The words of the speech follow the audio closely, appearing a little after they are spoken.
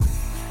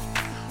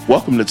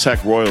Welcome to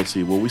Tech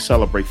Royalty, where we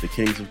celebrate the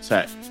kings of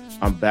tech.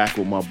 I'm back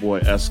with my boy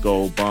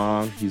Esco,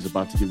 Obong. He's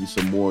about to give you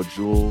some more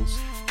jewels.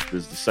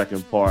 This is the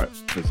second part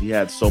because he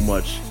had so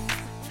much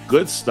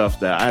good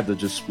stuff that I had to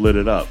just split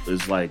it up.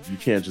 It's like you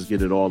can't just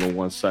get it all in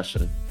one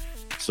session.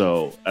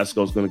 So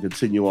Esco's going to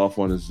continue off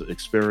on his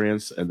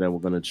experience, and then we're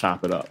going to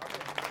chop it up.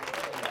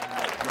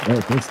 All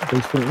right, thanks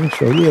for the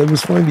intro. Yeah, it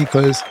was funny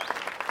because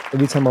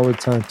every time I would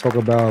talk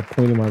about a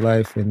point in my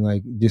life and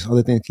like just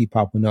other things keep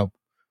popping up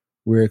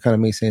where it kind of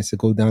makes sense to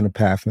go down the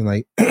path and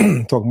like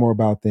talk more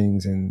about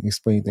things and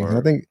explain things. And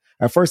I think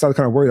at first I was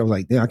kind of worried. I was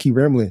like, damn, I keep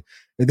rambling.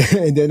 And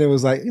then it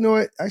was like, you know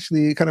what?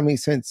 Actually, it kind of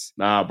makes sense.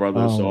 Nah,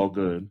 brother, it's all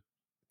good.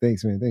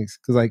 Thanks, man. Thanks.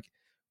 Because like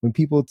when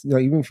people,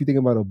 even if you think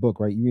about a book,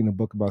 right? You read a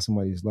book about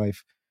somebody's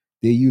life,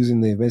 they're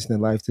using the events in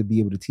their life to be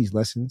able to teach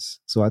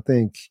lessons. So I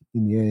think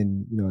in the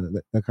end,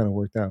 that kind of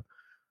worked out.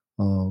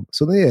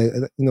 So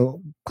then, yeah,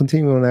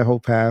 continuing on that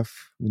whole path,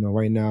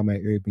 right now I'm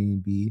at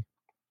Airbnb.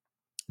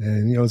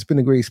 And, it's been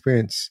a great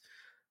experience.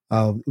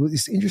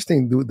 It's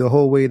interesting the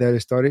whole way that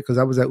it started because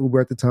I was at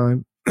Uber at the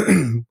time.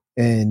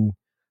 And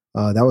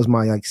that was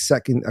my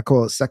second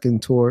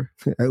tour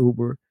at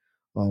Uber.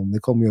 They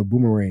called me a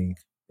boomerang.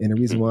 And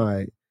the reason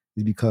why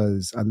is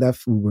because I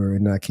left Uber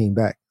and I came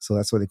back. So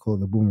that's why they call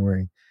it a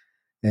boomerang.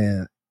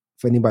 And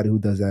for anybody who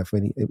does that,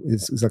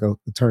 it's like a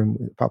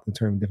popular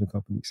term in different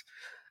companies.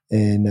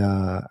 And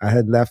I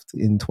had left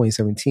in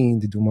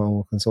 2017 to do my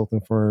own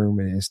consulting firm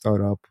and start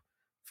up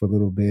for a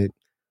little bit.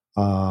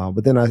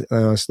 But then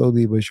I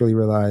slowly but surely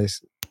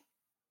realized,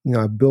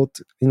 I built,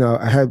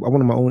 I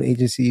wanted my own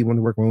agency, wanted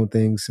to work my own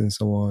things and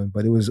so on.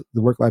 But the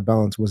work-life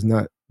balance was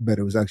not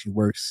better. It was actually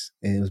worse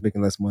and it was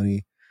making less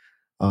money.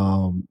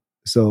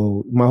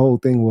 So my whole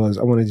thing was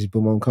I wanted to just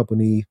build my own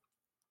company,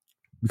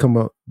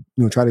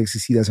 try to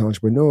succeed as an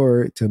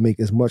entrepreneur to make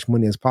as much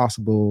money as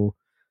possible.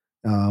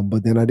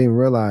 But then I didn't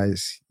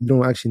realize you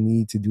don't actually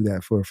need to do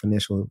that for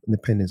financial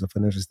independence or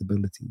financial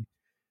stability.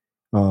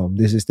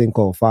 There's this thing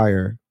called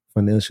FIRE,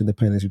 Financial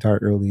Independence, Retire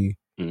Early,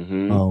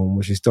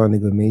 which is starting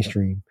to go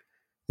mainstream,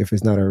 if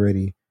it's not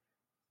already.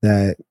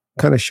 That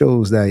kind of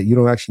shows that you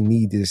don't actually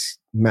need this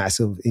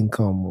massive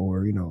income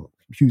or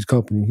huge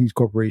company, huge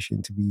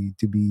corporation to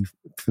be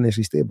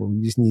financially stable.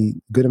 You just need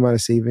a good amount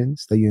of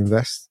savings that you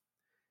invest,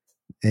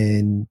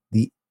 and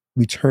the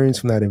returns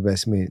from that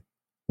investment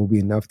will be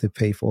enough to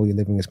pay for all your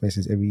living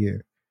expenses every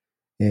year.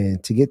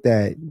 And to get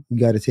that, you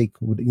got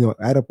to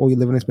add up all your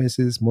living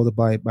expenses,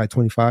 multiply it by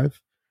 25.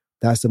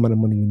 That's the amount of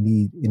money you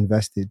need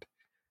invested.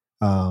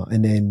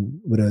 And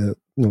then with a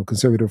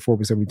conservative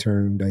 4%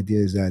 return, the idea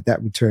is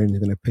that return is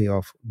going to pay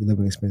off your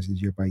living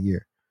expenses year by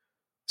year.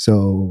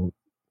 So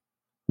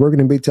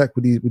working in big tech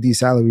with these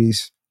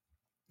salaries,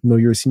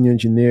 you're a senior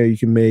engineer, you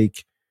can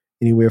make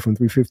anywhere from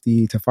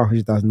 $350,000 to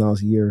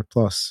 $500,000 a year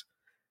plus.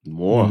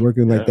 More.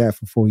 Working like that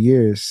for 4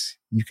 years,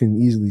 you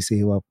can easily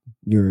save up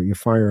your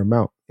FIRE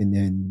amount and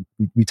then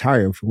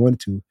retire if you want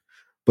to.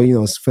 But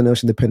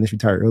financial independence,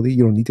 retire early.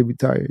 You don't need to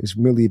retire. It's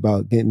really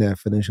about getting that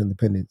financial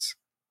independence.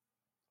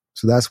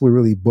 So that's what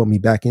really brought me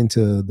back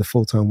into the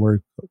full-time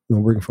work,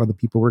 working for other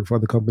people, working for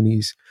other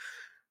companies.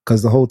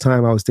 Because the whole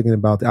time I was thinking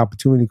about the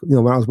opportunity,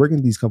 when I was working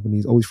at these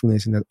companies, always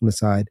freelancing on the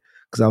side,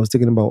 because I was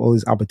thinking about all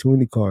these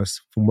opportunity costs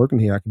from working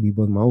here. I could be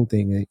building my own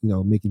thing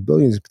and, making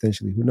billions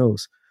potentially, who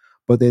knows?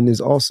 But then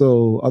there's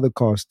also other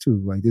costs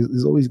too. Like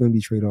there's always going to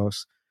be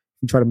trade-offs.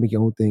 If you try to make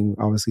your own thing,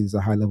 obviously there's a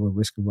high level of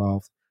risk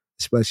involved,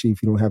 especially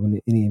if you don't have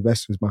any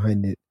investors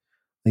behind it.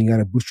 Then you got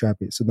to bootstrap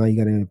it. So now you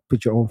got to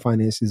put your own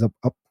finances up.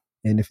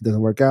 And if it doesn't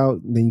work out,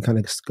 then you kind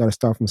of got to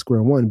start from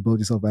square one, build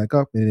yourself back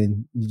up, and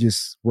then you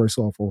just worse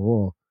off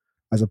overall,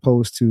 as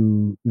opposed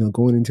to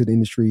going into the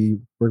industry,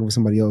 working with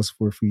somebody else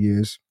for a few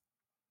years,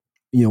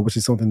 which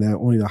is something that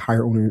only the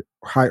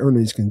high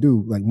earners can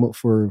do. Like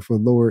for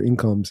lower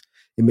incomes,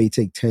 it may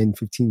take 10,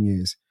 15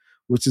 years,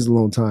 which is a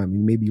long time.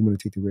 And maybe you want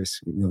to take the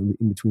risk, in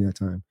between that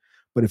time.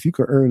 But if you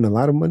could earn a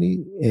lot of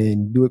money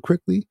and do it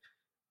quickly,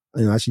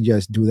 I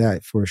suggest do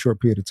that for a short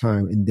period of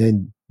time and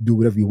then do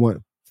whatever you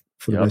want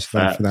for the rest of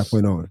life from that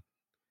point on.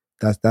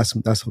 That's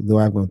the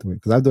way I've gone through it.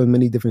 Because I've done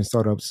many different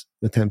startups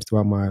attempts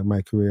throughout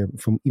my career,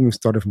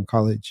 started from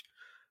college,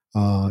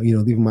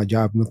 leaving my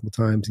job multiple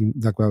times,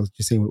 like what I was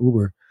just saying with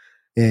Uber.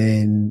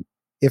 And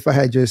if I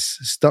had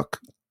just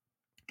stuck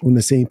on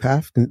the same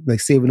path,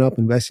 like saving up,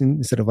 investing,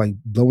 instead of like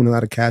blowing a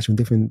lot of cash on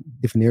different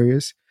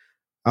areas,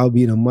 I'll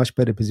be in a much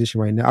better position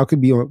right now. I could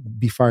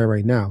be FIRE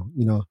right now,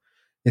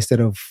 instead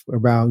of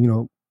around,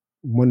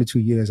 1 to 2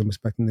 years, I'm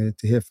expecting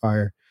to hit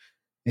FIRE.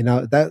 And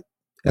that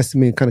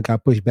estimate kind of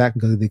got pushed back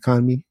because of the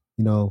economy.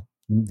 The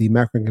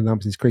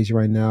macroeconomics is crazy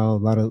right now. A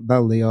lot of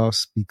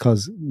layoffs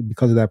because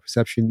of that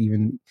perception.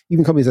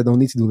 Even companies that don't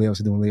need to do layoffs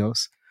are doing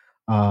layoffs.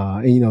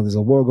 And there's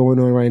a war going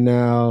on right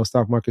now.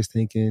 Stock market's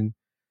tanking.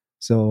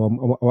 So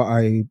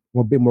I'm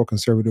a bit more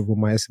conservative with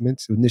my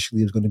estimates. So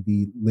initially, it was going to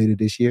be later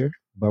this year,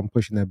 but I'm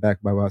pushing that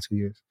back by about 2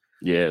 years.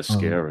 Yeah, it's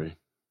scary.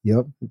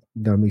 Yep,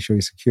 got to make sure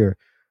you're secure.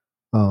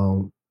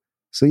 So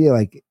yeah,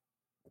 like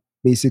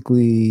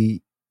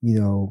basically,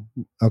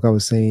 like I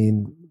was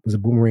saying, was a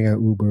boomerang at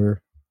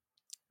Uber.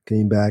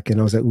 Came back and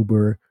I was at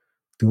Uber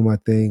doing my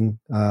thing.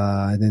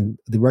 And then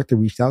the director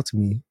reached out to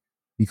me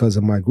because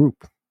of my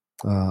group,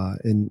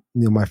 and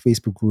my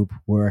Facebook group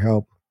where I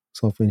help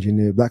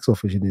black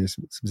software engineers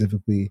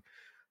specifically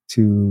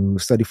to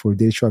study for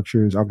data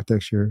structures,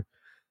 architecture,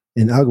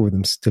 and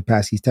algorithms to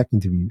pass these tech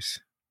interviews.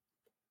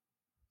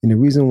 And the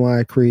reason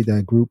why I created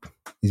that group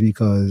is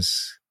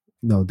because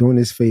during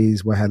this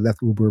phase where I had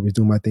left Uber, was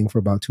doing my thing for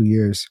about 2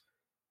 years.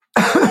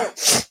 I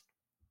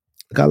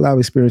got a lot of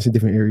experience in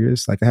different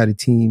areas. Like I had a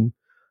team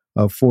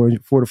of four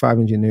to five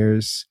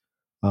engineers,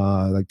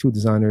 like two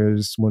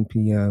designers, one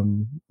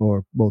PM,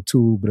 or well,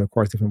 two, but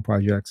across different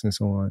projects and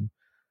so on.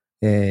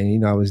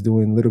 And I was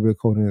doing a little bit of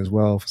coding as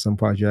well for some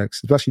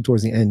projects, especially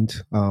towards the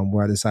end,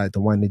 where I decided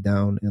to wind it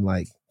down and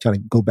like try to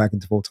go back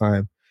into full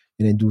time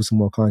and then do some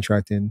more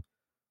contracting.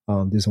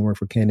 Did some work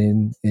for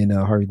Canon and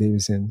Harley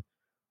Davidson.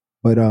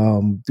 But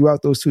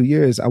throughout those 2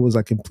 years, I was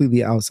like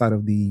completely outside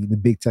of the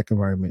big tech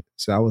environment.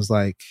 So I was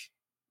like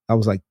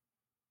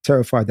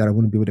terrified that I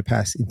wouldn't be able to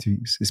pass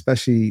interviews,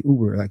 especially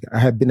Uber. Like I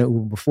had been at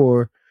Uber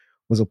before,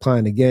 was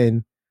applying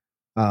again.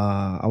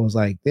 I was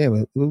like,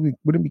 damn,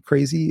 would it be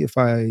crazy if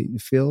I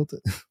failed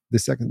the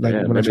second, like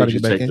Yeah, when I they try to made you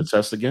get back take the in?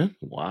 test again.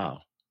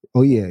 Wow,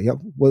 Oh yeah, yep.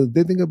 Well,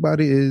 the thing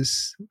about it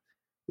is,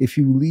 if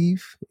you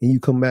leave and you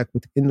come back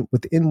within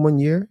 1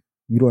 year,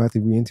 you don't have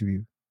to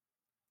re-interview.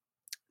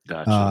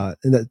 gotcha.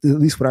 And at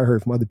least what I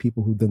heard from other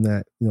people who've done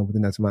that,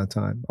 within that amount of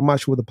time. I'm not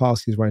sure what the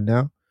policy is right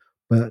now,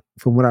 but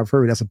from what I've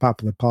heard, that's a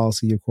popular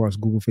policy across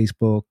Google,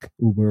 Facebook,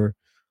 Uber,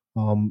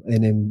 and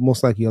then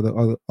most likely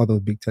other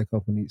big tech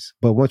companies.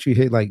 But once you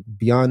hit like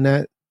beyond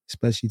that,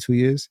 especially 2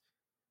 years,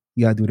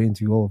 you gotta do the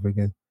interview all over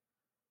again.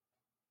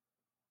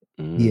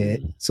 Yeah.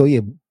 Mm. So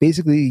yeah,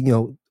 basically,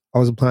 I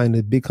was applying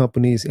to big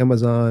companies,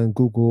 Amazon,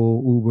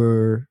 Google,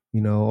 Uber,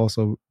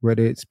 also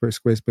Reddit,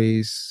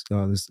 Squarespace,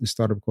 this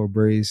startup called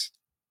Braze.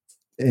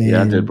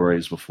 Yeah, I did And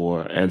Braves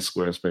before and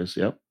Squarespace.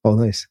 Yep. oh,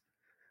 nice.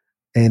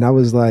 And I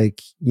was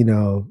like,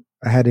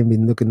 I hadn't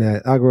been looking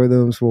at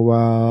algorithms for a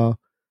while,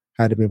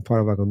 hadn't been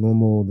part of like a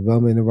normal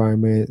development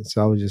environment.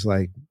 So I was just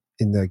like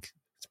in like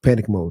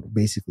panic mode,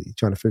 basically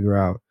trying to figure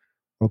out,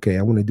 okay,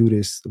 I want to do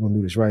this. I want to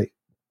do this right.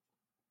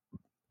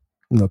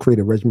 Create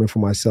a regimen for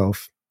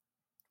myself,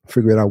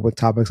 figure out what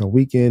topics on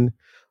weekend,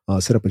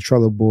 set up a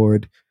Trello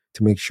board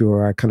to make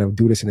sure I kind of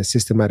do this in a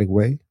systematic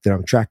way, that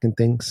I'm tracking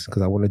things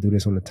because I want to do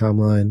this on the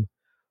timeline.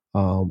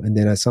 And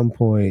then at some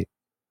point,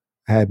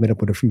 I had met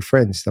up with a few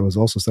friends that was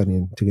also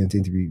studying to get into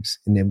interviews.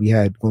 And then we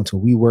had gone to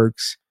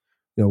WeWorks.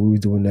 We were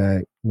doing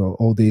that,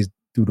 all days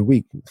through the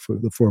week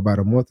for about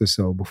a month or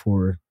so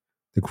before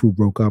the crew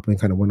broke up and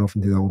kind of went off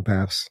into their own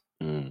paths.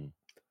 Mm.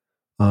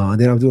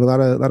 And then I was doing a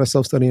lot of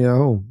self studying at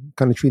home,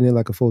 kind of treating it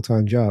like a full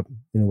time job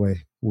in a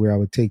way, where I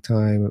would take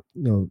time,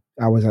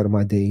 hours out of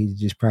my day to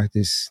just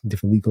practice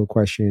different legal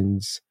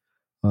questions,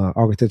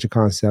 architecture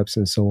concepts,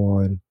 and so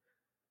on.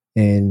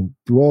 And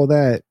through all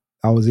that,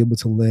 I was able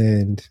to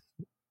land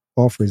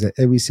offers at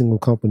every single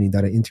company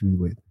that I interviewed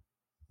with,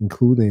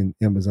 including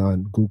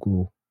Amazon,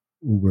 Google,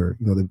 Uber,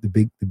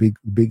 the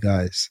big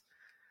guys.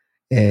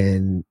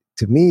 And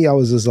to me, I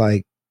was just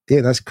like,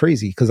 damn, that's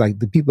crazy. Because like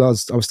the people I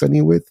was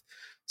studying with,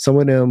 some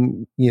of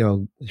them,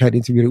 had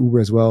interviewed at Uber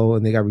as well,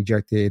 and they got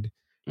rejected.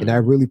 And I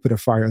really put a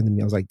fire under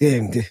me. I was like,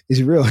 damn,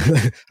 it's real.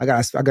 I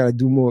gotta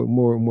do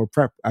more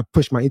prep. I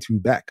pushed my interview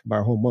back by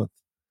a whole month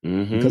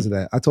Mm-hmm. because of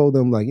that. I told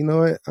them like, you know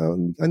what,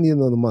 I need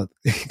another month.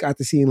 Got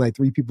to seeing like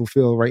three people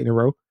fail right in a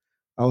row.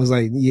 I was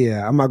like,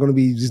 yeah, I'm not gonna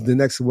be just the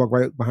next to walk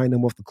right behind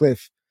them off the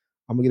cliff.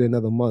 I'm gonna get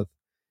another month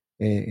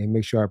and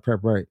make sure I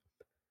prep right.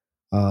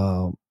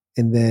 Um,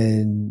 and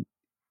then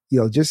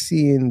just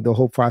seeing the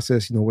whole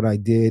process, what I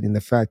did, and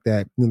the fact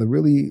that the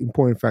really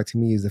important fact to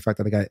me is the fact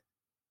that I got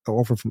an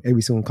offer from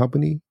every single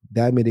company.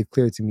 That made it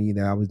clear to me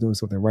that I was doing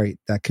something right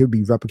that could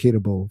be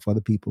replicatable for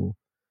other people.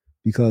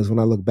 Because when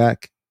I look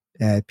back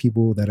at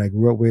people that I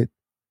grew up with,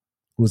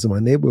 who was in my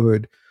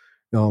neighborhood,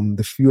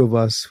 the few of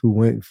us who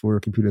went for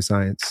computer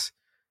science,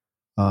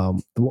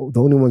 the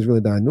only ones really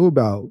that I knew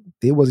about,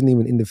 they wasn't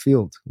even in the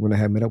field when I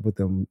had met up with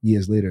them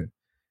years later.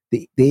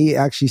 They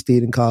actually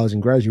stayed in college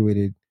and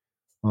graduated,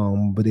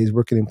 but they was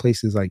working in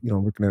places like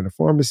working at a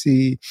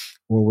pharmacy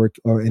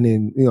and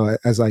then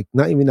as like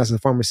not even as a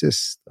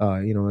pharmacist,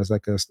 as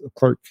like a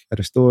clerk at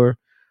a store,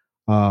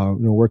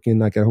 working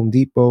like at Home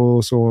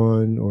Depot, so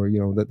on, or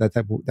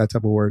that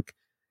type of work,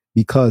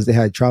 because they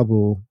had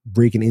trouble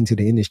breaking into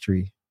the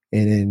industry.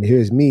 And then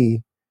here's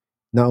me,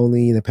 not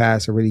only in the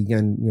past already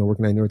again,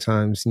 working at New York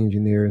Times, senior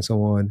engineer, and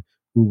so on,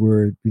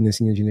 Uber being a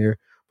senior engineer,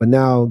 but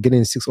now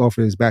getting 6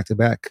 offers back to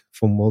back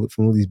from all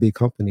these big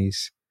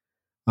companies.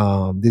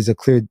 There's a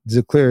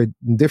clear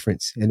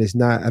difference, and it's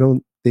not. I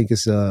don't think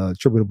it's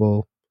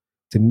attributable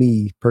to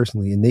me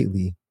personally,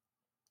 innately.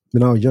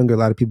 When I was younger, a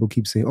lot of people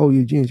keep saying, "Oh,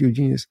 you're a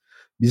genius,"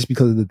 just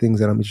because of the things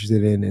that I'm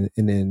interested in,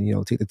 and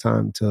then take the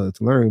time to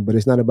learn. But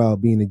it's not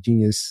about being a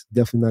genius.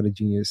 Definitely not a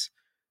genius.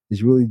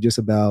 It's really just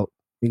about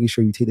making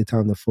sure you take the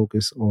time to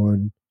focus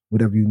on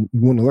whatever you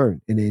want to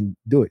learn, and then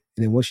do it.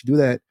 And then once you do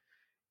that,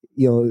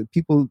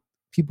 people.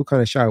 people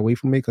kind of shy away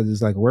from it because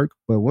it's like work.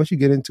 But once you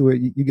get into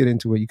it, you get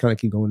into it. You kind of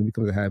keep going. It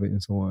becomes a habit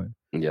and so on.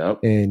 Yep.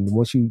 And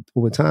once you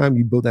over time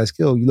you build that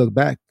skill, you look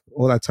back,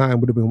 all that time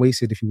would have been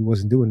wasted if you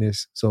wasn't doing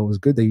this. So it was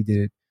good that you did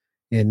it.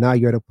 And now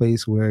you're at a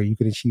place where you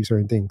can achieve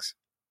certain things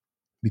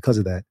because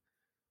of that.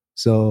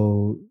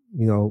 So,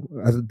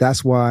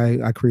 that's why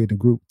I created a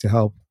group to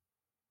help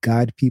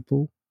guide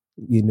people,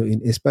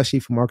 and especially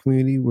from our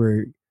community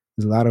where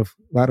there's a lot of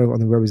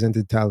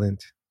underrepresented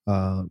talent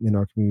in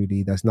our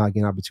community that's not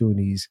getting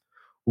opportunities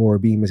or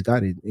being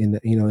misguided. And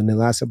in the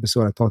last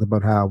episode, I talked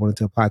about how I wanted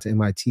to apply to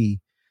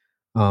MIT,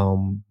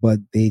 but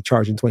they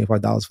charging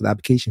 $25 for the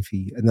application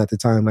fee. And at the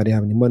time, I didn't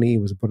have any money.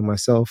 It was a part of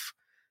myself,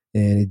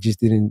 and it just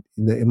didn't.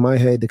 In my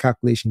head, the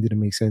calculation didn't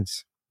make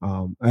sense.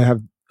 I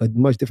have a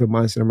much different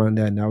mindset around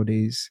that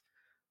nowadays.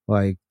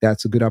 Like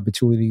that's a good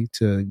opportunity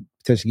to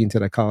potentially get into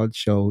that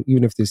college. So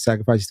even if there's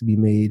sacrifices to be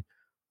made,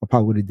 I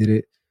probably would have did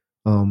it.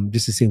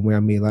 Just the same way I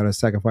made a lot of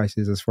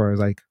sacrifices as far as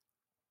like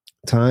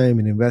time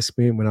and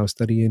investment when I was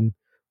studying,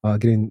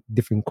 getting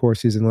different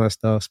courses and all that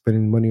stuff,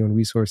 spending money on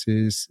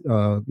resources.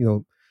 I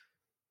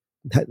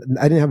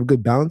didn't have a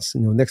good balance.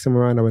 Next time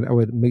around, I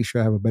would make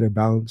sure I have a better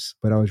balance.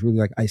 But I was really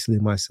like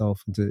isolating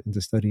myself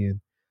into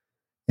studying,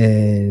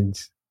 and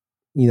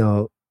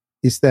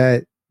it's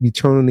that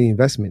return on the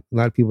investment. A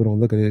lot of people don't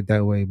look at it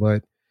that way,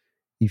 but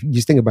if you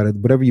just think about it,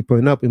 whatever you're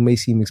putting up, it may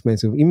seem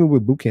expensive, even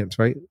with boot camps,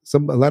 right? A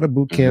lot of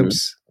boot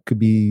camps could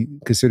be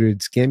considered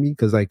scammy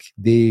because like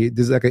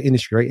there's like an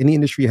industry, right? Any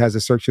industry has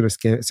a section of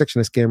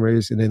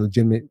scammers and then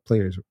legitimate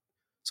players.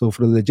 So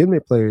for the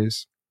legitimate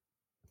players,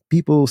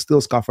 people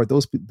still scoff at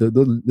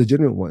the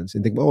legitimate ones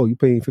and think, oh, you're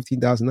paying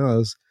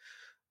 $15,000.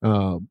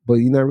 But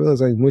you're not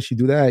realizing once you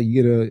do that,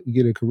 you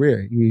get a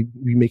career. You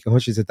make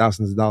hundreds of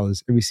thousands of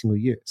dollars every single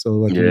year. So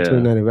like when you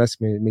turn that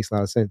investment, it makes a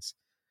lot of sense.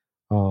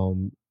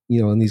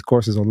 In these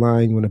courses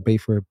online, you want to pay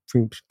for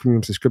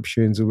premium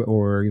subscriptions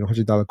or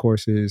 $100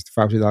 courses,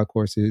 $500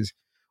 courses.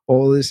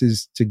 All this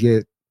is to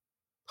get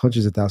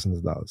hundreds of thousands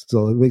of dollars.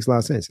 So it makes a lot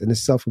of sense, and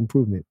it's self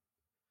improvement.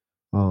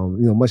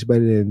 Much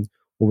better than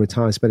over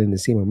time spending the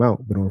same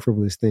amount but on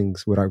frivolous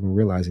things without even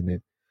realizing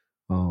it.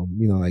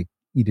 Like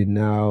eating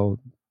out,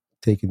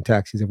 taking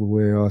taxis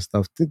everywhere, all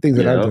stuff, things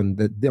that I've done.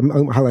 That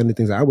I'm highlighting the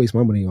things that I waste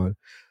my money on.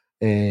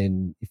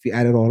 And if you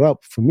add it all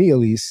up, for me at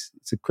least,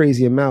 it's a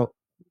crazy amount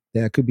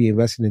that I could be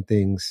invested in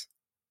things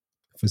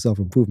for self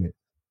improvement.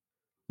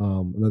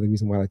 Another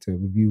reason why I like to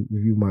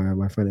review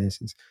my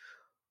finances.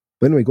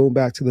 But anyway, going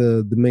back to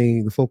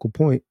the focal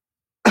point,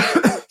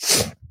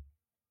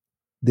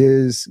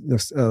 there's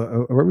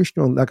a very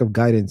strong lack of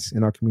guidance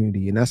in our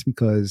community, and that's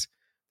because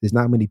there's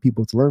not many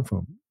people to learn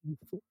from.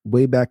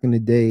 Way back in the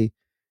day,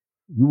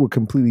 we were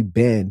completely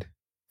banned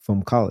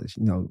from college.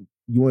 You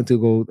want to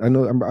go.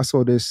 I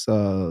saw this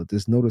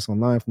notice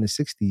online from the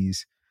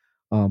 '60s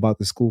about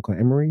the school called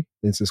Emory.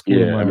 It's a school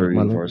that Emory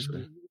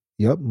University.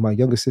 Yep, my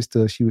younger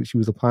sister, she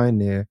was applying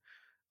there,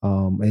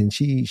 and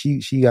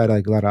she got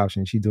like a lot of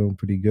options. She's doing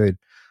pretty good.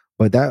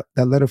 But that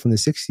letter from the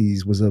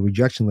 '60s was a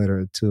rejection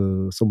letter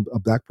to a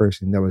black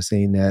person that was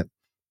saying that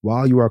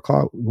while you are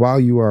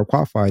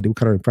qualified, they were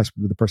kind of impressed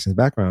with the person's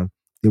background.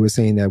 They were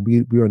saying that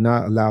we are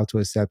not allowed to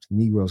accept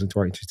Negroes into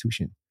our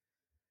institution.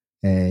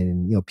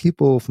 And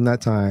people from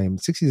that time,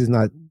 '60s is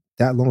not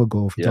that long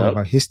ago. If you talk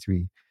about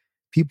history,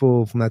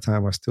 people from that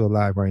time are still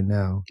alive right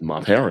now.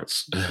 My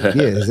parents.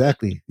 Yeah,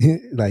 exactly.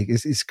 Like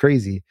it's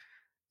crazy.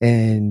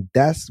 And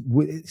that's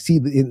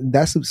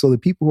so the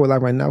people who are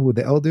alive right now, who are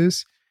the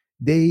elders,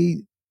 they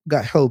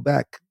got held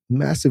back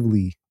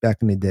massively back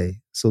in the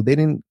day. So they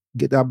didn't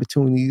get the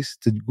opportunities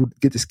to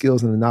get the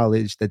skills and the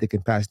knowledge that they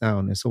can pass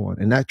down and so on.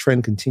 And that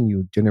trend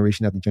continued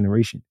generation after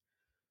generation.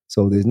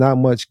 So there's not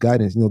much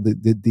guidance.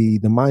 The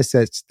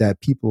mindsets that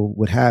people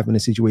would have in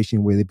a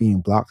situation where they're being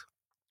blocked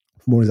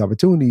from all these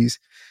opportunities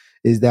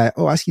is that,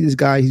 oh, I see this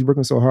guy, he's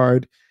working so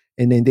hard,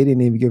 and then they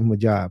didn't even give him a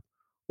job.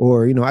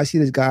 Or, I see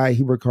this guy,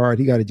 he worked hard,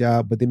 he got a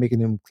job, but they're making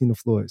him clean the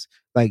floors.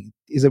 Like,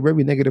 it's a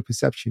very negative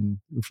perception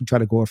if you try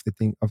to go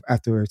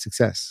after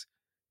success.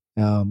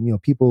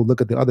 People look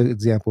at the other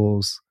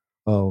examples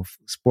of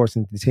sports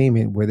and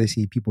entertainment where they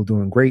see people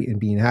doing great and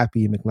being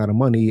happy and making a lot of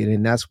money, and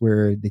then that's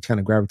where they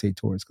kind of gravitate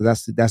towards,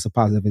 because that's the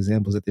positive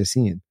examples that they're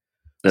seeing.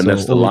 And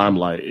that's the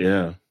limelight,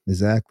 yeah.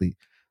 Exactly.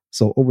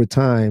 So over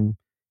time,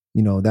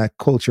 that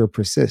culture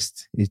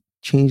persists. It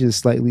changes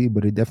slightly,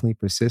 but it definitely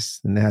persists,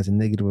 and it has a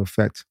negative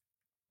effect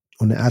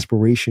on the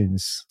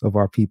aspirations of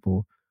our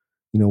people.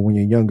 When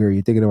you're younger,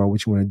 you're thinking about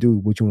what you want to do,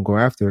 what you want to go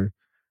after.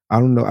 I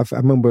don't know. I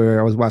remember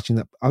I was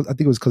watching, I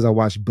think it was because I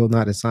watched Bill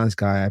Nye the Science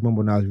Guy. I remember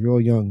when I was real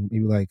young,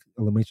 maybe like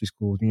elementary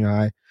school, junior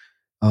high.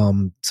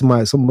 One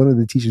of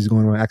the teachers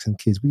going around asking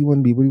kids, "What do you want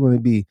to be? What do you want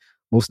to be?"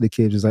 Most of the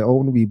kids was like, "Oh, I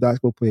want to be a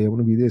basketball player. I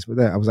want to be this or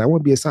that." I was like, "I want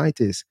to be a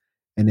scientist."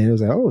 And then it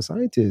was like, "Oh,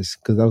 scientist,"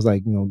 because I was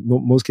like,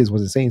 most kids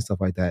wasn't saying stuff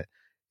like that.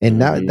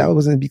 And that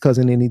wasn't because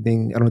of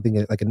anything. I don't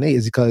think like innate.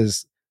 It's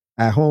because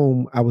at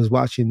home I was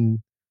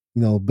watching,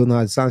 Bill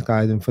Nye the Science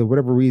Guy, and for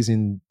whatever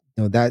reason,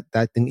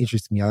 that thing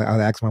interested me. I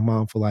asked my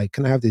mom for like,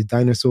 can I have this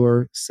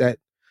dinosaur set,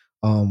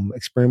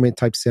 experiment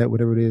type set,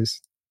 whatever it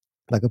is,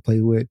 that I could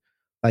play with.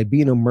 like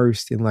being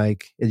immersed in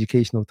like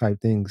educational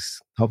type things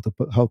help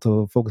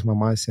to focus my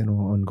mindset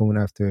on going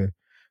after,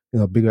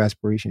 bigger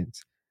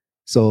aspirations.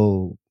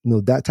 So,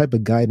 that type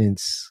of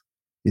guidance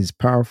is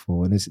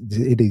powerful, and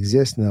it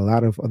exists in a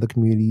lot of other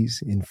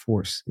communities in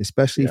force,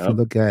 especially if you Yep.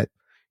 look at,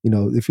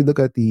 if you look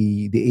at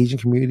the Asian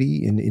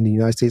community in the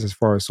United States as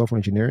far as software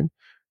engineering,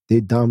 they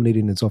dominated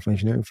in the software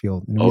engineering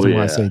field. And the Oh reason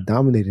why I yeah. say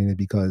dominating is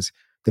because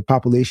the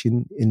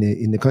population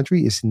in the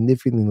country is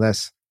significantly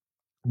less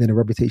than the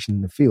reputation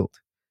in the field.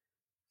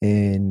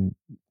 And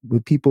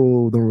what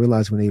people don't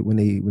realize when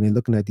they're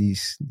looking at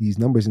these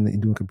numbers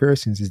and doing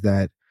comparisons is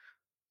that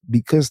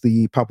because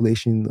the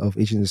population of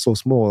Asians is so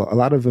small, a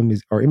lot of them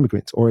are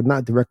immigrants, or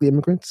not directly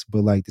immigrants,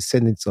 but like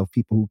descendants of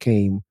people who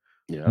came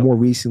Yep. more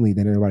recently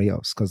than everybody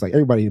else. Because like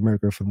everybody in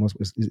America for the most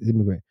part is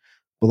immigrant,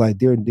 but like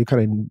they're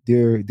kind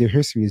of their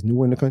history is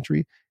newer in the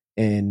country,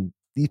 and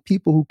these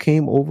people who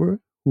came over,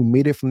 who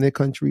made it from their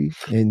country,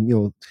 and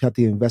had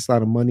to invest a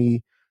lot of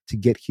money to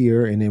get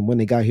here, and then when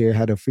they got here,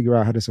 had to figure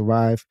out how to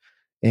survive,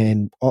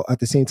 and at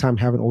the same time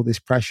having all this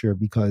pressure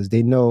because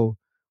they know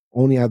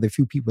only out of the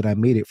few people that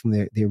made it from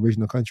their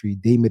original country,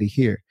 they made it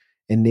here.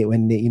 And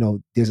when they,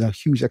 there's a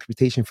huge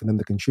expectation for them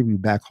to contribute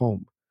back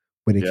home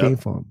where they Yep. came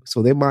from.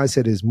 So their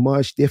mindset is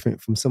much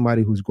different from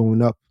somebody who's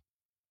growing up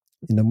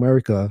in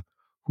America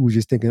who's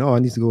just thinking, oh, I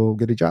need to go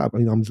get a job.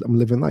 I'm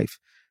living life.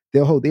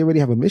 They already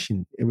have a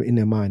mission in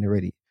their mind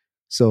already.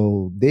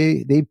 So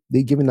they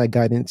given that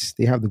guidance.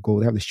 They have the goal.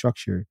 They have the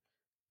structure,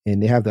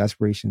 and they have the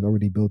aspirations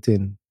already built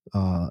in.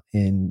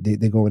 And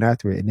they're going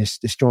after it. And there's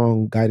the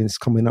strong guidance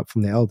coming up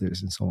from the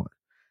elders and so on.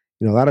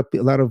 A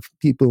lot of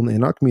people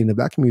in our community, in the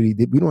Black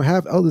community, we don't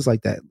have elders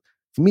like that.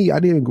 For me, I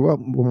didn't grow up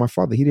with my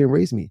father. He didn't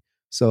raise me.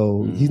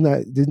 So he's Mm.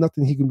 not. There's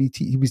nothing he can be.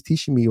 He was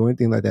teaching me or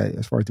anything like that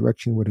as far as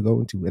direction where to go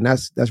into, and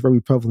that's very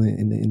prevalent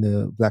in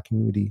the Black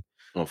community,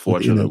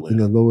 Unfortunately. in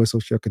the lower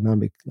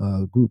socioeconomic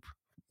group,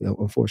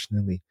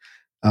 unfortunately.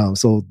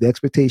 So the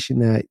expectation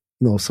that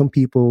some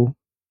people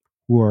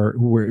who are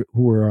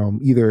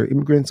either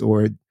immigrants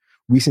or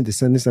recent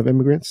descendants of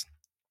immigrants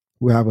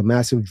will have a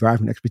massive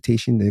drive and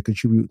expectation to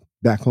contribute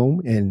back home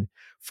and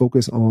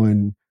focus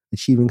on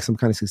achieving some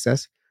kind of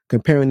success.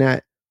 Comparing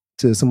that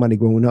to somebody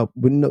growing up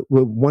with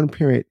one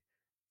parent,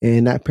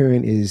 and that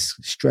parent is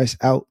stressed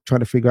out trying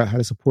to figure out how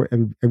to support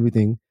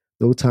everything,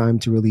 no time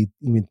to really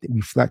even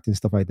reflect and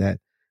stuff like that.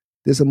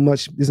 There's a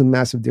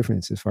massive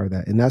difference as far as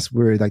that, and that's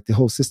where like the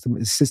whole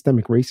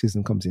systemic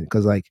racism comes in,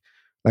 because like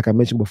I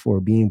mentioned before,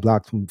 being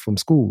blocked from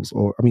schools,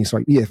 or I mean,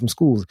 sorry, yeah, from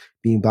schools,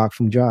 being blocked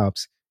from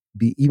jobs,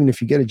 even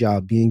if you get a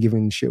job, being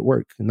given shit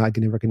work, not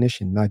getting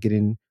recognition, not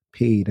getting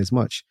paid as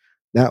much.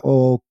 That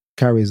all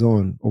carries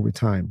on over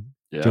time,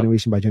 Yep.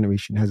 generation by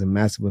generation, has a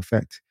massive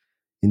effect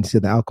into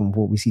the outcome of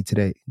what we see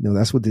today.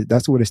 That's where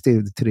the state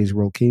of today's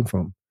world came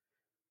from.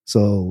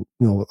 So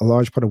a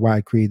large part of why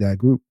I created that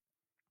group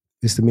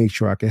is to make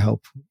sure I can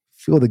help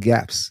fill the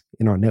gaps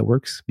in our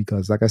networks,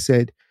 because like I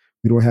said,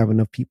 we don't have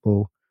enough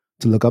people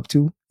to look up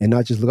to, and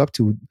not just look up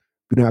to,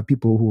 we don't have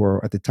people who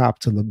are at the top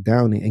to look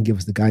down and give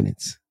us the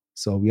guidance.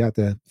 So we have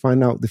to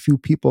find out the few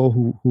people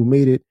who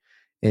made it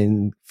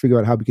and figure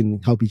out how we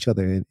can help each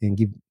other and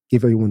give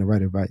everyone the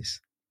right advice.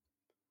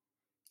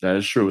 That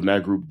is true. And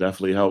that group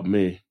definitely helped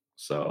me.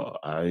 So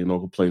I ain't no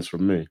complaints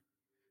from me.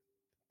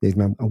 Yes,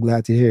 man, I'm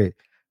glad to hear it.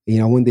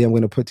 One day I'm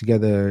going to put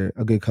together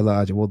a good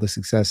collage of all the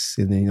success,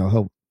 and then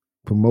help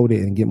promote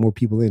it and get more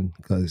people in,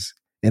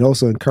 and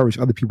also encourage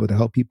other people to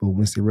help people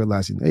once they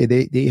realize, hey,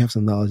 they have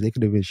some knowledge, they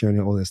could have been sharing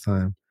it all this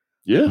time.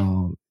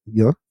 Yeah.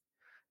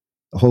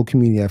 A whole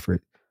community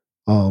effort.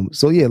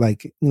 So yeah,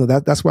 like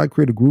that's why I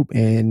created a group,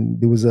 and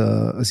there was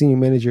a senior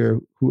manager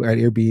who at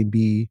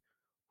Airbnb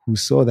who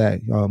saw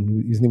that.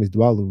 His name is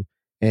Dwalu,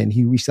 and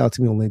he reached out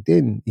to me on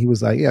LinkedIn. He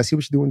was like, "Yeah, I see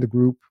what you're doing in the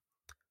group.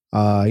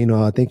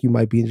 I think you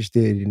might be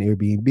interested in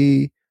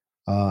Airbnb."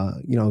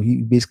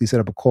 He basically set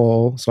up a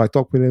call. So I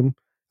talked with him.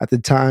 At the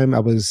time, I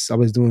was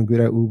doing good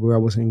at Uber. I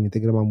wasn't even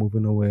thinking about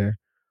moving nowhere.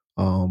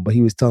 But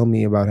he was telling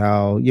me about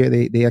how, yeah,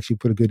 they actually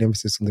put a good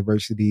emphasis on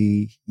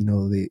diversity.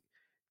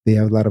 They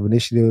have a lot of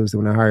initiatives. They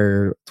want to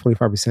hire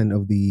 25%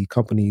 of the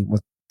company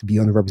wants to be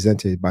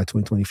underrepresented by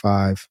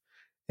 2025.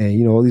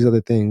 And, all these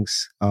other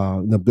things.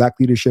 The black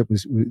leadership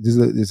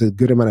there's a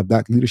good amount of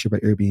black leadership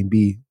at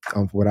Airbnb,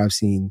 from what I've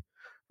seen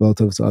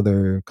relative to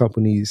other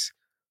companies.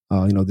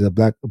 There's a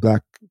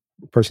black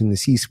person in the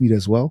C-suite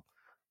as well.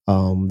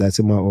 That's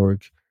in my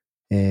org.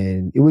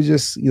 And it was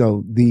just,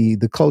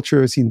 the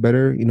culture seemed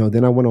better.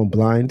 Then I went on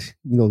Blind,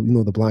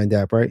 the Blind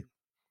app, right?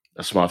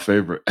 That's my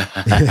favorite.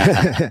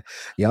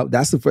 Yeah,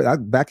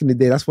 back in the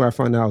day. That's where I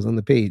found out I was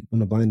underpaid on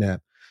the Blind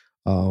app.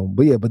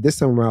 But this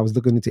time around, I was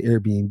looking into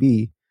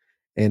Airbnb,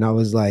 and I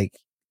was like,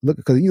 look,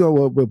 because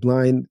what, we're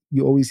blind,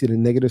 you always see the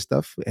negative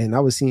stuff, and I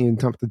was seeing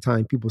time to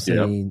time people Yep.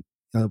 saying,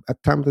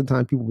 at time to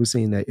time, people were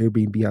saying that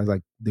Airbnb has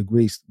like the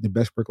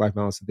best work-life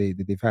balance that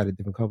they've had at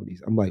different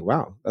companies. I'm like,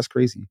 wow, that's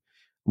crazy.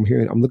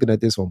 I'm looking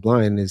at this on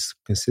Blind, and it's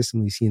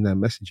consistently seeing that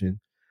messaging.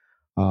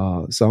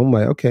 So I'm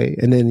like, okay.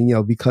 And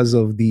then, because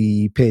of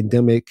the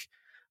pandemic,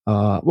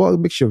 Well, a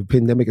mixture of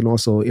pandemic and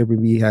also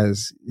Airbnb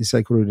is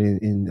headquartered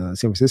in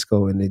San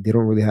Francisco, and they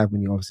don't really have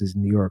many offices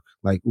in New York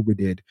like Uber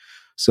did.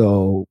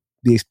 So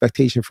the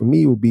expectation for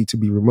me would be to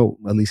be remote,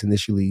 at least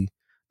initially.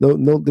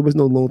 No, there was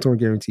no long term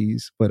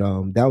guarantees, but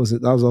that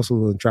was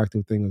also an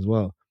attractive thing as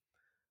well.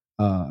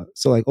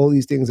 So like all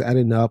these things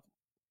adding up,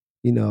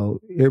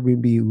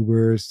 Airbnb,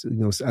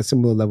 Ubers, at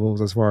similar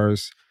levels as far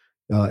as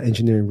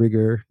engineering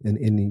rigor and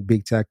in the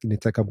big tech in the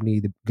tech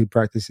company, the good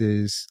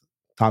practices,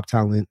 top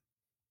talent,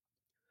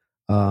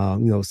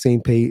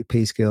 same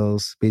pay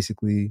scales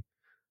basically.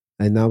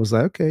 And I was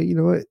like, okay, you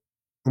know what,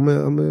 I'm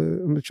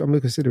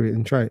gonna consider it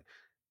and try it.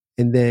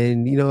 And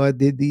then I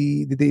did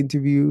the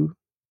interview.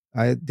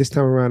 I this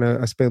time around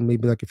I spent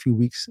maybe like a few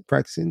weeks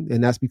practicing,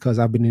 and that's because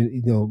I've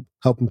been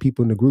helping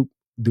people in the group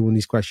doing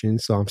these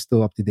questions, so I'm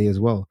still up to date as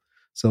well.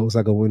 So it was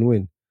like a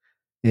win-win,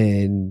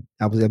 and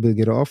I was able to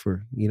get an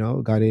offer.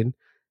 Got in,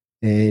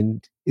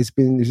 and it's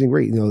been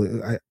great.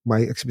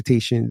 My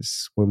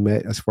expectations were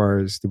met as far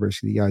as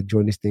diversity. I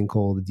joined this thing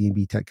called the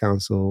DMB Tech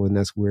Council, and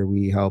that's where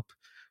we help,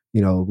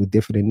 with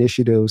different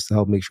initiatives to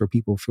help make sure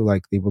people feel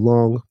like they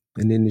belong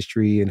in the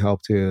industry and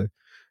help to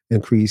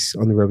increase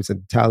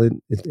underrepresented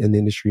talent in the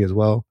industry as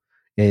well.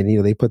 And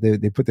they put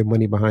their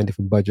money behind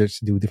different budgets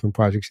to do different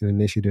projects and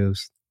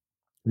initiatives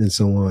and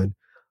so on.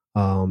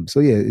 So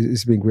yeah,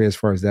 it's been great as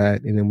far as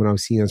that. And then when I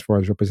was seeing as far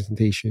as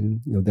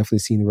representation, definitely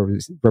seeing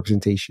the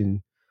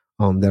representation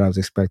that I was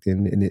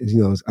expecting. And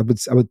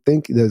I would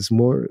think there's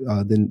more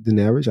than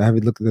average. I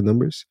haven't looked at the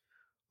numbers,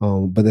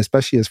 but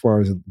especially as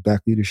far as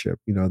Black leadership,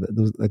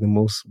 those like the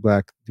most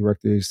Black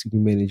directors,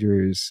 senior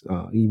managers,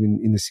 even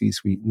in the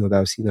C-suite, that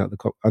I've seen out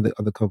the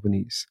other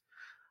companies.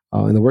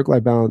 And the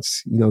work-life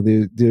balance,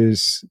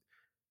 there's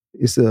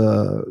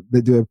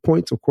there are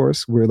points, of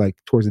course, where like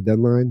towards the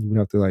deadline, you would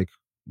have to like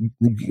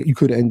you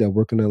could end up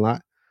working a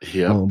lot.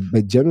 Yep.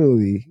 But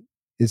generally,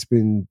 it's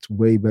been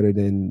way better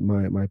than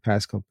my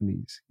past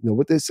companies.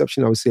 With the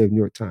exception, I would say, of New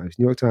York Times.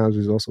 New York Times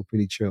was also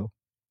pretty chill.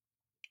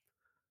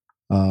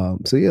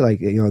 So yeah, like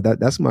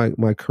that's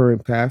my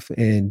current path.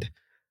 And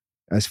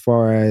as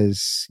far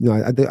as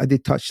I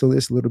did touch on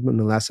this a little bit in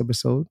the last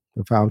episode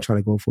of how I'm trying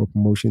to go for a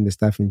promotion to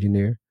staff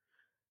engineer,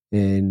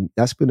 and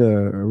that's been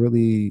a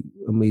really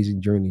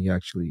amazing journey.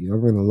 Actually, I've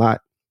learned a lot,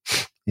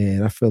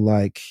 and I feel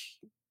like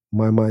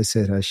my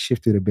mindset has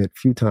shifted a bit,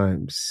 few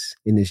times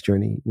in this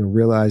journey.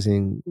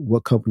 Realizing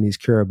what companies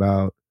care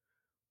about,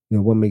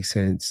 what makes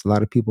sense. A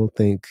lot of people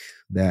think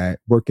that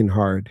working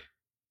hard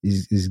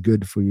is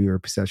good for your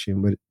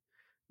perception, but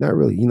not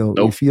really. Nope.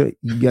 If you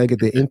gotta get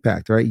the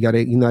impact, right? You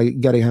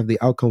gotta have the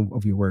outcome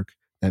of your work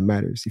that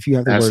matters. If you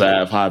have It to has to work,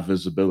 have high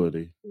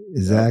visibility. Yep.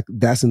 exactly.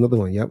 That's another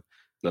one. Yep.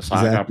 That's how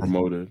I got Exactly.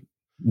 promoted.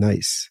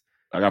 Nice.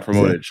 I got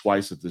Exactly. promoted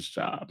twice at this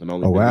job and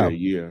only Oh been here a wow.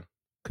 year.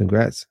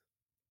 Congrats.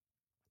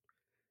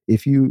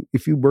 If you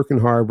working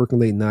hard, working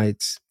late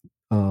nights,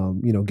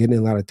 getting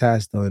a lot of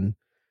tasks done,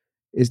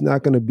 it's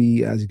not going to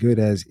be as good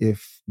as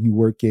if you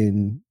work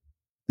in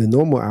the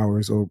normal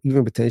hours or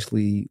even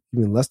potentially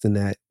even less than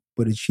that,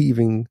 but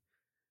achieving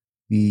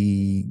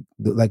the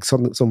like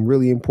some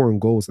really important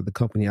goals that the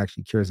company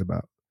actually cares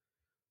about.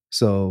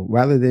 So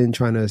rather than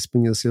trying to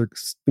spin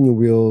your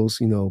wheels,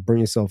 burn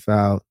yourself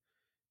out,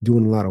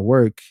 doing a lot of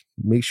work,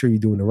 make sure you're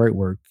doing the right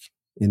work,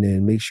 and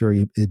then make sure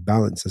it's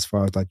balanced as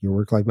far as like your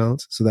work life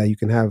balance, so that you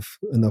can have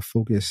enough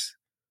focus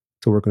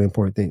to work on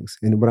important things.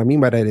 And what I mean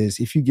by that is,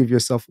 if you give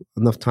yourself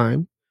enough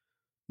time,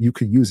 you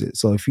could use it.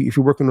 So if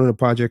you're working on a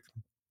project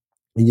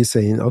and you're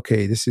saying,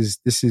 okay, this is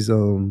I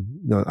don't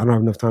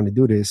have enough time to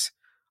do this.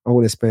 I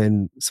want to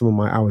spend some of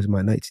my hours of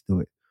my night to do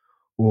it,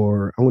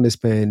 or I want to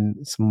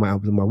spend some of my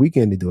hours of my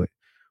weekend to do it,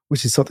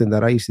 which is something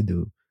that I used to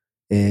do.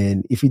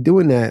 And if you're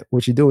doing that,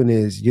 what you're doing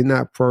is you're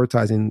not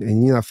prioritizing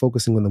and you're not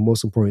focusing on the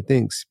most important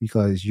things,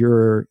 because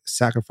you're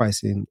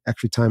sacrificing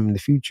extra time in the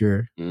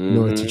future in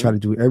order to try to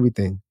do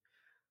everything.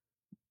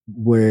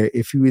 Where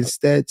if you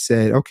instead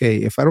said, okay,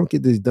 if I don't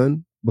get this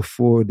done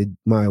before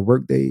my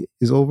workday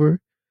is over,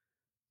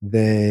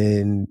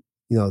 then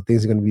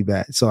things are going to be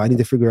bad. So I need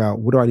to figure out,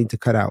 what do I need to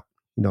cut out.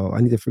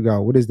 I need to figure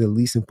out what is the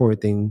least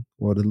important thing,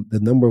 or the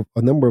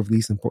number of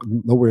least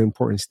important, lower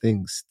importance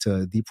things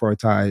to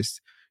deprioritize.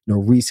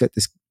 Reset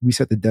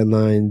the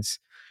deadlines.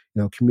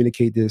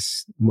 Communicate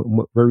this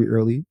very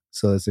early,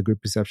 so it's a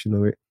good perception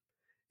of it,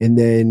 and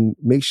then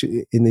make sure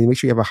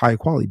you have a high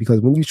quality,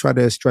 because when you try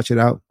to stretch it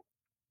out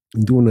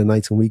and doing the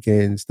nights and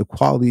weekends, the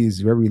quality is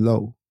very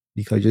low,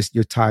 because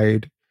you're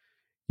tired.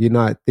 You're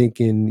not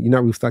thinking, you're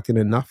not reflecting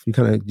enough. You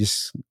kind of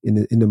just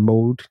in the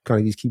mode,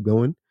 kind of just keep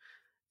going.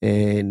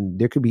 And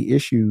there could be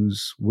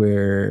issues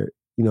where,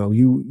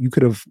 you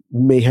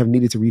may have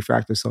needed to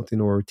refactor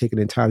something or take an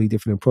entirely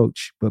different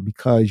approach. But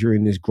because you're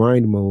in this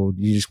grind mode,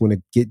 you just want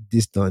to get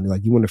this done.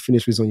 Like, you want to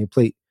finish what's on your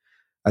plate,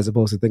 as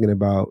opposed to thinking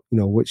about,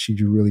 what should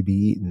you really be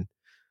eating.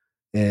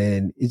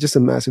 And it's just a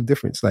massive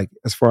difference. Like,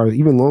 as far as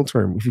even long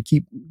term, if you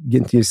keep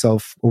getting to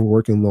yourself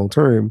overworking long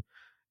term,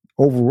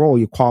 overall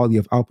your quality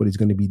of output is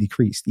going to be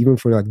decreased, even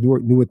for like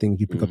newer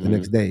things you pick up the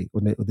next day,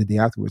 or the day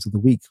afterwards, or the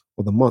week,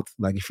 or the month.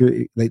 Like, if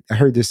you're like, I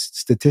heard this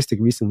statistic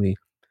recently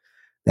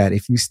that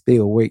if you stay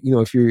awake,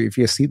 if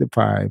you're sleep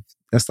deprived,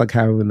 that's like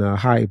having a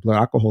high blood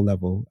alcohol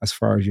level as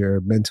far as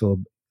your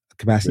mental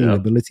capacity and Yep.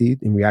 ability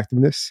and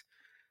reactiveness.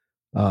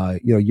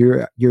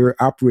 You're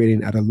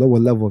operating at a lower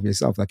level of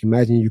yourself. Like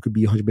imagine you could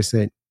be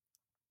 100%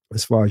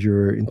 as far as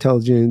your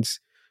intelligence,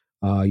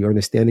 your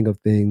understanding of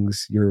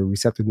things, your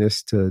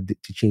receptiveness to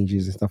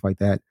changes and stuff like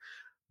that.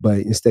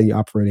 But instead, you're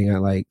operating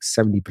at like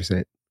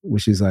 70%,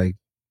 which is like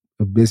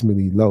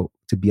abysmally low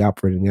to be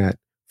operating at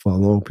for a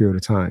long period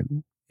of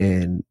time.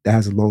 And that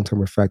has a long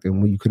term effect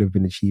on what you could have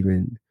been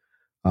achieving.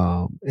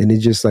 And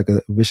it's just like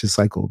a vicious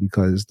cycle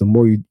because the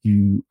more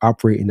you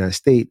operate in that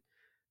state,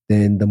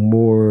 then the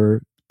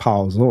more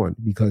piles on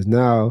because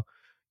now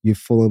you're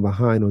falling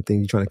behind on things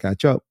you're trying to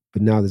catch up.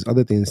 But now there's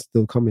other things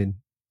still coming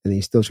and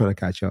you're still trying to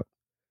catch up.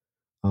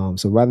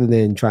 So rather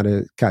than try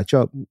to catch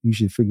up, you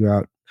should figure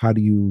out how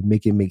do you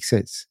make it make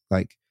sense.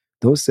 Like,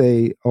 don't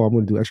say, "Oh, I'm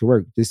going to do extra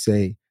work." Just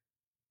say,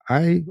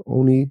 "I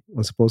only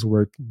am supposed to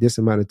work this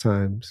amount of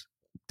times,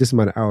 this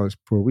amount of hours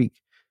per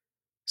week.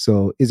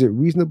 So, is it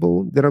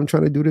reasonable that I'm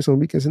trying to do this on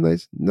weekends and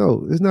nights?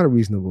 No, it's not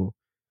reasonable.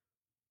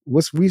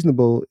 What's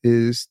reasonable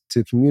is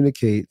to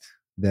communicate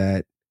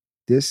that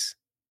this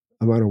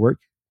amount of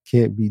work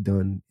can't be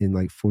done in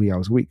like 40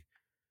 hours a week.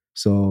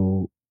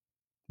 So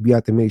we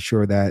have to make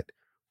sure that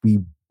we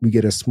we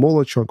get a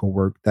smaller chunk of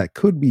work that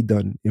could be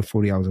done in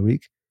 40 hours a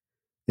week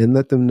and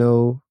let them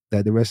know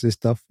that the rest of the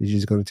stuff is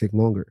just going to take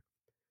longer.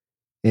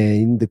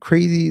 And the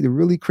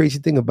really crazy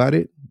thing about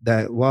it,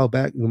 that a while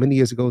back, many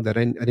years ago, that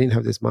I didn't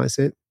have this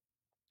mindset.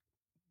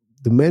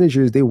 The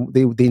managers,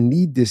 they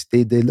need this.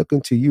 They look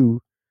into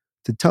you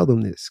to tell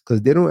them this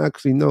because they don't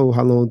actually know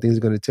how long things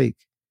are going to take,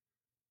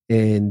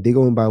 and they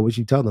going by what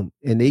you tell them.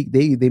 And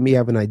they may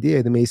have an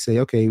idea. They may say,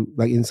 okay,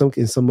 like in some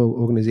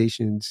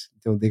organizations,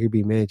 there could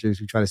be managers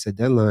who try to set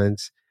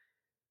deadlines,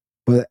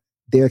 but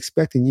they're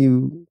expecting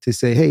you to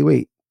say, hey,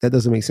 wait, that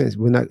doesn't make sense.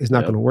 It's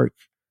not going Yep. to work.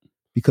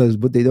 Because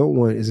what they don't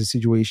want is a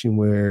situation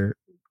where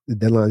the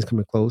deadline's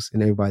coming close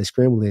and everybody's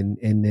scrambling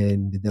and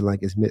then the deadline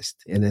gets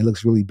missed. And it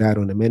looks really bad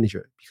on the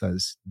manager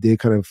because they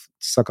kind of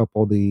suck up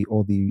both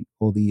the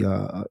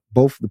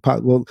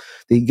pot. Well,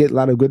 they get a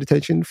lot of good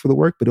attention for the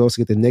work, but they also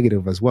get the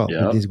negative as well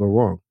when Yep. things go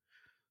wrong.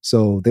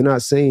 So they're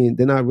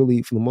not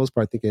really, for the most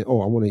part, thinking,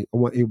 oh, I want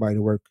everybody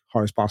to work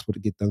hard as possible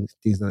to get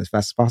things done as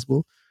fast as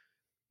possible.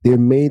 Their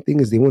main thing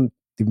is they want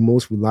the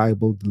most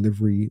reliable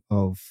delivery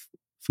of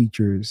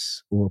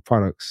features or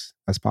products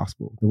as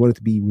possible. They want it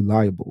to be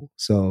reliable.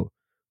 So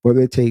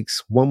whether it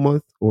takes 1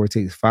 month or it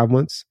takes 5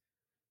 months,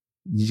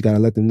 you just got to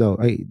let them know,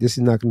 hey, this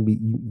is not going to be,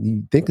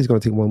 you think it's going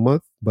to take 1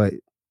 month, but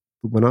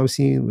what I'm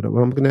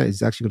looking at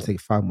is actually going to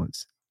take 5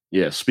 months.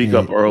 Yeah, speak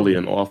up And early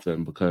and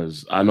often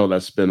because I know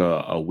that's been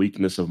a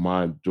weakness of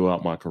mine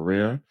throughout my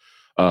career.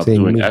 same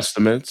Doing me.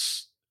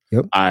 estimates.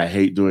 Yep. I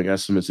hate doing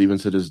estimates even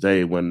to this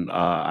day when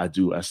I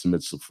do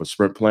estimates for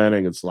sprint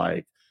planning. It's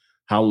like,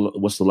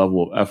 what's the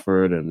level of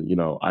effort? And,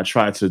 I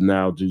try to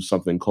now do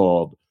something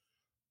called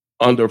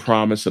under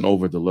promise and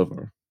over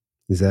deliver.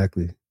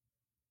 Exactly.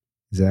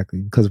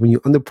 Exactly. Because when you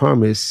under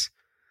promise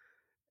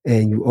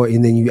and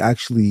then you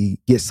actually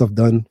get stuff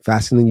done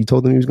faster than you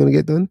told them you was going to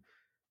get done,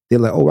 they're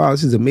like, "Oh wow,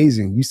 this is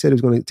amazing! You said it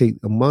was going to take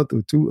a month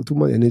or 2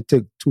 months, and it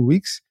took 2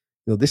 weeks.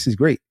 This is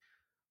great."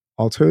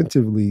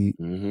 Alternatively,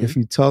 Hmm. if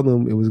you tell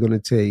them it was going to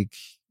take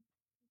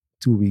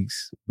 2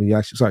 weeks, when you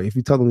actually, sorry, if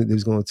you tell them it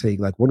was going to take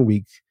like 1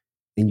 week,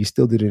 and you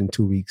still did it in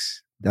 2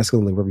 weeks, that's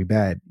going to look very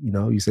bad.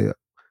 You say,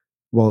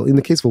 well, in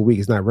the case of a week,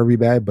 it's not very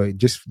bad, but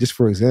just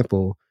for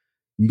example,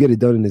 you get it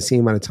done in the same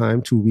amount of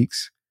time, 2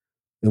 weeks.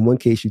 In one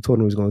case, you told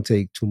them it was going to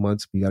take 2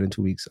 months, but you got it in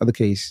 2 weeks. Other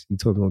case, you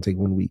told them it was going to take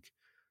 1 week.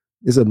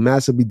 There's a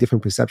massively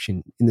different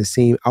perception in the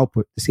same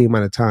output, the same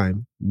amount of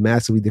time,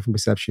 massively different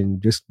perception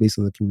just based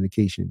on the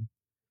communication.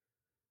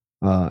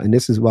 And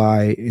this is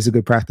why it's a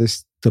good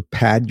practice to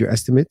pad your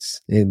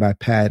estimates. And by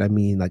pad, I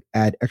mean like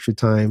add extra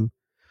time.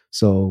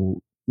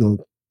 So,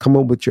 come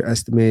up with your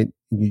estimate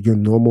your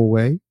normal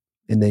way,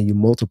 and then you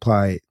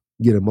multiply it,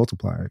 you get a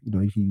multiplier. You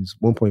can use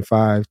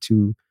 1.5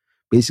 to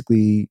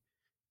basically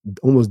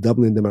almost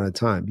doubling the amount of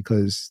time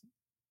because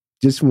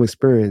just from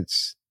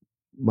experience,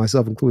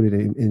 myself included,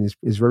 and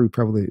it's very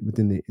prevalent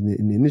within the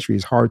industry.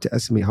 It's hard to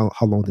estimate how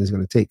long this is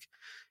going to take.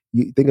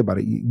 You think about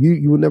it.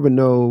 You will never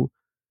know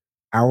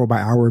hour by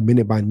hour,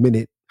 minute by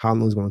minute, how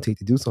long it's going to take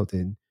to do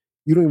something.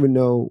 You don't even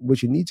know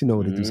what you need to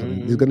know to do something.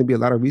 There's Hmm. going to be a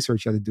lot of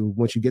research you have to do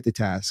once you get the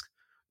task.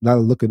 A lot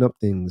of looking up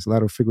things, a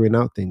lot of figuring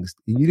out things.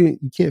 You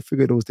can't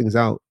figure those things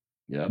out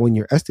Yep. when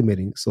you're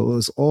estimating. So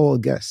it's all a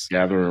guess.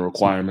 Gathering So,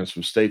 requirements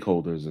from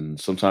stakeholders, and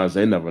sometimes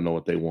they never know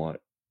what they want.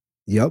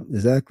 yep,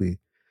 exactly.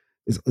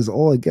 It's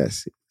all a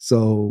guess.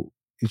 So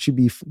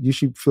you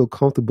should feel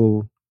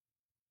comfortable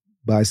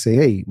by saying,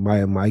 hey,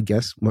 my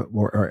guess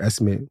or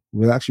estimate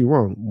was actually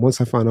wrong.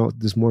 Once I find out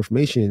there's more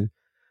information,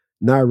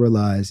 now I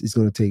realize it's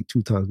going to take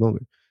 2 times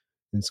longer,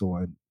 and so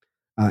on.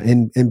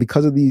 And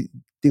because of the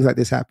things like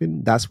this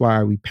happen, that's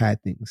why we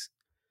pad things.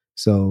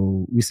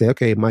 So we say,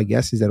 okay, my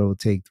guess is that it'll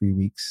take 3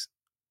 weeks,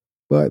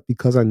 but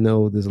because I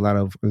know there's a lot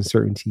of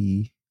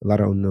uncertainty, a lot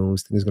of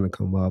unknowns, things are going to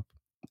come up,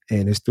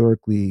 and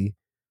historically,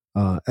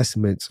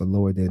 estimates are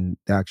lower than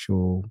the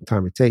actual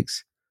time it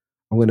takes,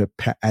 I'm going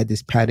to add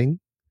this padding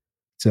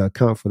to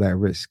account for that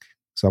risk.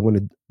 So I'm going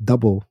to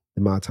double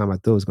the amount of time I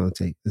thought it was going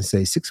to take and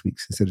say 6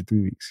 weeks instead of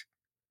 3 weeks,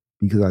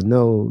 because I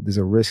know there's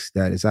a risk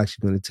that it's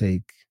actually going to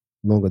take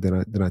longer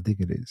than I think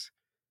it is.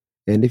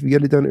 And if you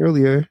get it done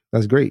earlier,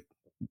 that's great.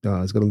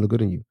 It's going to look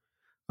good on you.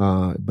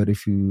 But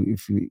if you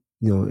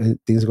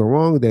things go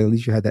wrong, then at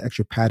least you had that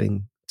extra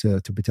padding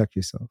to protect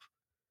yourself.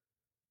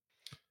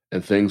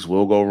 And things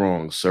will go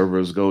wrong.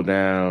 Servers go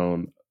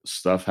down,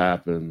 stuff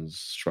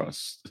happens,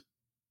 trust.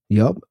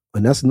 Yep.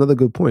 And that's another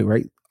good point,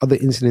 right? Other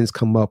incidents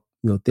come up,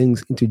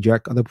 things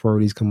interject, other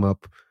priorities come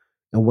up.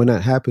 And when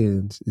that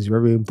happens, it's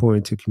very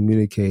important to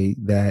communicate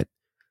that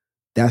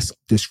that's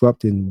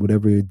disrupting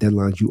whatever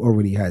deadlines you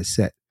already had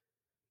set.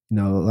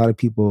 A lot of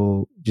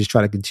people just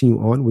try to continue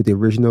on with the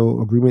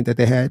original agreement that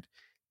they had,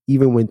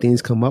 even when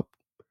things come up,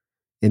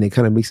 and it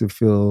kind of makes them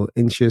feel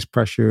anxious,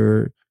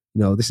 pressure.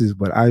 This is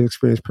what I've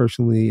experienced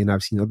personally, and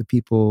I've seen other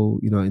people,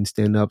 in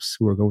stand-ups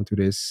who are going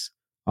through this,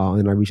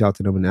 and I reach out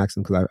to them and ask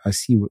them because I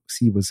see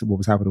what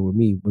was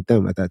happening with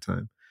them at that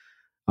time,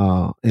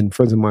 and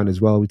friends of mine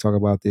as well. We talk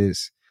about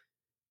this.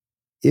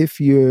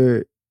 If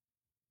you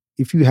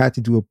had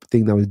to do a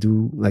thing that was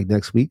due like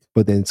next week,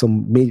 but then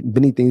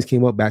many things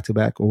came up back to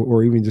back,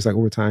 or even just like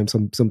over time,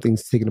 some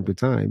things taking up your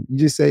time, you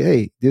just say,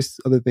 hey, this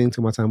other thing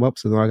took my time up,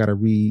 so now I got to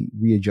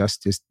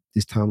readjust this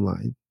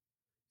timeline.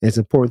 And it's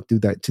important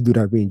to do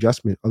that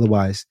readjustment.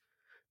 Otherwise,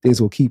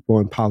 things will keep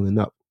on piling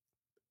up.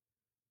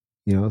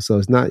 So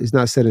it's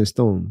not set in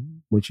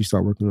stone once you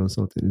start working on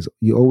something.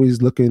 You're always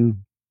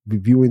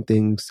reviewing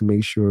things to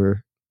make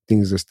sure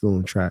things are still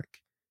on track.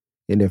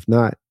 And if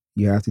not,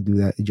 you have to do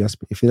that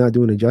adjustment. If you're not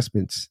doing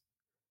adjustments,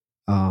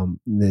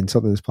 then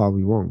something is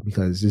probably wrong,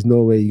 because there's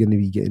no way you're going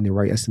to be getting the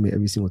right estimate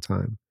every single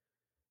time.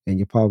 And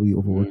you're probably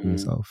overworking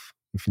yourself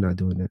if you're not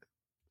doing that.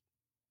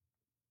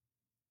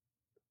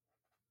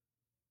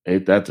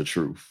 Ain't that the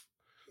truth?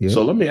 Yeah.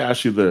 So let me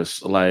ask you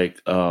this,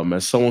 like,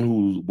 as someone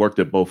who worked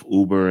at both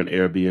Uber and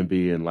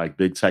Airbnb and like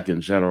big tech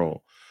in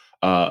general,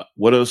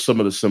 what are some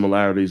of the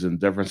similarities and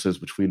differences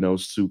between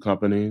those two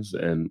companies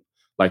and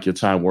like your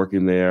time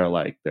working there,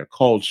 like their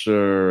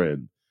culture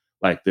and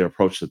like their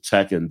approach to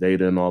tech and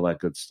data and all that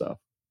good stuff?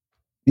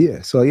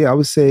 Yeah. So yeah, I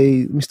would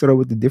say let me start out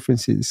with the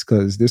differences,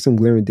 because there's some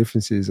glaring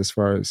differences as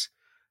far as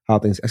how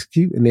things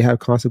execute, and they have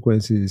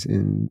consequences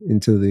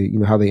into the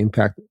how they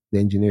impact the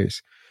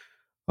engineers.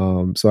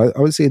 So I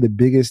would say the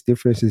biggest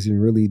difference is in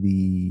really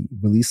the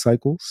release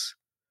cycles.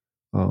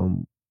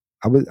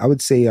 I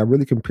would say I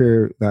really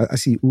compare. I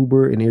see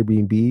Uber and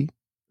Airbnb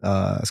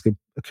as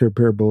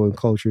comparable in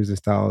cultures and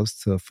styles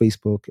to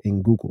Facebook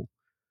and Google.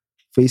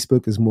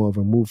 Facebook is more of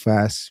a move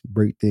fast,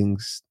 break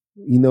things.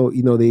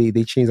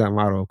 They changed that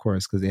model, of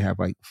course, because they have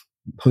like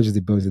hundreds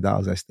of billions of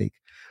dollars at stake,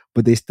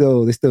 but they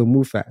still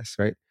move fast,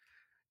 right?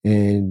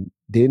 And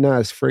they're not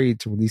as afraid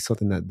to release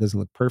something that doesn't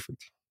look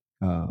perfect.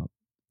 Uh,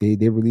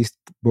 they release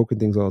broken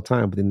things all the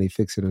time, but then they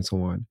fix it and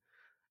so on.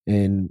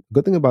 And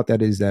good thing about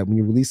that is that when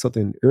you release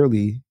something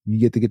early, you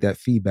get to get that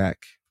feedback,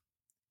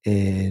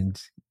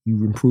 and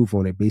you improve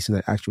on it based on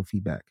that actual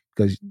feedback.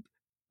 Because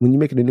when you're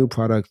making a new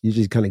product, you're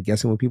just kind of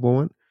guessing what people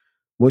want.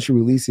 Once you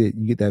release it,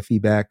 you get that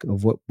feedback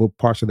of what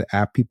parts of the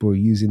app people are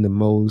using the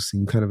most,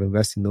 and you kind of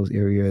invest in those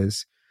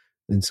areas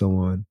and so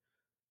on.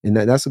 And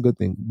that's a good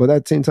thing. But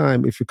at the same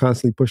time, if you're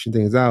constantly pushing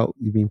things out,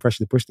 you're being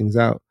pressured to push things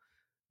out,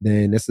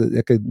 then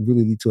that could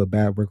really lead to a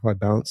bad work-life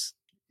balance.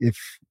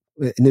 If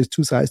And there's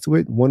two sides to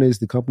it. One is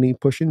the company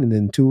pushing, and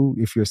then two,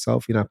 if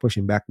yourself, you're not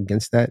pushing back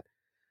against that.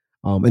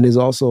 And there's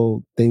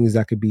also things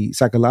that could be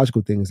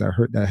psychological things that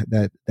hurt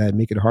that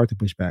make it hard to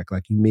push back.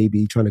 Like you may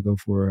be trying to go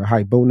for a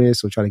high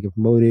bonus or try to get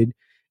promoted,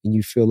 and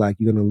you feel like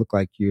you're going to look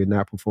like you're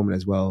not performing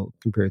as well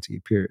compared to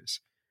your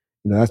peers.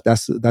 That's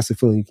the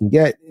feeling you can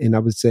get. And I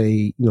would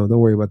say, don't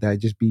worry about that.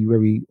 Just be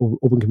very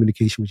open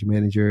communication with your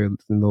manager,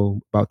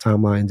 know about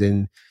timelines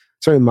and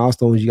certain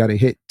milestones you got to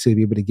hit to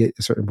be able to get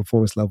a certain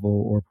performance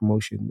level or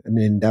promotion. And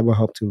then that will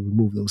help to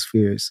remove those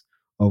fears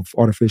of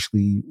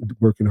artificially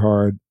working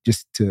hard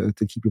just to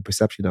keep your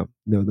perception up.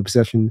 The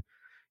perception,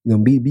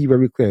 be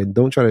very clear.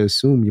 Don't try to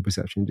assume your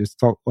perception. Just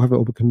talk, have an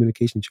open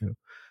communication channel.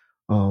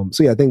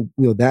 So yeah, I think,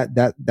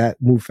 that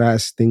move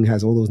fast thing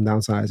has all those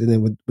downsides. And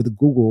then with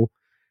Google,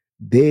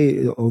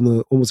 they on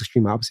the almost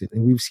extreme opposite.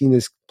 And we've seen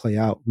this play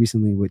out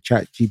recently with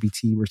Chat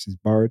GPT versus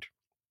Bard,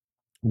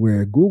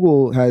 where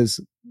Google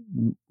has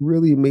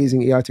really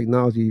amazing AI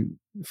technology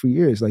for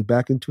years. Like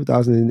back in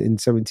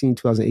 2017,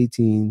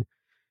 2018,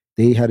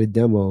 they had a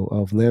demo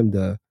of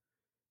Lambda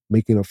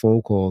making a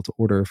phone call to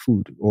order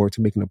food or to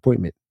make an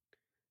appointment.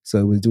 So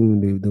it was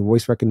doing the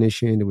voice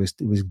recognition, it was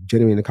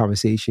generating a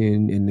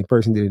conversation, and the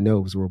person didn't know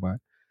it was a robot.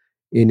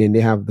 And then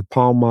they have the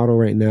Palm model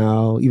right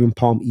now, even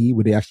Palm E,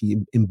 where they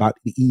actually embody,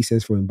 the E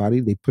stands for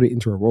embodied. They put it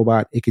into a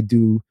robot. It could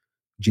do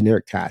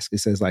generic tasks. It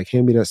says like,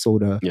 hand me that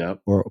soda, Yeah.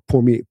 or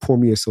pour me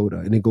a soda.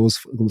 And it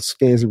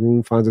scans the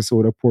room, finds a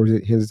soda, pours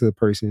it, hands it to the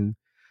person.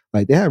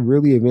 Like they have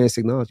really advanced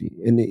technology.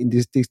 And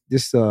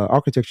this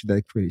architecture that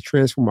they created,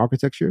 transform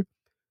architecture,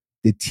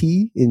 the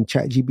T in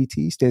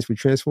ChatGPT stands for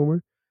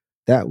transformer.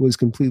 That was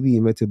completely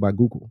invented by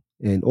Google,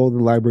 and all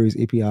the libraries,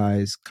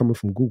 APIs coming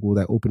from Google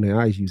that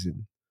OpenAI is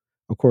using.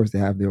 Of course, they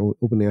have their own.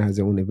 OpenAI has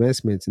their own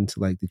advancements into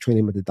like the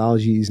training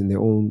methodologies and their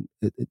own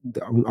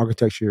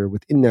architecture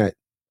within that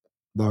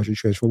larger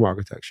transformer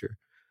architecture.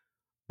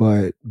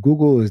 But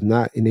Google is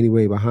not in any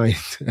way behind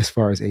as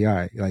far as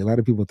AI. Like a lot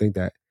of people think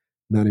that,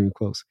 not even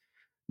close.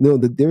 No,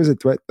 there is a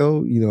threat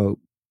though.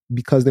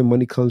 Because their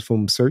money comes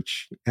from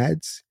search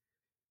ads.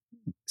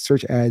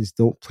 Search ads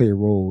don't play a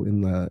role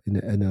in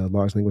a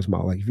large language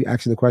model. Like if you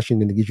ask them the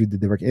question and it gives you the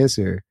direct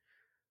answer,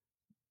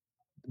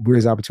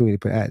 where's the opportunity to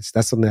put ads?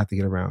 That's something I have to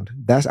get around.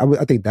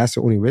 I think that's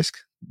the only risk.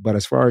 But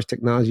as far as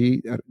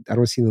technology, I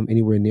don't see them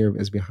anywhere near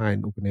as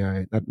behind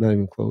OpenAI. Not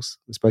even close.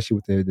 Especially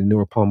with the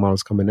newer Palm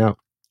models coming out.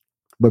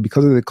 But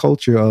because of the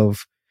culture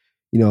of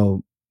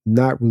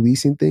not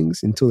releasing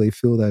things until they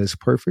feel that it's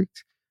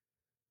perfect,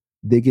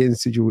 they get in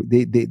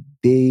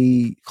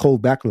they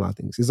hold back on a lot of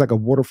things. It's like a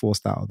waterfall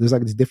style. There's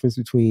like this difference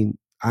between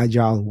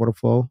agile and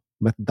waterfall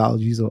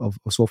methodologies of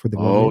software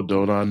Oh, development.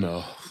 don't I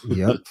know?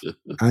 Yep.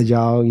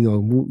 Agile,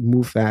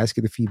 move fast,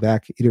 get the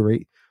feedback,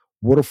 iterate.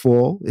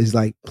 Waterfall is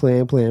like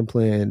plan,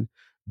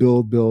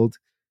 build,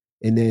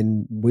 and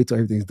then wait till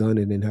everything's done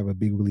and then have a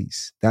big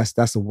release. That's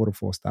the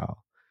waterfall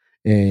style.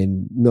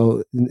 And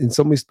in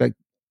some respect,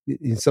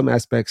 in some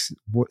aspects,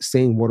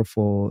 saying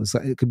waterfall is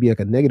like, it could be like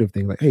a negative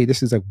thing. Like, hey,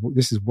 this is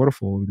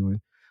waterfall we're doing,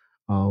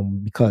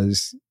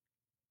 because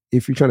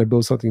if you're trying to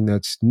build something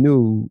that's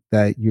new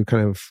that you're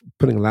kind of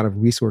putting a lot of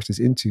resources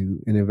into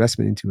and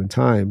investment into and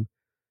time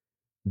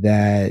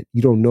that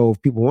you don't know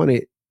if people want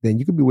it, then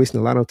you could be wasting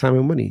a lot of time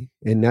and money,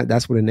 and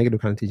that's where the negative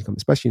connotation comes,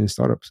 especially in the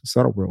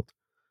startup world.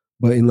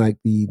 But in like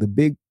the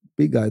big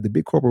guy, the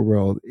big corporate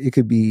world, it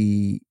could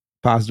be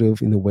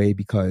positive in a way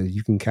because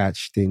you can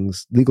catch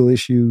things, legal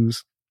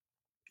issues,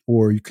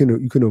 or you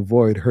can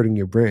avoid hurting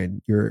your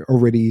brand, your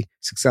already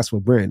successful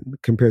brand,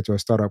 compared to a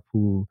startup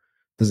who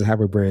doesn't have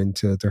a brand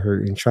to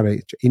hurt and try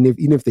to. And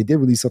even if they did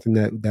release something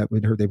that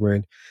would hurt their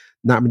brand,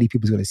 not many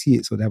people's going to see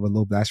it, so they have a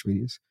low blast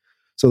radius.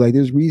 So like,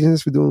 there's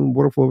reasons for doing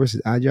waterfall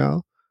versus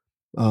agile,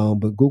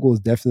 but Google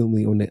is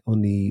definitely on the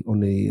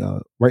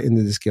right end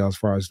of the scale as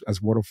far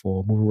as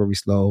waterfall, moving very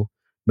slow.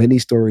 Many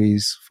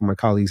stories from my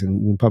colleagues and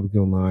even publicly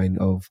online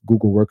of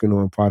Google working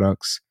on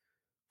products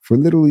for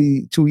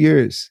literally 2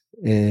 years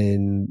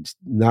and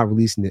not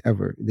releasing it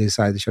ever. They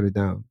decided to shut it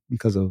down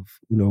because of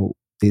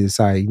they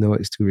decide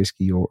it's too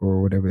risky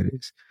or whatever it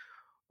is.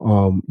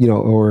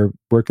 Or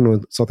working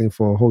on something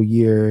for a whole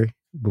year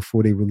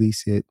before they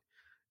release it,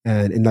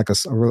 and in like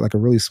a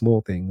really small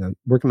thing. Like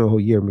working on a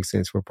whole year makes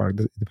sense for a product.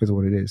 It depends on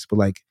what it is, but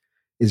like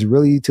it's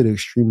really to the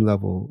extreme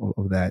level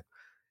of that.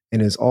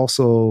 And there's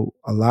also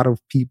a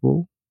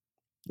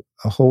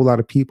whole lot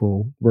of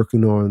people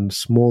working on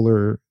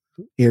smaller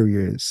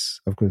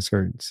areas of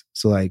concerns.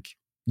 So like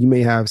you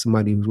may have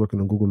somebody who's working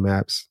on Google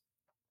Maps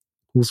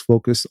who's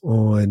focused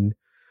on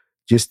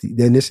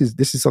then this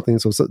is something.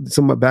 So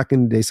some back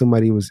in the day,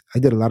 I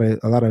did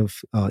a lot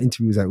of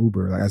interviews at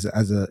Uber. Like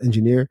as an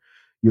engineer,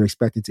 you're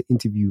expected to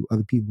interview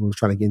other people who's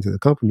trying to get into the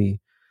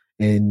company.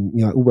 And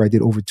Uber, I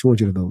did over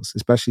 200 of those,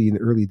 especially in the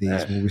early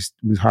days when we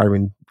was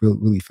hiring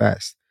really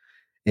fast.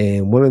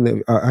 And one of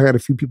them, I had a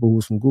few people who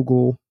was from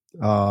Google,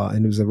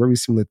 and it was a very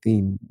similar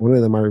theme. One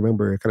of them I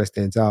remember kind of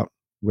stands out,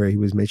 where he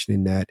was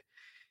mentioning that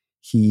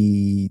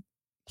he's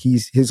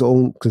his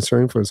own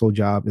concern for his whole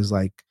job is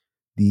like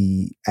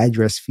the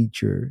address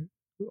feature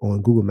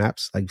on Google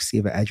Maps, like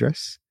save an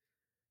address.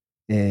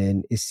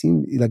 And it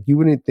seemed like you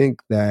wouldn't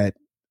think that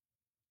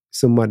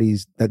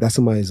that's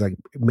somebody's like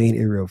main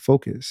area of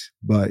focus.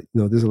 But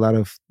there's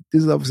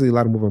obviously a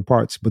lot of moving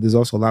parts, but there's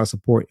also a lot of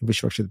support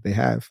infrastructure that they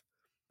have.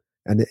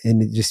 And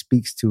it just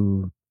speaks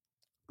to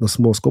the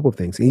small scope of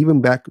things. And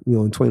even back, in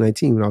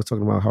 2019, when I was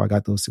talking about how I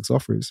got those 6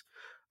 offers,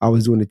 I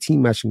was doing a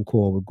team matching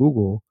call with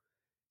Google.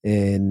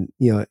 And,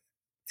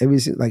 every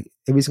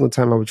single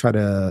time I would try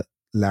to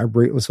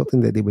elaborate on something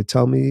that they would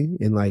tell me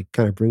and like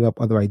kind of bring up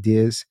other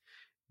ideas,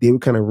 they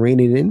would kind of rein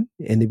it in,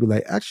 and they'd be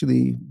like,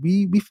 actually,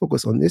 we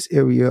focus on this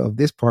area of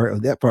this part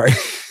of that part.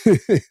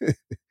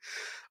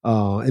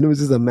 And it was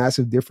just a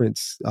massive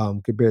difference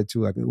compared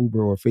to like an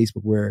Uber or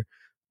Facebook, where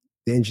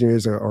the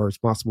engineers are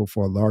responsible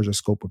for a larger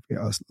scope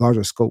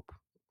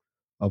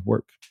of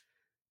work.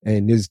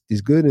 And there's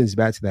good and there's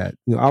bad to that.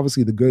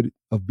 Obviously the good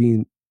of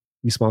being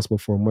responsible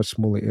for a much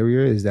smaller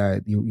area is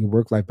that your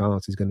work-life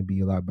balance is going to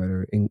be a lot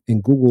better. And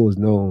Google is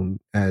known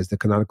as the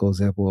canonical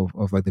example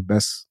of like the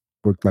best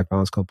work-life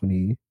balance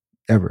company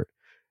ever.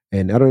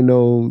 And I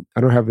don't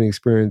have any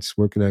experience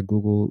working at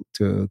Google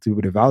to be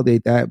able to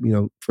validate that.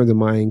 Friends of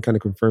mine kind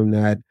of confirm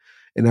that.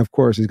 And of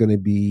course, there's going to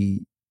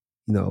be,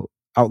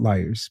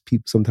 outliers.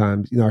 People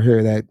sometimes, I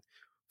hear that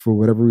for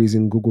whatever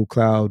reason, Google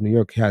Cloud New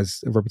York has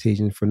a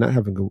reputation for not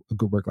having a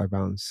good work-life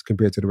balance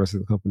compared to the rest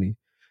of the company.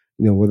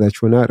 Whether that's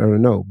true or not, I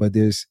don't know. But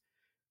there's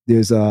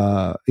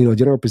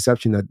general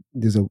perception that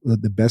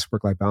the best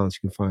work-life balance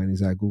you can find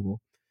is at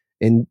Google.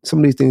 And some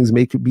of these things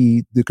could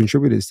be the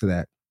contributors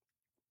to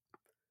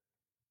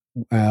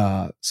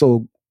that.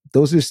 So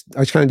those just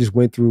I kind of just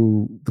went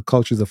through the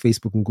cultures of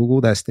Facebook and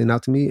Google that stand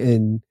out to me,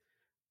 and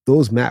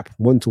those map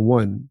one to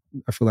one.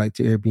 I feel like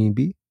to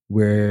Airbnb,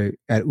 where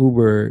at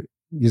Uber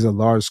there's a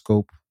large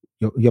scope.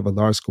 You have a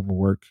large scope of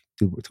work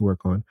to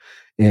work on,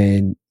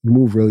 and you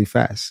move really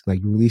fast.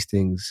 Like you release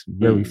things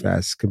very Mm.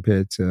 fast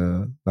compared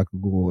to like a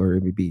Google or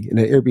Airbnb. And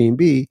at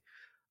Airbnb,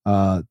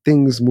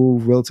 things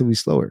move relatively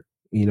slower.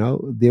 You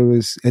know, there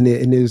was and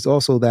there's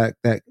also that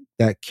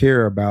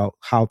care about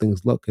how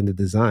things look and the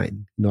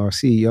design. You know, our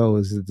CEO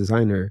is a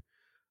designer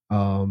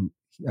um,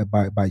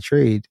 by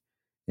trade,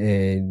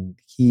 and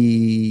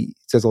he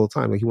says all the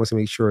time like he wants to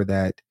make sure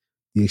that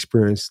the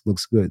experience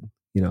looks good.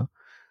 You know,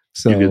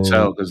 You can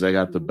tell so because they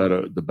got the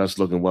best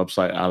looking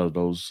website out of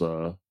those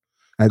yep,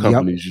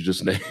 companies you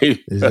just named.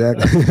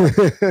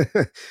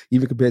 exactly.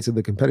 Even compared to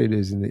the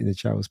competitors in the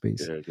travel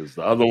space, Yeah, because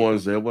the other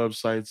ones, their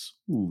websites,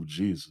 ooh,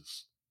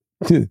 Jesus.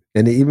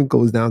 and it even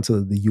goes down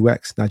to the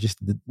UX, not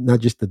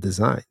just the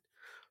design.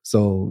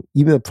 So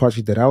even the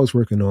project that I was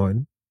working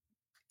on,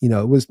 you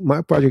know, it was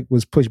my project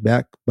was pushed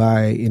back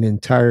by an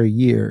entire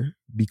year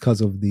because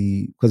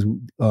they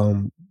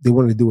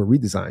wanted to do a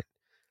redesign.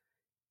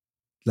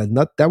 Like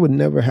not that would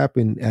never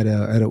happen at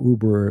a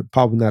Uber,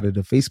 probably not at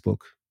a Facebook,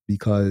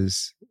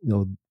 because you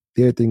know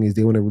their thing is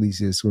they want to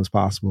release it as soon as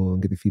possible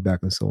and get the feedback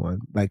and so on.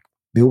 Like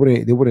they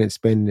wouldn't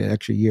spend an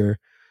extra year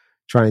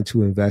trying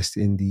to invest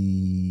in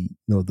the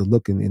the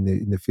look in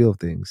the feel of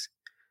things.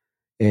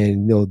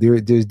 And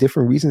there's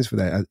different reasons for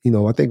that.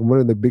 I think one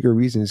of the bigger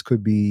reasons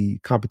could be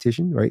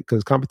competition, right?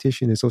 Because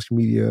competition in social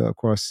media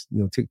across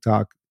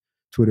TikTok,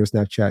 Twitter,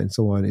 Snapchat, and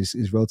so on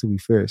is relatively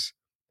fierce.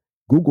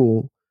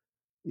 Google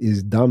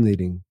is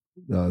dominating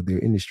their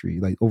industry,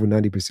 like over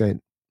 90%,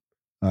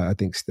 I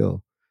think,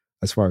 still,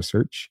 as far as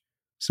search.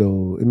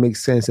 So it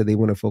makes sense that they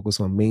want to focus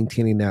on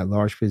maintaining that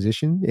large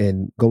position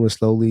and going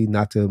slowly,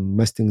 not to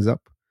mess things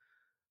up.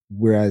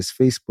 Whereas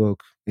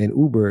Facebook and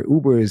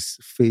Uber is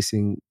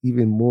facing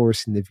even more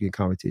significant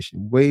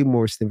competition, way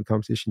more significant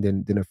competition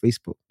than a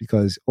Facebook,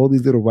 because all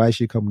these little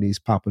rideshare companies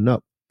popping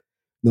up.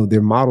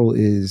 Their model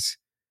is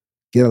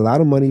get a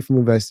lot of money from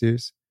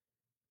investors,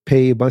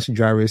 pay a bunch of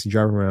drivers to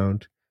drive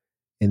around,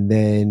 and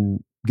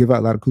then give out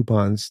a lot of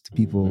coupons to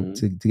people Hmm.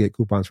 to get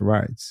coupons for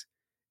rides.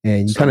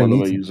 And you kind Some of of them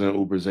need are to, using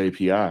Uber's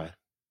API.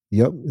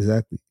 yep,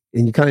 exactly.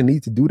 And you kind of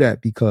need to do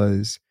that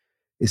because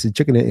it's a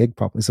chicken and egg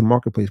problem. It's a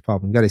marketplace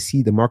problem. You got to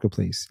see the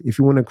marketplace. If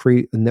you want to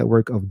create a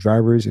network of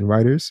drivers and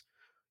riders,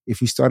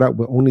 if you start out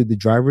with only the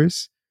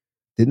drivers,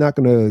 they're not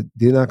gonna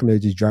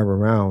just drive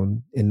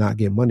around and not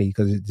get money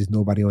because there's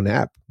nobody on the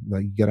app.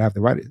 Like you gotta have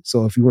the riders.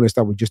 So if you want to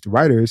start with just the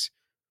riders,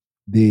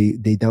 they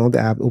download the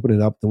app, open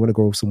it up, they want to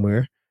go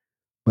somewhere,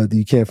 but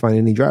you can't find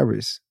any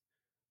drivers.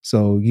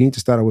 So you need to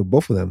start out with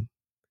both of them.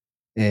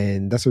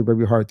 And that's a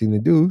very hard thing to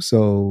do.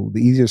 So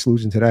the easier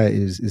solution to that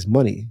is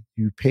money.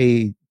 You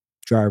pay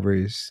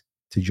drivers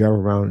to drive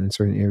around in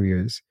certain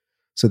areas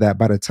so that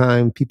by the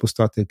time people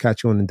start to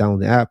catch on and download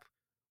the app,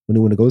 when they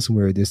want to go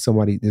somewhere,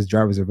 there's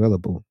drivers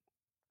available.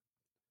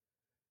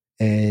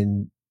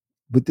 And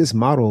with this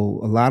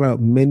model, a lot of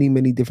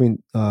many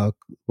different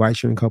ride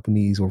sharing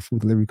companies or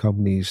food delivery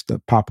companies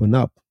start popping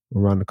up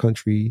around the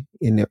country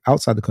and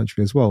outside the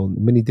country as well,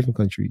 in many different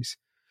countries.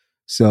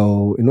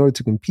 So in order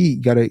to compete,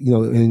 you gotta,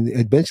 and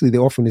eventually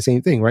they're offering the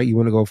same thing, right? You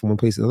want to go from one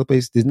place to another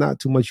place. There's not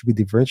too much you could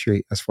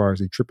differentiate as far as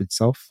the trip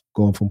itself,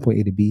 going from point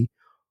A to B,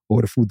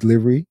 or the food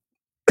delivery.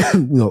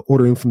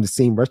 Ordering from the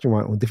same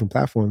restaurant on different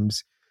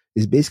platforms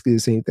is basically the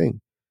same thing.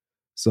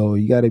 So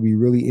you got to be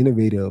really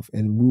innovative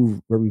and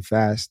move very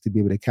fast to be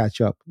able to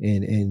catch up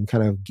and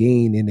kind of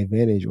gain an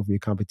advantage over your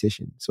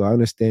competition. So I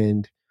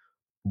understand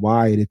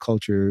why the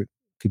culture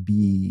could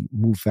be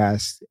move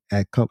fast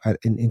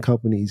in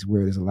companies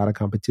where there's a lot of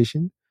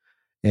competition.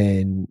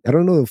 And I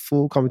don't know the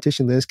full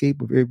competition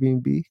landscape of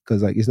Airbnb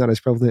because like it's not as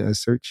prevalent as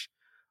search.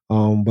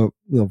 But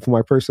from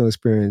my personal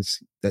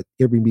experience, that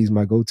Airbnb is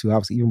my go-to.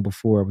 Obviously, even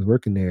before I was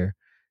working there,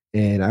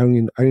 and I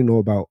didn't know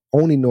about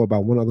only know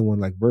about one other one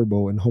like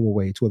Verbo and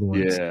HomeAway, two other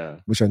ones, Yeah.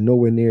 which are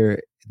nowhere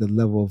near the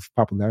level of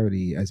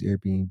popularity as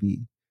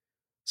Airbnb.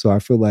 So I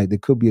feel like there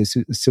could be a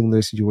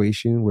similar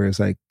situation where it's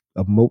like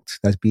a moat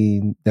that's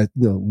being that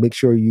make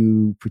sure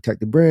you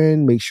protect the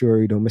brand, make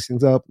sure you don't mess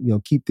things up,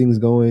 keep things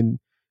going,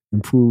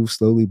 improve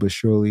slowly but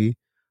surely,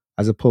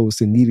 as opposed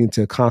to needing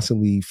to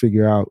constantly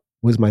figure out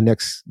what's my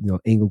next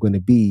angle going to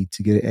be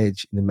to get an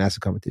edge in the massive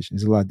competition.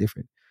 It's a lot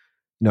different.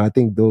 I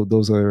think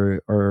those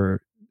are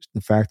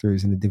the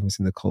factors and the difference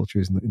in the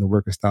cultures and the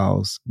worker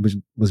styles, which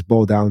was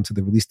boiled down to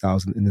the release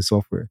styles in the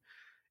software.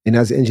 And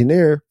as an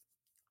engineer,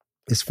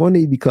 it's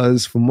funny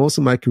because for most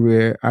of my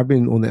career, I've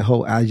been on that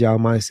whole agile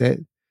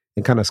mindset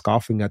and kind of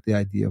scoffing at the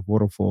idea of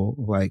waterfall.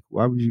 Like,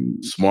 why would you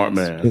Smart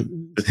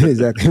man.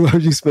 exactly? Why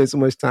would you spend so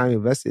much time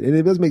invested? And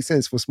it does make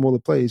sense for smaller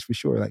players for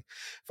sure. Like,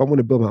 if I want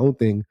to build my own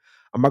thing,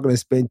 I'm not going to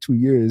spend 2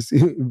 years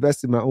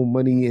investing my own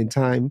money and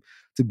time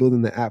to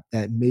building the app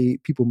that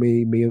people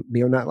may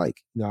or not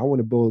like. I want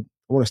to build.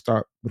 I want to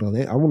start with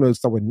I want to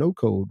start with no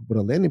code with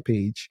a landing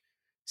page,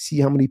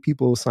 see how many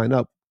people sign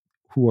up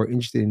who are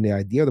interested in the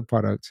idea of the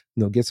product,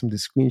 get some of the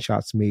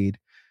screenshots made,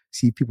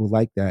 see people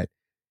like that,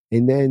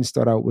 and then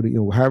start out with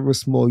however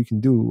small you can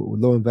do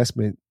with low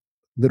investment,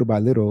 little by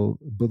little,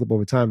 build up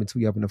over time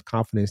until you have enough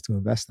confidence to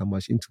invest that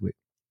much into it.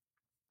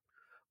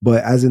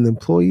 But as an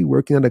employee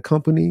working at a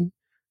company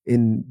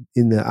in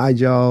the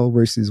agile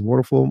versus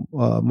waterfall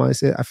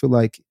mindset, I feel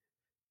like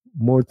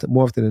more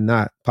often than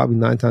not, probably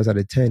 9 times out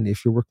of 10,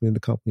 if you're working in a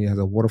company that has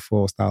a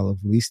waterfall style of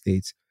release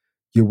dates,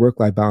 your work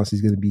life balance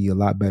is going to be a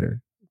lot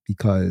better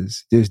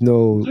because You think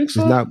there's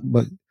so? not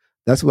much.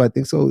 That's what I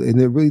think so, and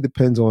it really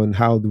depends on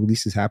how the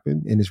releases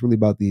happen, and it's really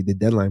about the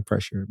deadline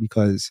pressure.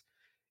 Because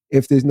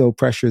if there's no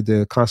pressure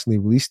to constantly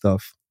release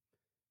stuff,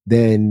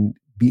 then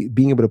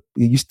being able to,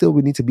 you still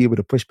would need to be able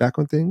to push back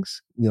on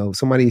things.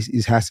 Somebody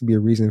has to be a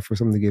reason for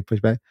something to get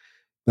pushed back.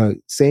 Now,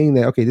 saying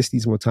that, okay, this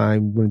needs more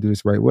time, we're going to do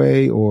this the right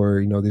way,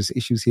 or there's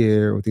issues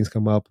here, or things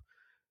come up.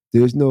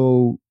 There's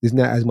not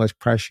as much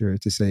pressure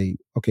to say,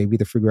 okay, we have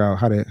to figure out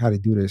how to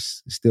do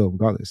this still,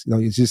 regardless.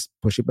 It's just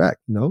push it back.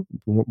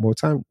 More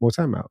time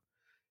out.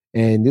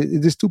 And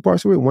there's two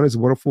parts to it. One is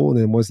waterfall, and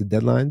then one's the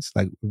deadlines,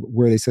 like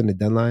where they send the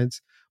deadlines.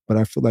 But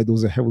I feel like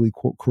those are heavily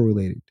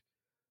correlated.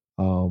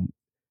 Um,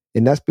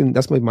 and that's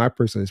my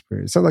personal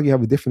experience. It sounds like you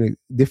have a different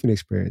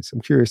experience.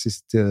 I'm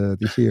curious to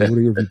hear what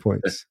are your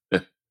viewpoints.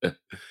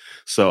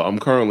 So I'm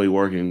currently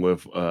working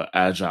with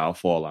Agile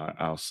Fall,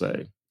 I'll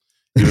say.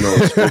 Even though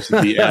it's supposed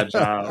to be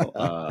agile,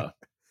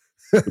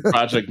 the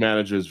project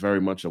manager is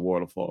very much a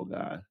waterfall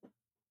guy.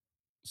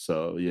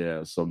 So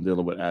yeah, so I'm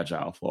dealing with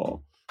Agile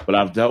Fall. But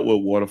I've dealt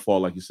with waterfall,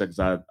 like you said,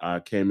 because I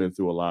came in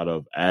through a lot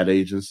of ad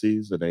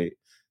agencies and they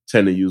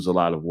tend to use a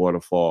lot of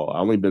waterfall. I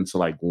only been to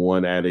like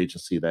one ad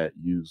agency that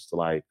used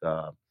like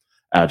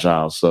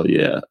agile. So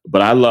yeah.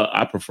 But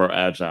I prefer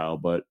agile,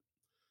 but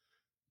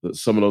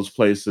some of those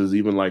places,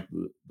 even like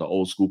the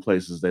old school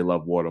places, they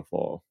love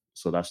waterfall.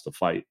 So that's the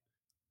fight.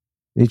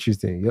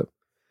 Interesting. Yep.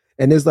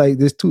 And there's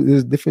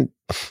different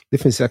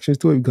sections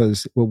to it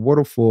because with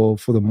waterfall,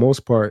 for the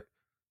most part,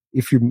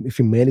 if you're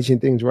managing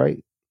things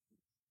right,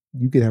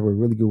 you can have a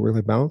really good work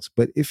life balance.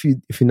 But if you're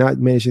not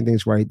managing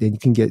things right, then you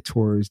can get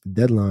towards the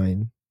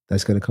deadline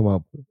that's going to come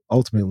up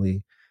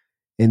ultimately,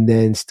 and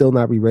then still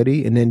not be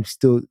ready, and then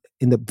still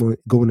end up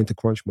going into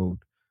crunch mode.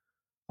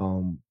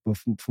 But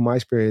from my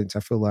experience, I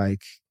feel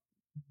like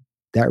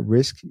that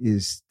risk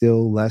is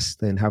still less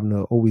than having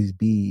to always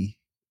be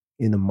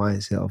in the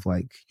mindset of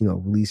like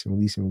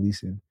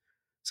releasing.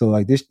 So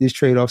like there's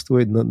trade offs to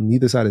it.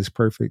 Neither side is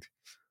perfect,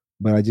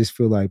 but I just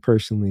feel like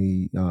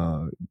personally,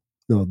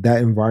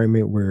 that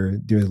environment where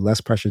there's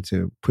less pressure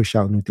to push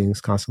out new things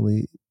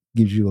constantly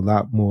gives you a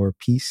lot more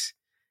peace,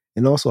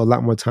 and also a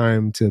lot more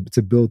time to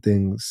build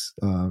things,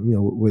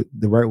 with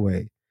the right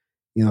way.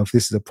 If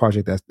this is a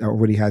project that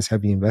already has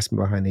heavy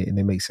investment behind it and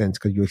it makes sense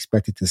because you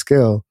expect it to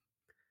scale,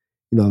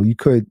 you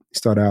could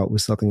start out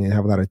with something and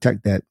have a lot of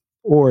tech debt,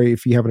 or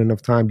if you have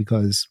enough time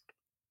because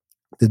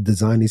the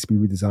design needs to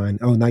be redesigned.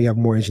 Oh, now you have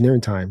more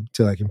engineering time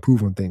to like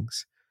improve on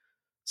things.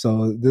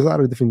 So there's a lot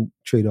of different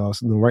trade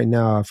offs. Right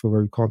now, I feel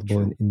very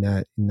comfortable in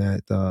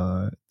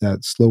that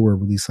slower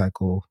release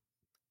cycle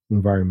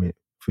environment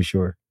for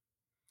sure.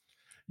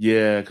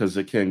 Yeah, because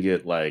it can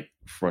get like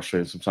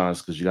frustrating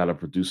sometimes because you got to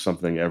produce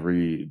something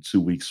every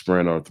 2 week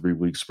sprint or 3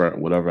 week sprint,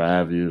 whatever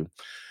have you.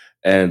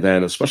 And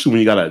then, especially when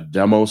you got to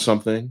demo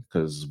something,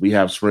 because we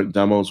have sprint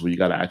demos where you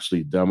got to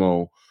actually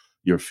demo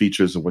your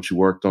features and what you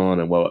worked on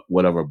and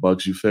whatever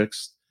bugs you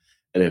fixed.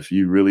 And if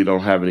you really don't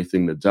have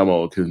anything to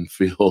demo, it can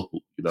feel,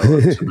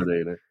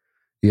 intimidating.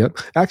 Yep.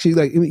 Actually,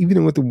 like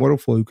even with the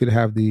waterfall, you could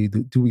have the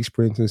 2 week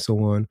sprints and so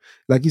on.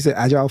 Like you said,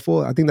 agile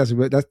fall. I think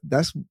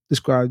that's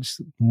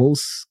describes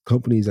most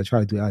companies that try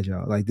to do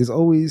agile. Like there's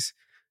always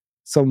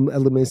some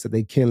elements that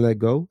they can't let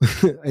go,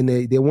 and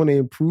they want to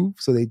improve,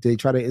 so they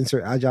try to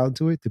insert agile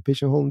into it, to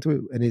pigeonhole into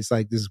it, and it's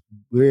like this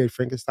weird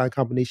Frankenstein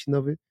combination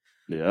of it.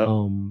 Yeah.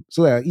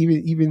 So yeah,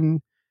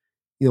 even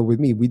with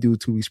me, we do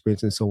 2 week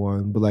sprints and so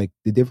on. But like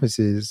the difference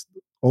is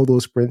all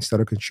those sprints that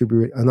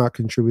are not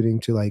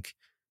contributing to like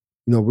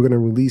we're going to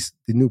release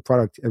the new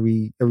product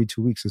every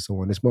 2 weeks or so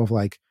on. It's more of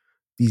like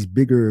these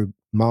bigger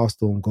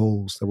milestone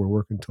goals that we're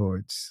working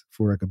towards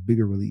for like a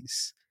bigger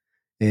release.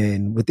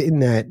 And within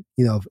that,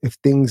 if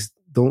things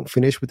don't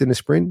finish within the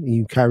sprint and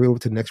you carry over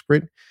to the next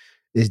sprint,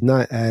 it's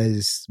not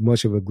as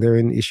much of a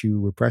glaring issue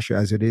with pressure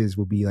as it is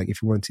would be like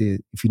if you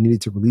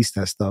needed to release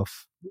that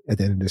stuff at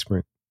the end of the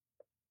sprint.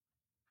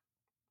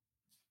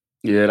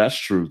 Yeah, that's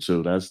true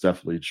too. That's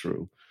definitely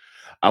true.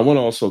 I want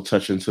to also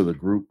touch into the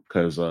group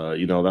because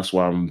that's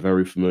where I'm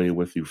very familiar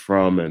with you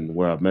from and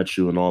where I've met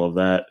you and all of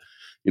that.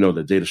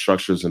 The data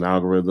structures and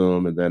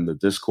algorithm, and then the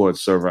Discord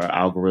server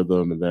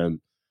algorithm, and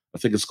then I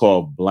think it's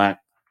called Black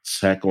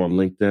Tech on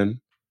LinkedIn.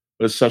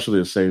 But it's essentially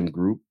the same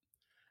group.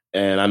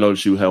 And I know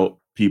that you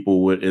help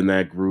people in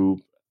that group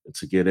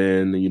to get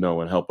in,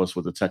 and help us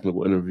with the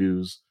technical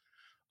interviews.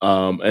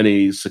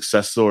 Any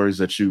success stories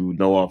that you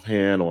know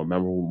offhand or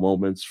memorable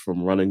moments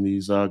from running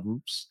these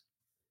groups?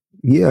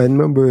 Yeah, I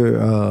remember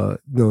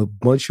a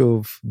bunch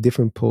of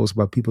different posts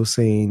about people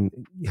saying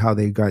how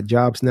they got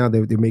jobs now.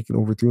 They're making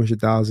over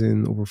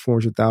 300,000, over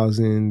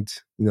 400,000.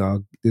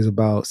 There's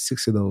about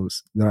six of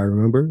those that I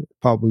remember,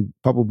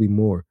 probably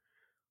more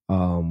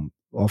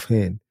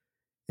offhand.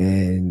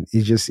 And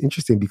it's just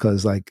interesting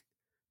because like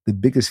the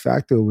biggest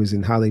factor was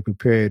in how they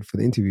prepared for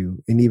the interview,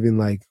 and even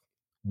like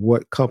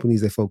what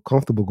companies they felt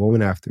comfortable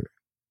going after.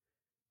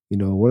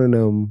 One of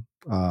them,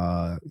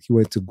 he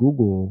went to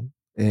Google,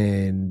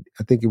 and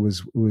I think it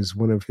was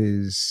one of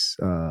his.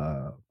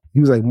 He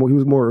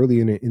was more early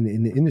in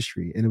the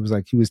industry, and it was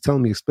like he was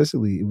telling me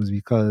explicitly it was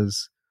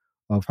because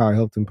of how I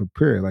helped him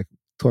prepare, like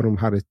taught him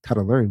how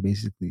to learn.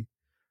 Basically,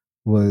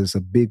 was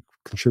a big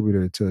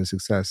contributor to his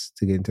success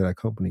to get into that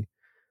company.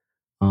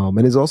 And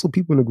there's also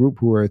people in the group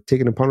who are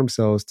taking it upon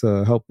themselves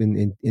to help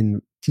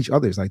in teach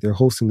others. Like they're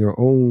hosting their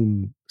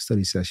own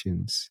study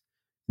sessions,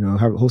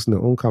 hosting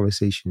their own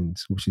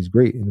conversations, which is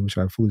great and which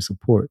I fully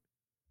support.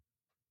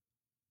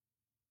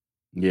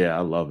 Yeah,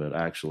 I love it.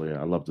 Actually,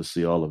 I love to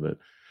see all of it.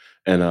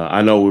 And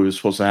I know we were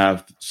supposed to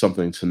have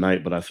something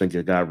tonight, but I think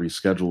it got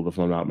rescheduled if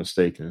I'm not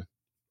mistaken.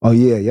 Oh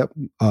yeah, yep.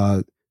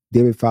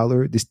 David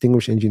Fowler,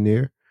 distinguished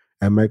engineer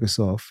at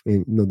Microsoft,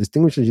 and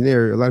distinguished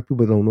engineer. A lot of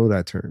people don't know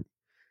that term,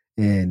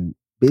 and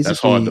That's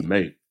hard to basically,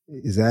 make.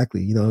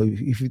 exactly.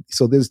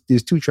 So there's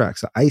two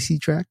tracks: an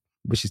IC track,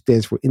 which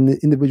stands for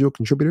individual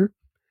contributor,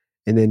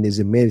 and then there's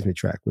a management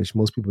track, which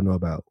most people know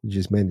about, which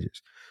is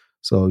managers.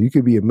 So you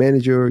could be a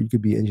manager, you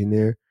could be an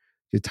engineer.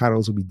 Your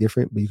titles will be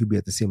different, but you could be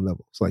at the same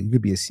level. So like you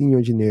could be a senior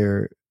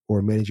engineer or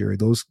a manager.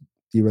 Those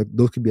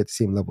could be at the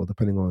same level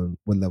depending on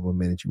what level of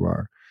manager you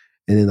are.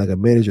 And then like a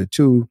manager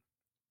two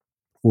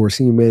or a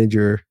senior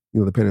manager,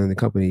 depending on the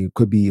company,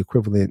 could be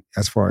equivalent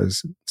as far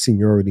as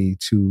seniority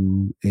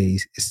to a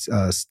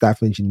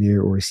staff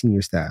engineer or a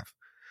senior staff.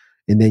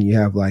 And then you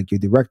have like your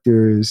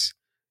directors,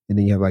 and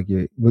then you have like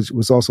your which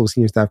also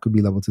senior staff could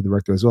be level to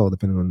director as well,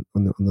 depending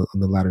on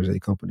the ladders of the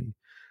company.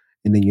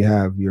 And then you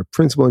have your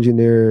principal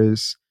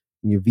engineers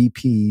and your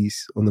VPs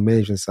on the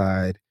management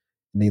side,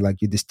 and then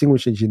like your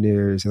distinguished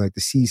engineers and like the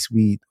C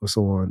suite or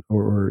so on,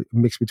 or a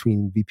mix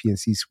between VP and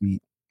C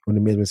suite on the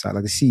management side.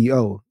 Like the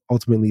CEO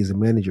ultimately is a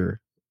manager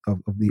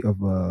of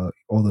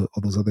all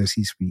those other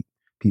C suite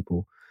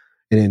people,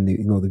 and then the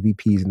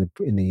VPs and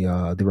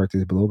the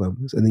directors below them,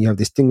 and then you have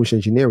distinguished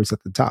engineers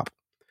at the top,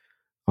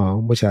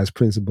 which has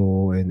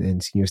principal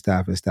and senior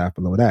staff and staff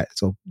below that.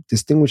 So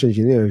distinguished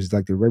engineers is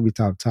like the very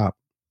top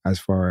as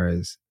far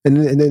as, and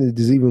then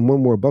there's even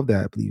one more above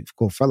that, I believe,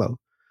 called fellow,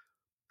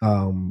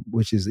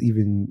 which is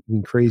even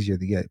crazier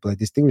to get. But like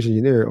distinguished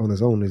engineer on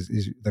its own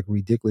is like a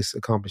ridiculous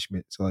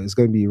accomplishment. So it's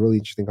going to be a really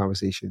interesting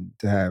conversation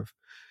to have.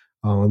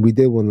 And we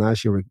did one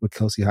last year with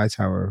Kelsey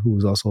Hightower, who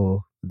was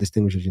also a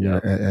distinguished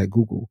engineer Yeah. at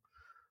Google.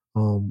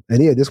 And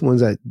yeah, this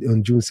one's on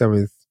June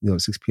 7th,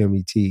 6 p.m.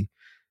 ET.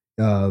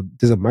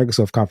 There's a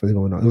Microsoft conference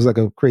going on. It was like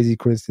a crazy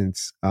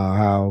coincidence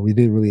how we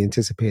didn't really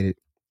anticipate it,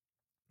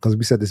 because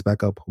we set this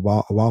back up a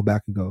while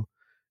back ago,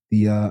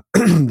 the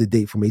the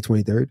date for May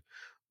 23rd,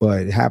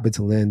 but it happened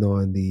to land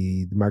on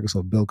the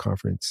Microsoft Build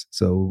conference,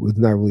 so it's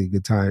not really a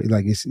good time.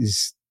 Like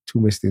it's too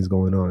much things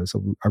going on,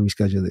 so I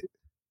rescheduled it.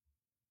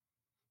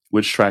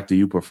 Which track do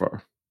you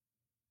prefer?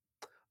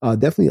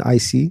 Definitely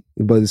IC,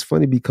 but it's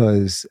funny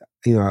because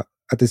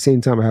at the same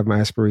time I have my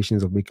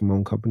aspirations of making my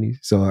own company.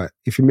 So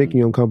if you're making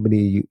your own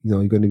company,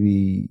 you're going to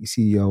be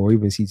CEO or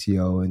even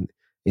CTO,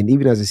 and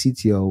even as a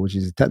CTO, which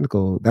is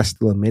technical, that's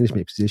still a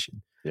management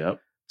position. Yep.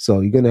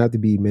 So you're going to have to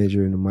be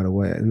manager no matter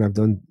what. And I've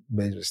done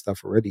management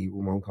stuff already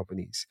with my own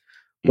companies,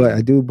 but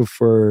I Mhm. do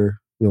prefer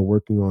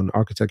working on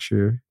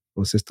architecture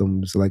or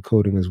systems like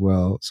coding as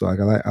well. So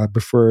I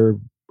prefer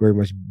very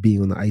much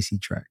being on the IC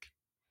track.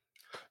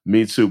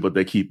 Me too, but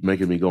they keep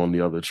making me go on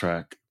the other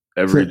track.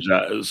 Every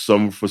job,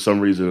 for some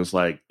reason, it's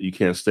like you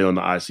can't stay on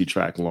the IC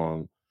track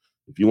long.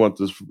 If you want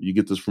this, you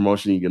get this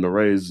promotion, you get a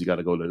raise, you got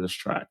to go to this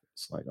track.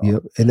 It's like, oh,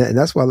 Yep, and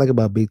that's what I like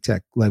about big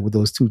tech, like with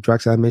those two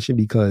tracks I mentioned,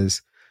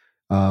 because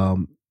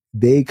um,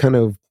 they kind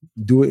of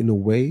do it in a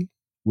way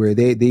where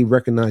they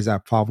recognize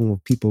that problem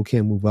of people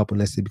can't move up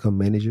unless they become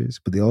managers,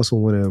 but they also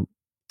want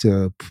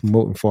to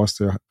promote and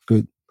foster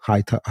good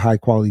high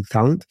quality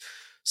talent.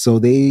 So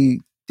they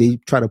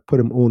try to put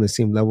them on the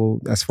same level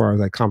as far as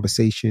like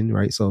compensation,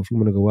 right? So if you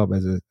want to go up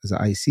as an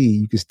IC,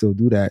 you can still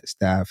do that,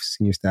 staff,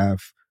 senior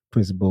staff,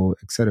 principal,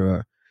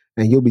 etc.,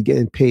 and you'll be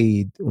getting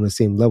paid on the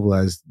same level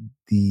as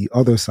the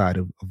other side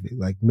of it,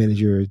 like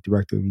manager,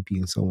 director, VP,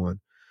 and so on.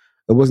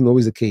 It wasn't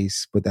always the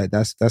case, but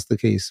that's the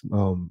case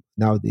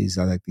nowadays.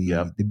 I like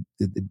yep.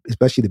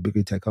 especially the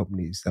bigger tech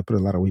companies that put a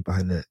lot of weight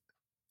behind that.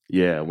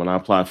 Yeah, when I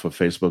applied for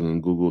Facebook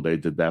and Google, they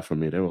did that for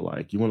me. They were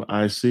like, "You want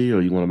IC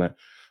or you want to?"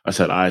 I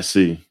said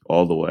IC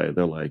all the way.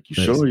 They're like, "You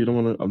Nice. sure you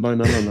don't want to?" I'm like,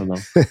 "No, no, no, no,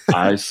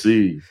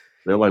 IC."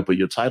 They're like, "But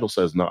your title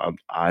says no, I'm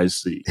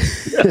IC."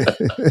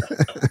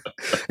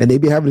 And they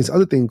be having this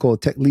other thing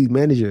called tech lead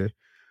manager,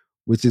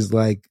 which is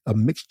like a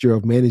mixture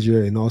of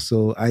manager and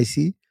also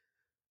IC.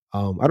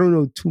 I don't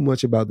know too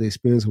much about the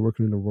experience of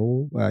working in the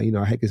role. I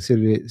had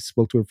considered it,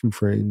 spoke to a few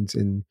friends,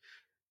 and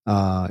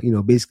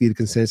Basically the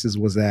consensus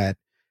was that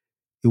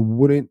it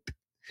wouldn't,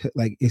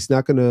 like, it's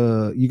not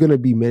gonna, you're gonna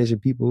be managing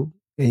people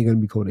and you're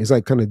gonna be coding. It's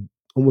like kind of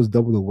almost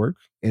double the work.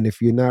 And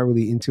if you're not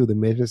really into the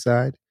management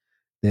side,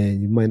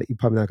 then you're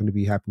probably not gonna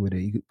be happy with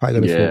it. You're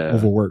probably gonna feel Yeah.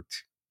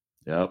 overworked.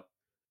 Yep.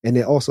 And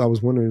then also I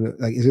was wondering,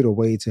 like, is it a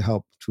way to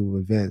help to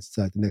advance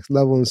to like the next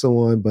level and so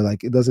on? But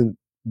like it doesn't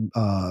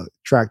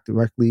track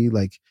directly.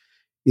 Like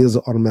it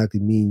doesn't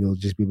automatically mean you'll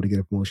just be able to get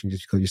a promotion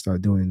just because you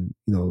start doing,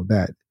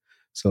 that.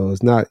 So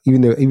it's not,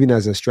 even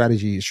as a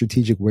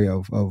strategic way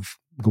of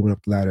going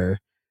up the ladder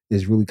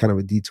is really kind of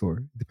a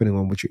detour depending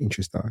on what your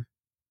interests are.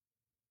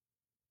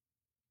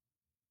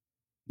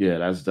 Yeah,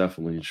 that's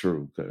definitely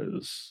true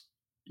because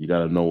you got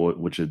to know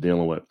what you're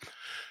dealing with.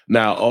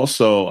 Now,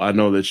 also, I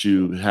know that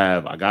you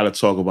have. I got to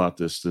talk about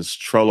this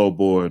Trello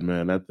board,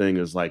 man. That thing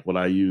is like what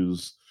I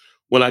use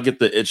when I get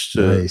the itch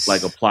to like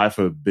Nice. apply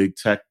for big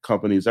tech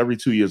companies. Every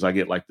 2 years, I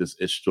get like this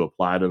itch to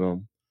apply to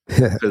them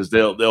because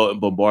they'll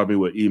bombard me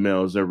with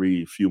emails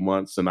every few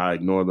months, and I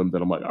ignore them.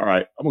 Then I'm like, all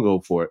right, I'm gonna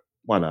go for it.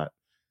 Why not?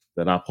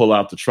 Then I pull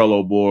out the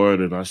Trello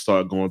board and I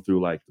start going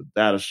through like the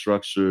data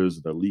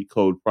structures, the leak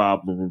code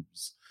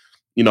problems.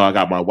 I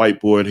got my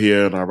whiteboard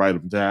here and I write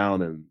them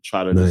down and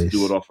try to just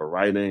do it Nice. off of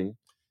writing.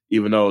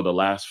 Even though the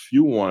last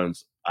few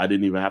ones I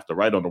didn't even have to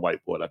write on the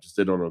whiteboard, I just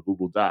did it on a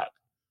Google Doc.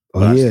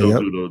 Oh But I yeah, still yep.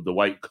 do the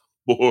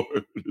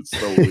whiteboard. It's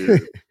so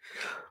weird.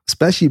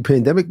 Especially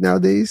pandemic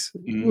nowadays.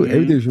 Ooh, Hmm.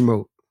 everything's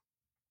remote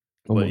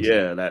But almost.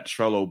 yeah, that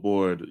Trello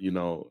board,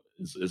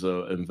 is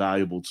a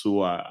invaluable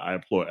tool. I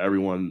implore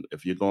everyone,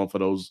 if you're going for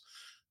those,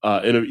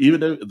 even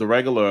the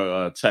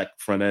regular tech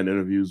front end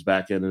interviews,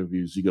 back end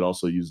interviews, you could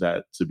also use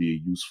that to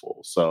be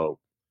useful. So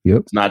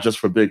Yep. it's not just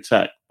for big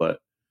tech, but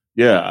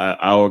yeah,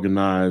 I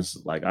organize,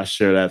 like I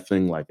share that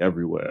thing like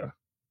everywhere.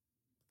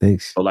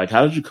 Thanks. So like,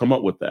 how did you come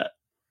up with that?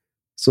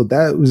 So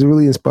that was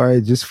really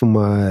inspired just from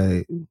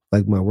my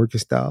working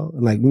style.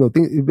 And like,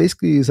 it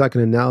basically is like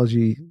an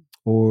analogy,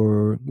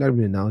 or not even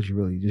an analogy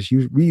really, just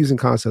reusing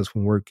concepts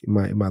from work in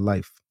my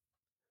life,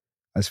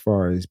 as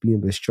far as being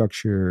able to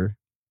structure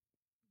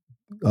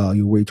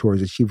your way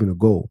towards achieving a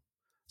goal.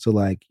 So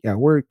like at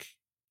work,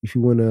 if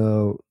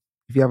you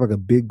have like a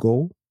big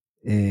goal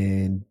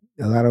and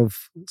a lot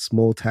of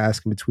small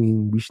tasks in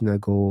between reaching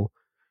that goal,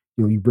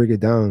 you break it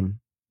down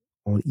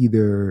on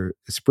either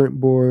a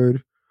sprint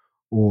board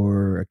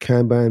or a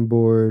Kanban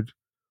board,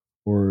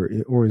 or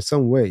in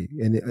some way.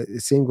 And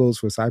the same goes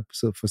for side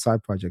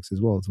projects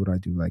as well. Is what I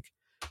do. Like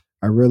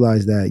I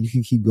realize that you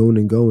can keep going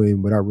and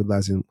going without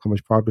realizing how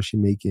much progress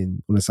you're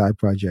making on a side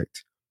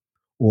project,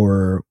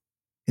 or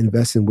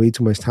investing way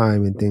too much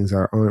time in things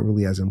that aren't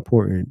really as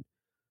important.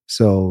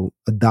 So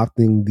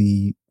adopting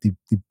the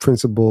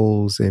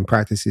principles and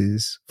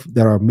practices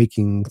that are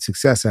making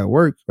success at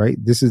work, right?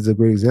 This is a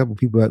great example.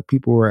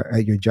 People are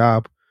at your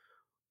job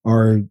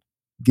are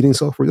getting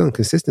software done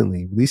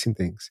consistently, releasing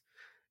things.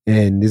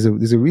 And there's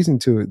a reason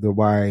to it, the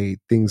why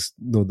things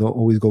don't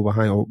always go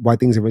behind, or why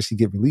things eventually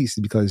get released,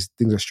 is because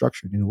things are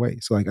structured in a way.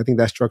 So like I think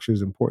that structure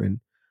is important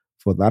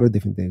for a lot of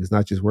different things,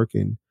 not just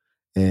working.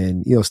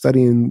 And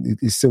studying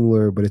is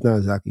similar, but it's not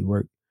exactly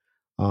work.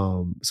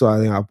 So I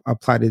think I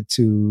applied it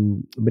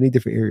to many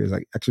different areas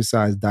like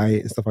exercise,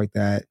 diet, and stuff like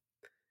that.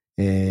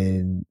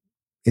 And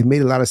it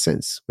made a lot of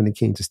sense when it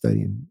came to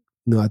studying.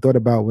 I thought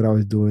about what I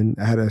was doing.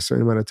 I had a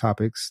certain amount of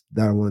topics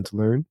that I wanted to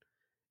learn,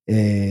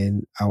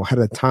 and I had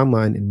a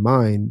timeline in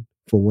mind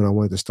for when I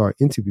wanted to start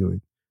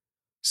interviewing.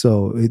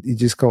 So it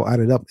just go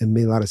added up and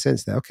made a lot of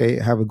sense that, okay,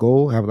 I have a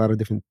goal, I have a lot of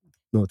different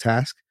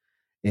tasks,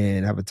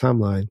 and I have a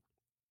timeline.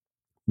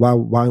 Why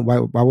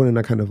wouldn't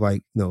I kind of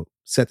like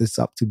set this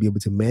up to be able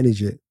to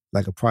manage it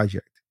like a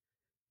project?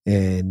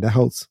 And that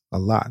helps a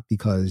lot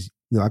because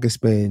I could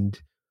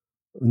spend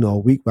a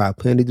week where I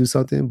plan to do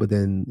something, but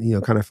then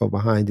kind of fell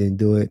behind, didn't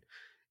do it,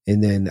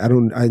 and then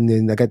and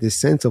then I got this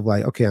sense of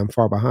like, okay, I'm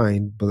far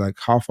behind, but like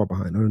how far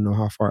behind? I don't know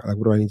how far. Like,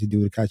 what do I need to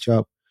do to catch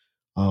up?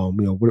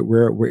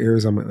 Where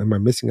areas am I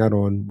missing out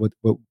on?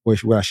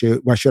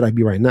 Why should I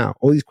be right now?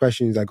 All these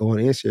questions I go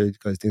unanswered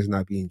because things are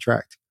not being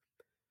tracked.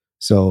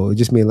 So it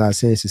just made a lot of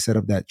sense to set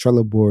up that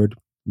Trello board,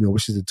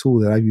 which is a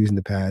tool that I've used in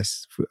the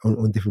past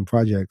on different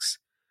projects.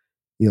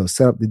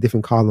 Set up the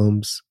different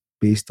columns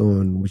based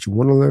on what you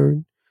want to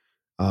learn,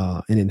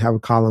 and then have a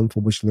column for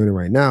what you're learning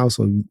right now.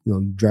 So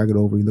you drag it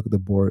over, you look at the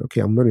board.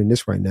 Okay, I'm learning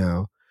this right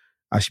now.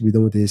 I should be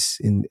done with this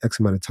in X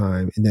amount of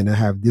time, and then I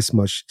have this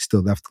much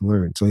still left to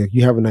learn. So like,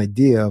 you have an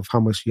idea of how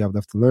much you have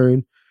left to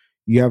learn.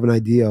 You have an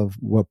idea of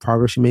what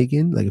progress you're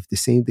making. Like if the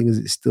same thing is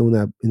still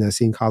in that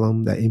same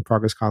column, that in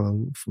progress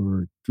column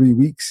for 3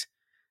 weeks,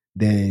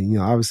 then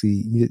obviously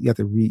you have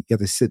to you have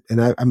to sit.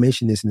 And I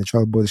mentioned this in the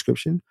Trello board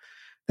description,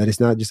 that it's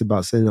not just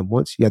about setting up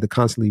once. You have to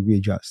constantly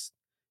readjust.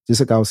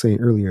 Just like I was saying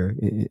earlier,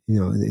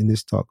 in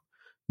this talk,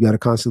 you got to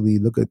constantly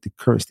look at the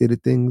current state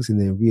of things and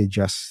then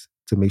readjust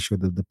to make sure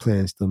that the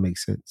plan still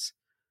makes sense.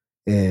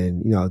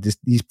 And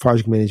these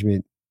project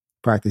management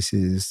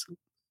practices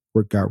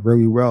work out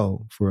really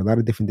well for a lot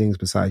of different things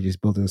besides just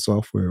building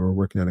software or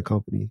working at a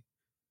company.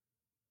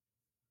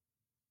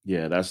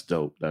 Yeah, that's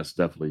dope. That's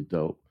definitely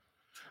dope.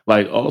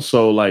 Like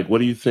also, like what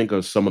do you think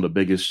are some of the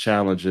biggest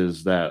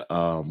challenges that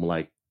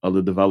like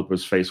other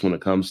developers face when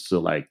it comes to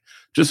like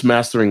just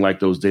mastering like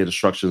those data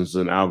structures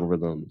and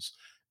algorithms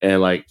and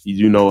like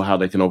you know how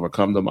they can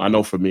overcome them? I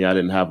know for me, I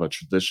didn't have a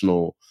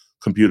traditional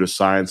computer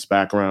science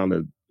background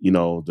and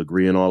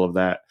degree and all of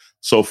that.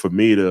 So for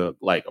me to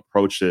like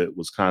approach it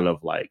was kind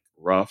of like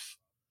rough,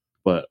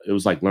 but it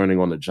was like learning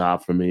on the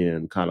job for me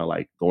and kind of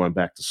like going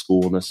back to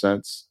school in a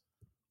sense.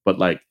 But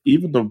like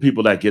even the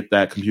people that get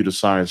that computer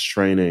science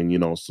training,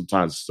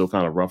 sometimes it's still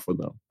kind of rough for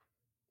them.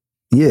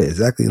 Yeah,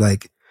 exactly.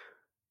 Like,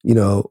 you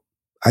know,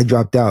 I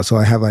dropped out, so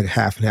I have like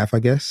half and half, I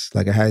guess.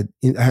 Like I had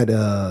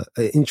an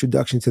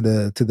introduction to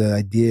the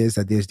ideas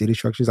that there's data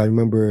structures. I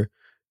remember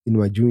in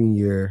my junior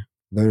year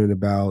learning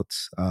about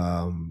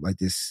like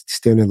this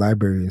standard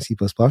library in C++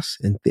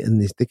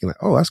 and just thinking like,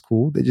 oh, that's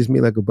cool. They just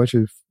made like a bunch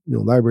of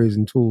libraries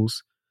and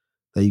tools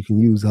that you can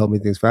use to help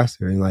make things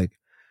faster. And like,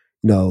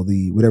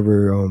 the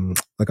whatever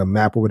like a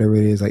map or whatever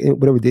it is, like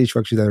whatever data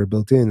structures that are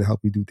built in to help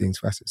you do things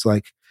faster. So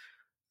like,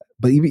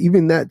 but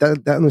even that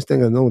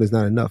understanding alone is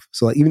not enough.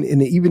 So like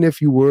even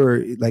if you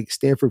were like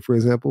Stanford, for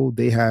example,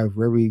 they have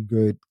very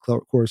good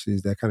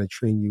courses that kind of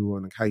train you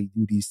on like how you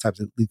do these types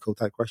of lead code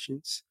type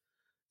questions.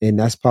 And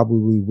that's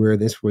probably where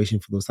the inspiration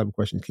for those type of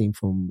questions came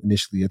from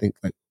initially. I think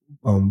like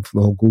from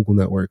the whole Google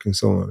network and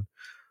so on.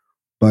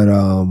 But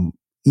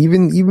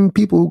even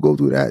people who go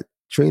through that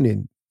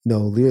training,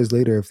 years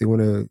later, if they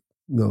want to,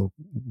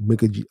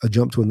 make a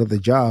jump to another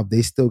job,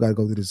 they still got to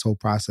go through this whole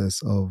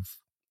process of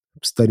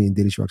studying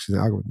data structures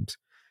and algorithms.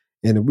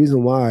 And the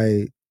reason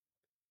why,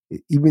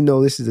 even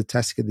though this is a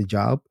test to get the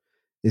job,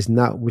 it's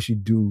not what you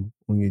do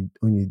on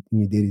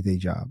your day to day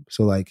job.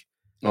 So like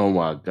Oh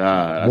my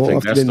god, I more think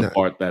often that's than the not,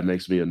 part that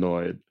makes me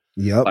annoyed.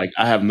 yep. Like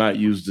I have not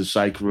used the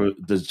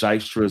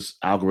Dijkstra's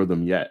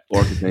algorithm yet,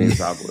 or Orchid's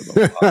algorithm.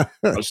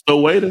 I'm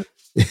still waiting.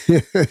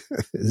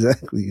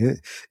 Exactly.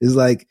 It's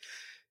like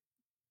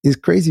it's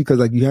crazy because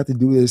like you have to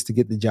do this to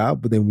get the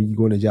job, but then when you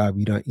go on the job,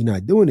 you're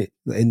not doing it,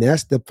 and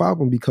that's the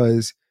problem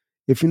because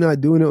if you're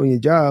not doing it on your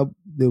job,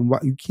 then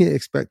you can't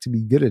expect to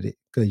be good at it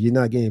because you're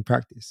not getting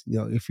practice.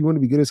 If you want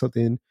to be good at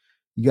something,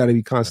 you got to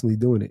be constantly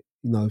doing it.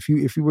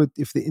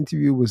 If the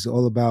interview was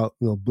all about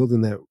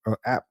building that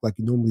app like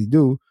you normally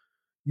do,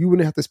 you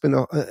wouldn't have to spend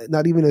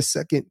not even a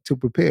second to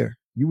prepare.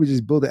 You would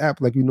just build the app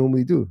like you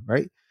normally do,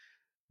 right?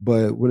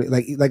 But when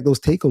like those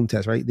take home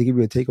tests, right? They give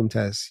you a take home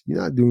test.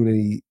 You're not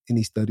doing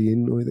any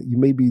studying, or you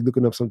may be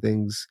looking up some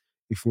things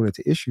if you run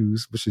into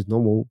issues, which is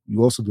normal.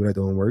 You also do that at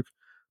homework,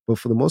 but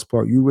for the most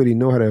part, you already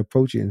know how to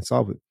approach it and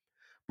solve it.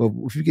 But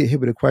if you get hit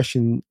with a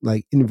question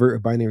like invert a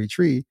binary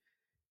tree,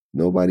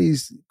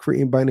 nobody's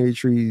creating binary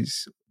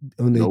trees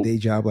on their Nope. day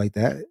job like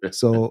that.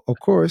 So of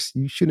course,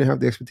 you shouldn't have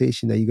the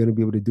expectation that you're going to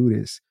be able to do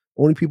this.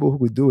 Only people who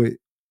could do it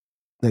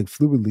like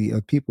fluidly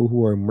are people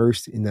who are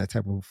immersed in that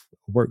type of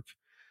work.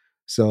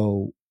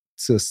 So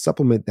to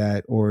supplement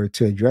that or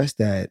to address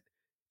that,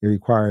 it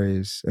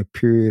requires a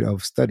period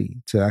of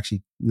study to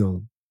actually,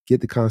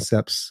 get the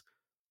concepts,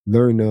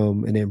 learn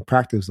them, and then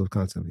practice those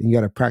concepts. And you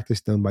got to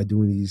practice them by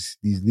doing these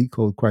leak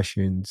code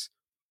questions.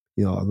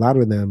 A lot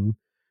of them,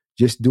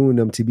 just doing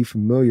them to be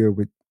familiar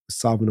with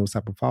solving those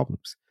type of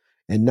problems.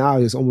 And now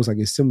it's almost like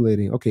it's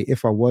simulating. Okay,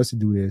 if I was to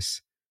do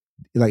this,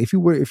 like if you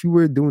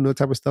were doing that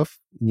type of stuff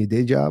in your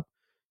day job,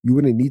 you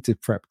wouldn't need to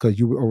prep because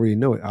you would already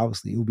know it.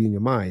 Obviously, it would be in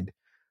your mind,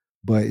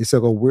 but it's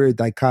like a weird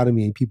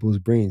dichotomy in people's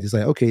brains. It's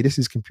like, okay, this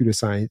is computer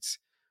science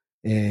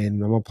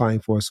and I'm applying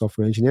for a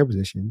software engineer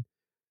position.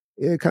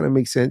 It kind of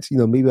makes sense.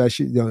 Maybe I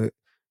should,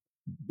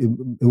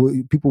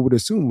 people would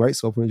assume, right?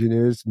 Software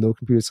engineers know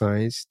computer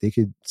science, they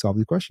could solve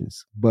these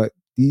questions. But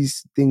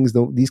these things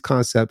don't, these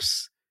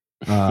concepts,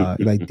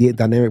 like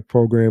dynamic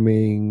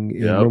programming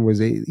and Yep.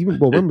 memorization,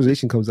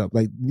 memorization comes up.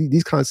 Like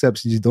these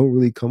concepts just don't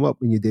really come up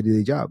in your day to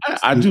day job.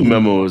 I do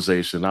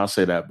memorization. I'll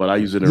say that, but I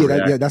use it in Yeah,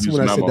 React. that's the Use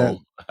one I said that.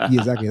 Memo. Yeah,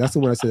 exactly. That's the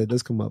one I said that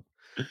does come up.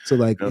 So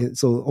Yep.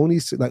 only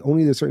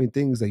the certain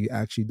things that you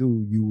actually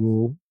do, you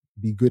will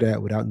be good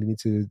at without needing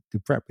to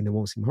prep, and it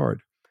won't seem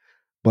hard.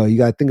 But you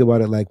got to think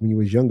about it like when you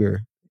was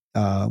younger,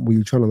 when you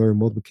were trying to learn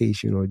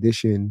multiplication or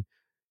addition,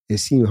 it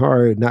seemed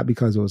hard not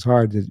because it was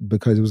hard,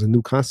 because it was a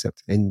new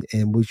concept, and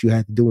what you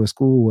had to do in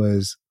school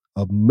was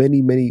a many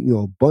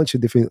a bunch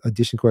of different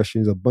addition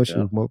questions, a bunch Yep.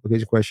 of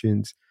multiplication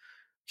questions,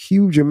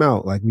 huge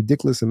amount, like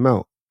ridiculous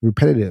amount,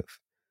 repetitive.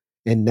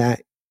 And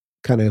that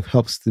kind of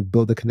helps to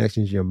build the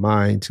connections in your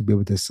mind to be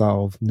able to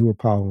solve newer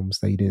problems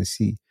that you didn't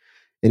see.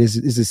 And it's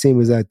the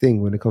same as that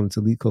thing when it comes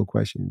to lead code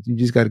questions. You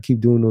just got to keep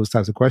doing those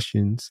types of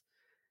questions.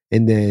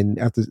 And then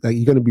after, like,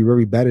 you're going to be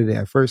very bad at it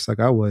at first, like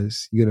I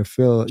was. You're going to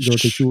feel, you're going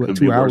to take Shh, it'll be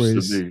two worse than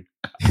hours. me.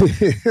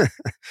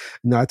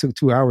 No, I took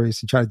 2 hours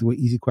to try to do an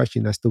easy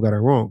question. I still got it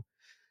wrong.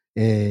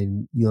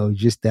 And,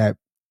 just that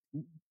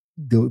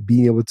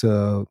being able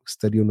to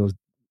study on those,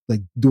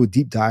 like do a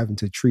deep dive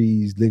into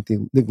trees, linked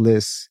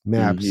lists,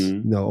 maps,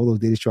 Hmm. all those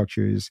data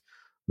structures,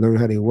 learn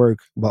how they work,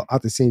 but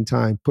at the same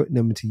time putting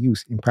them into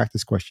use in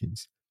practice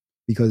questions.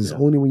 Because it's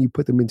Yeah. only when you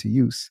put them into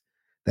use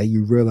that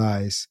you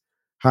realize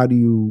how do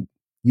you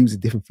use the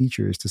different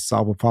features to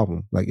solve a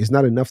problem. Like it's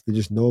not enough to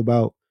just know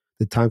about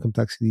the time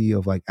complexity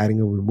of like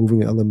adding or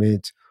removing an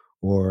element,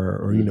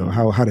 or you know Hmm.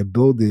 how to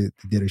build the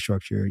data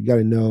structure. You got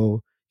to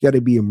know, you got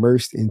to be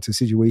immersed into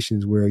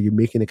situations where you're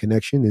making a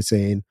connection and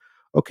saying,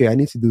 okay, I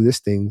need to do this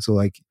thing. So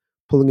like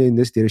pulling in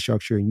this data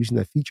structure and using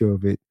that feature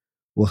of it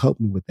will help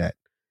me with that.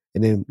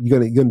 And then you're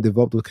gonna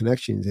develop those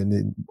connections,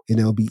 and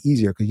it'll be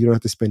easier because you don't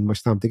have to spend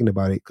much time thinking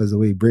about it. Because the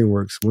way brain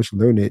works, once you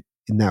learn it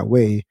in that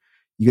way,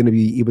 you're gonna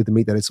be able to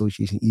make that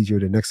association easier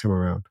the next time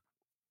around.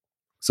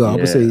 So I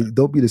would Yeah. say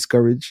don't be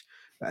discouraged.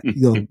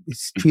 You know,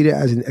 it's treated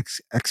as an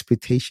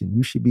expectation.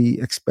 You should be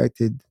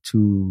expected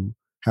to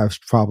have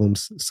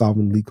problems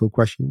solving legal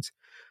questions.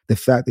 The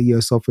fact that you're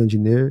a software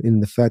engineer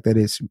and the fact that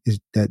is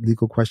that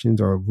legal questions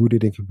are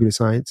rooted in computer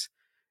science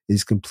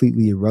is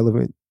completely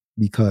irrelevant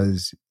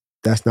because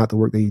that's not the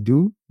work that you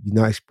do. You're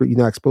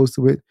not exposed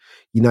to it.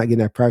 You're not getting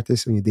that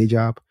practice in your day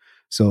job.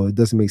 So it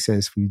doesn't make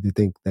sense for you to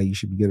think that you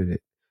should be good at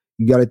it.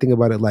 You got to think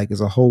about it like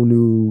it's a whole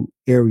new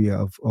area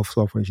of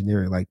software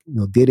engineering, like, you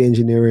know, data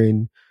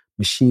engineering,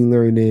 machine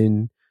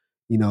learning,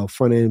 you know,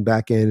 front end,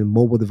 back end,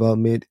 mobile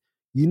development.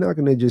 You're not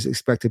going to just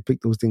expect to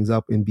pick those things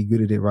up and be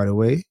good at it right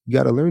away. You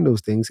got to learn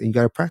those things and you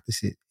got to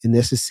practice it. And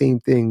that's the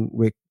same thing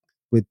with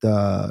you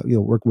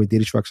know, working with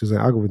data structures and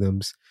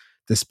algorithms,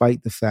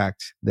 despite the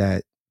fact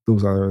that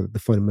those are the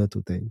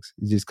fundamental things.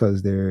 It's just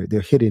because they're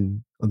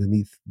hidden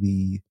underneath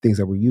the things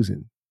that we're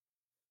using.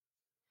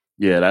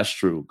 Yeah, that's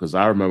true. Because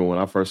I remember when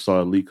I first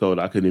started Leak Code,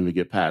 I couldn't even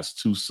get past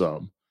two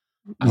sum.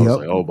 I was Yep.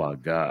 like, "Oh my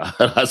god!"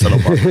 I said, "I'm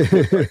about to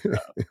quit right now."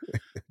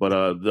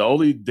 But the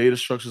only data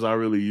structures I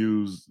really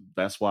use,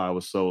 that's why I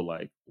was so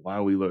like, "Why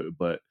are we learn?"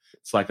 But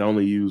it's like I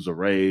only use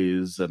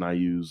arrays and I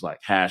use like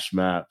hash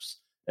maps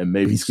and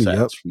maybe Basically,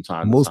 yep. sets from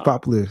time to Most time.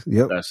 popular.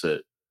 Yep. That's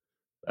it.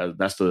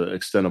 That's the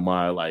extent of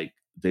my like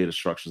data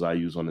structures I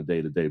use on a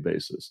day to day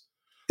basis.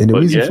 And the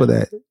But reason yeah, for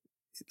that,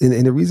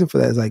 and the reason for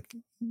that is like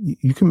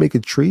you can make a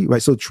tree,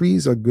 right? So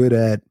trees are good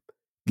at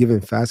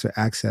giving faster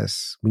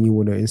access when you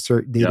want to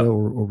insert data yep,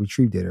 or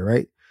retrieve data,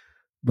 right?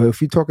 But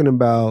if you're talking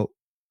about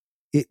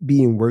it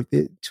being worth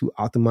it to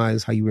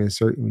optimize how you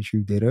insert and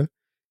retrieve data,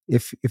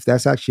 if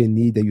that's actually a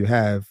need that you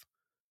have,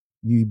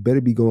 you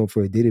better be going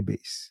for a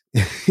database.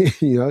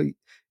 You know, if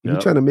you're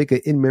yep. trying to make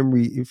an in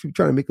memory, if you're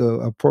trying to make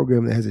a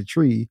program that has a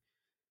tree,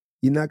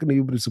 you're not going to be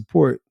able to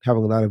support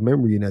having a lot of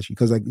memory in that tree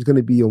because like it's going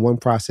to be a one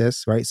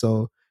process, right?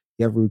 So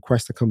you have a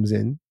request that comes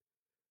in,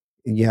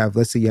 and you have,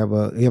 let's say you have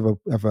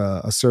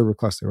a server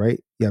cluster, right?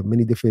 You have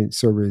many different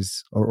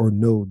servers or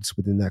nodes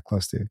within that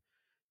cluster.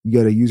 You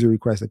got a user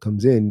request that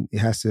comes in. It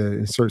has to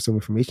insert some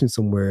information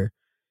somewhere.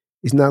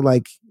 It's not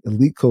like a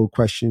leak code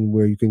question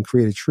where you can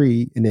create a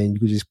tree and then you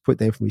can just put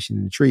the information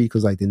in the tree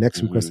because like the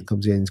next request Hmm. that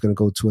comes in is going to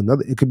go to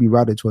another. It could be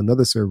routed to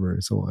another server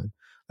and so on.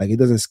 Like it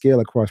doesn't scale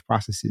across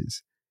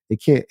processes.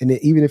 It can't. And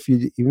even if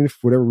for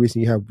whatever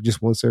reason you have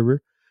just one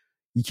server,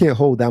 you can't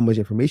hold that much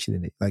information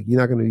in it. Like you're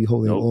not going to be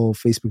holding Nope. all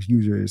Facebook's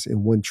users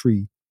in one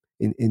tree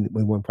in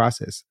one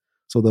process.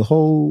 So the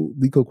whole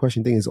leak code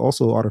question thing is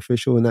also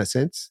artificial in that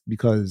sense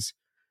because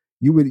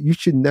you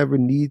should never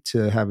need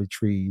to have a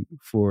tree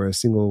for a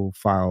single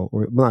file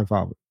or not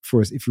file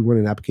for if you run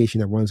an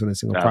application that runs on a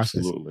single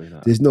process. Absolutely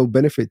not. There's no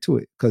benefit to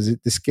it because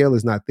the scale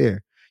is not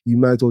there. You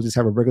might as well just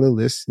have a regular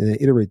list and then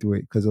iterate through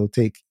it because it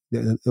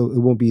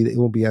won't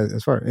be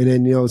as far. And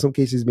then, you know, in some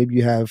cases maybe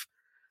you have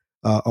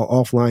an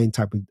offline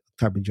type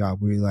of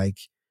job where you're like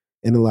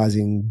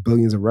analyzing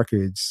billions of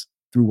records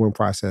through one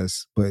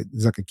process, but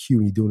it's like a queue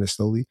and you're doing it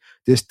slowly.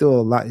 There's still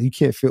a lot. You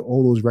can't fit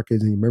all those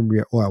records in your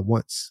memory all at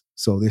once.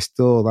 So there's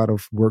still a lot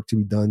of work to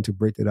be done to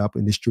break it up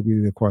and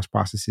distribute it across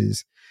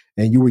processes.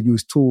 And you would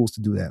use tools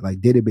to do that, like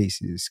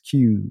databases,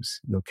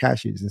 queues, you know,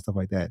 caches and stuff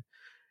like that.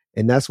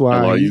 And that's why,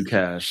 LRU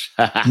cache.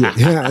 yeah,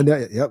 yeah, and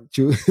yep,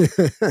 true.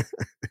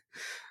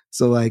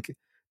 So like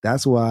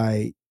that's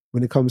why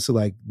when it comes to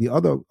like the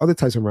other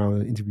types of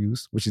round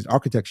interviews, which is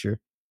architecture,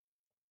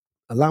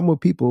 a lot more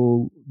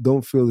people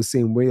don't feel the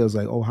same way as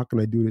like, oh, how can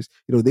I do this?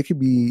 You know, they could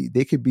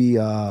be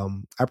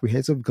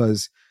apprehensive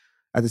because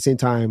at the same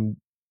time,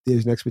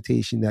 there's an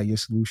expectation that your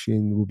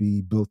solution will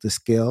be built to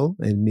scale,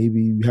 and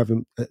maybe you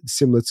haven't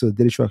similar to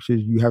data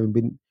structures, you haven't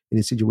been in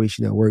a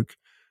situation at work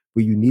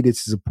where you needed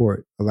to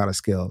support a lot of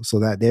scale, so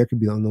that there could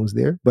be unknowns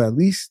there. But at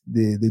least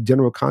the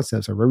general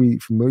concepts are very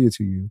familiar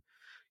to you.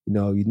 You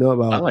know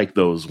I about like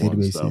those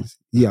ones though. databases.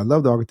 Yeah, I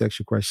love the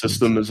architecture questions,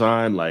 System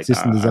design, like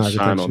system I design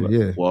shine on architecture. the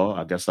Yeah, well,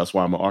 I guess that's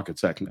why I'm an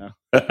architect now.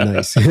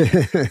 nice.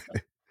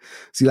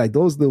 See, like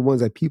those are the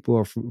ones that people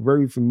are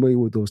very familiar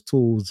with those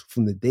tools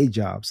from the day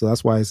job. So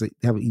that's why it's like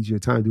they have an easier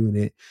time doing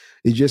it.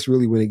 It's just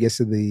really when it gets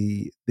to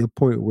the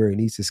point where it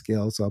needs to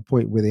scale, so a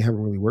point where they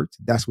haven't really worked,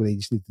 that's when they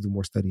just need to do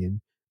more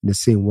studying in the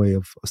same way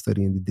of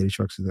studying the data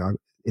structures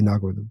in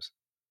algorithms.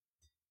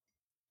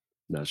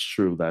 That's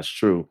true. That's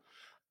true.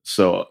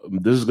 So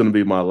this is going to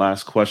be my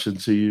last question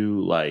to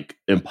you. Like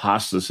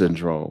imposter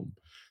syndrome,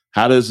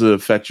 how does it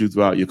affect you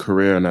throughout your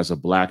career and as a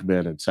black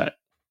man in tech?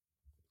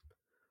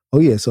 Oh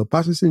yeah, so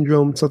imposter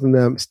syndrome, something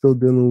that I'm still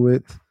dealing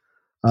with.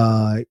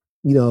 Uh,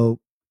 you know,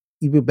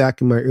 even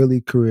back in my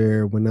early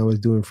career when I was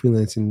doing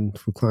freelancing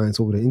for clients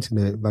over the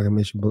internet, like I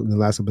mentioned in the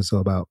last episode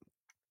about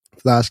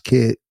Flash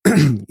Kit,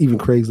 even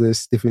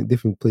Craigslist,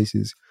 different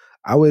places,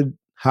 I would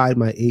hide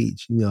my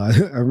age. I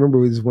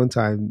remember this one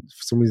time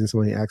for some reason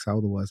somebody asked how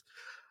old I was.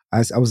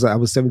 I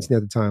was 17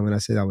 at the time, and I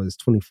said I was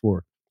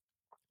 24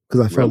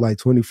 because I felt Really? like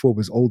 24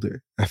 was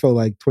older. I felt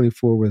like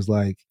 24 was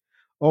like,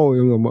 oh,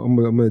 I'm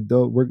an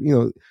adult.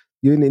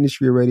 You're in the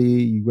industry already.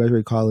 You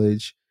graduate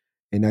college,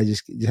 and I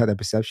just had that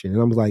perception.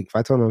 And I was like, if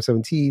I tell them I'm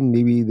 17,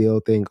 maybe they'll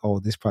think, oh,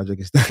 this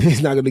project is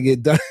it's not going to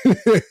get done.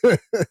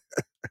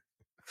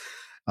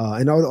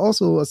 And I would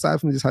also,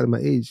 aside from just hiding my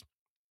age,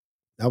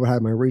 I would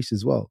hide my race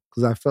as well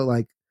because I felt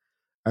like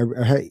I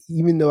had,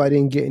 even though I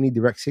didn't get any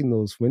direct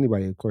signals from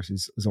anybody, of course,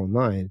 it's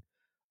online.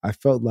 I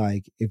felt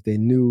like if they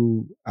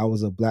knew I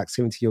was a black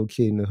 17-year-old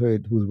kid in the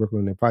hood who was working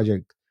on their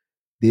project,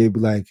 they'd be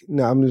like,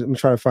 "No, I'm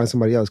trying to find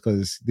somebody else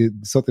because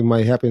something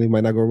might happen, it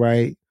might not go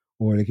right,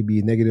 or it could be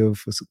a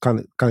negative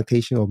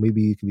connotation, or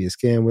maybe it could be a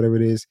scam, whatever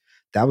it is."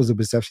 That was the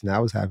perception I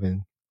was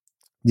having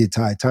the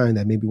entire time.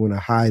 That maybe when I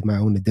hide my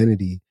own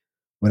identity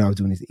when I was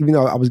doing this, even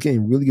though I was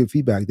getting really good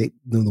feedback,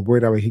 the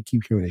word I would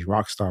keep hearing is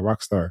rock star,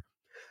 rock star.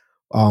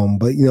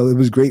 But it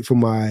was great for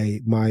my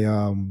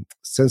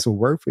sense of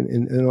worth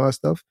and all that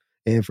stuff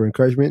and for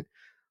encouragement.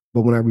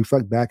 But when I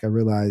reflect back, I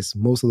realize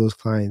most of those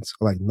clients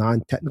are like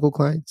non-technical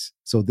clients.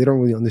 So they don't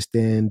really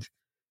understand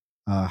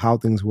how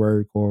things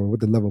work or what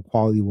the level of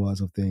quality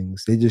was of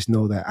things. They just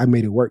know that I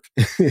made it work.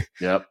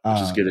 Yep.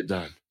 Just get it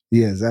done.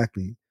 Yeah,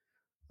 exactly.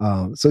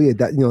 So yeah,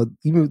 that,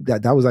 even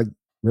that was like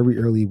very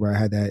early where I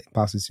had that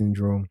imposter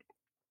syndrome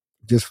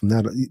just from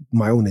that,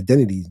 my own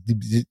identity,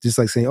 just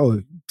like saying, oh,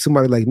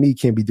 somebody like me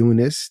can't be doing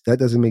this. That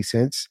doesn't make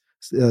sense.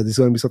 There's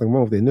going to be something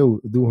wrong if they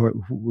knew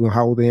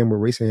how old I am, what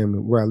race I am,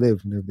 and where I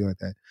live, and everything like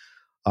that.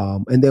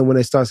 And then when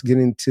it starts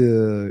getting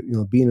to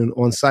being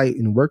on site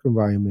in work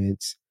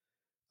environments,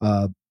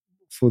 uh,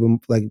 for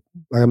them, like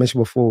I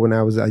mentioned before, when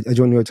I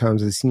joined New York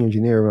Times as a senior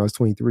engineer when I was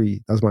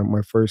 23. That was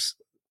my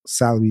first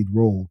salaried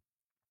role,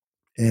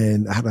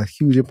 and I had a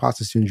huge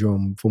imposter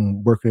syndrome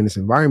from working in this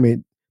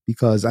environment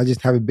because I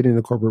just haven't been in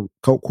a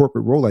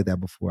corporate role like that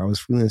before. I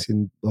was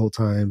freelancing the whole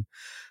time,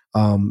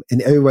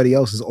 and everybody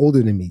else is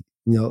older than me.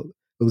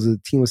 It was a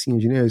team of senior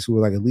engineers who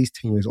were like at least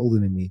 10 years older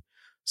than me.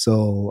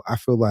 So I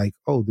feel like,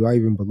 oh, do I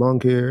even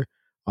belong here?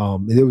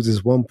 And there was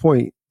this one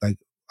point, like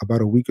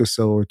about a week or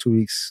so or 2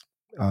 weeks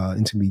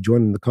into me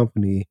joining the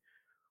company,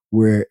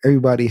 where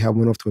everybody had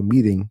went off to a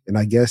meeting, and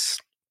I guess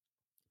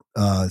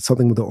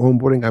something with the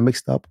onboarding got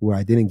mixed up where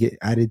I didn't get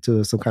added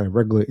to some kind of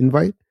regular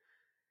invite.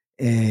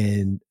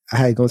 And I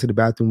had gone to the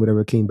bathroom,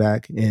 whatever, came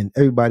back, and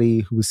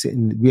everybody who was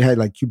sitting, we had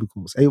like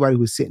cubicles. Everybody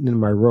who was sitting in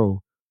my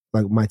row,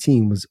 like my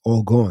team, was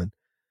all gone.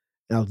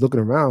 And I was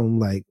looking around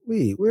like,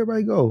 wait, where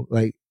everybody go?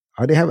 Like,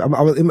 are they having,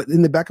 I was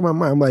in the back of my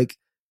mind, I'm like,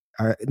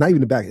 not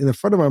even the back, in the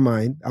front of my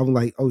mind, I was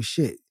like, oh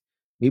shit,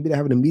 maybe they're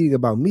having a meeting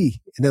about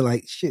me. And they're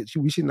like, shit,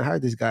 we shouldn't have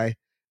hired this guy.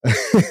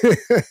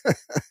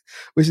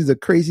 Which is a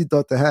crazy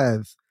thought to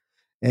have.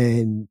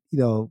 And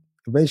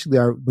eventually,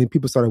 when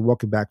people started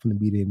walking back from the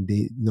meeting,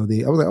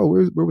 I was like, oh,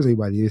 where was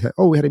everybody? They said,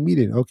 oh, we had a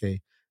meeting.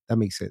 Okay, that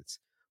makes sense.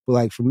 But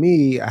like for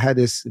me, I had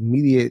this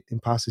immediate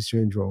imposter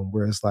syndrome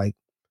where it's like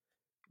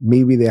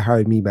maybe they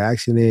hired me by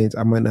accident.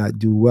 I might not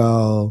do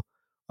well.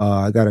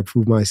 I got to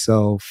prove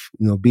myself.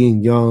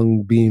 Being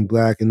young, being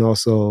black, and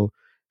also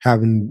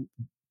having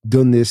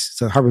done this,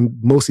 so having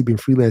mostly been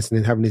freelancing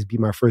and having this be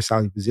my first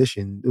salary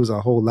position, it was a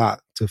whole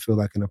lot to feel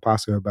like an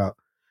imposter about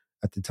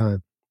at the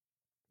time.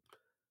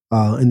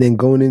 And then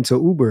going into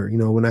Uber,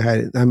 when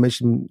I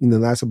mentioned in the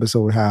last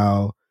episode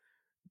how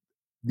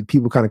the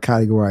people kind of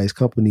categorize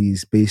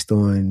companies based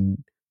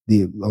on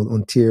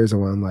on tiers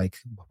around like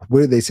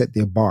where do they set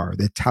their bar,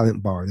 their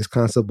talent bar. This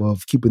concept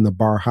of keeping the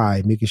bar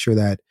high, making sure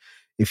that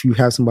if you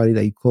have somebody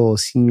that you call a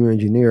senior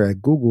engineer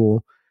at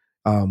Google,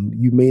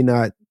 you may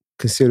not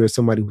consider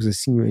somebody who's a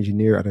senior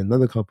engineer at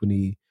another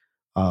company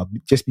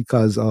just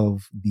because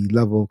of the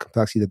level of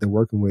complexity that they're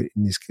working with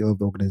in the scale of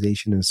the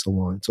organization and so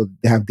on. So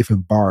they have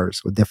different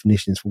bars or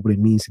definitions for what it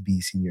means to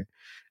be senior.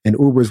 And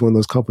Uber is one of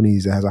those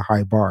companies that has a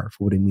high bar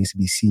for what it means to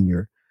be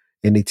senior.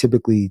 And they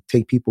typically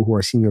take people who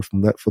are senior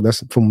from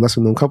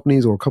lesser known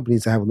companies or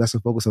companies that have a lesser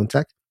focus on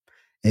tech.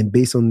 And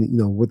based on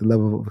what the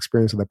level of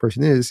experience of that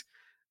person is,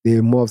 they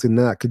more often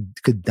than not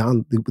could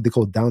down what they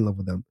call down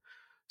level them.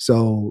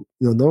 So,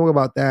 knowing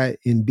about that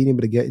and being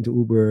able to get into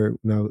Uber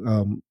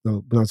when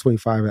I was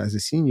 25 as a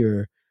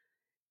senior,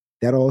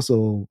 that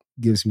also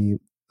gives me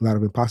a lot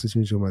of imposter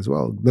syndrome as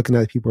well. Looking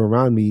at people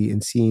around me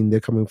and seeing they're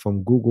coming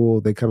from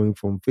Google, they're coming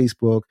from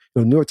Facebook.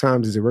 New York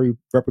Times is a very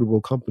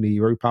reputable company,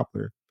 very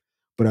popular.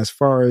 But as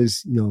far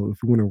as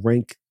if we want to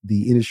rank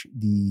the industry,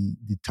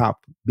 the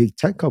top big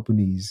tech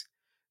companies,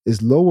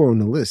 is lower on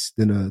the list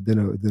than a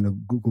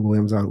Google,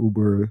 Amazon,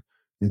 Uber,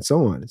 and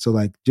so on. So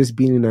like just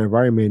being in an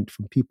environment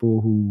from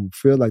people who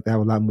feel like they have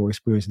a lot more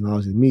experience and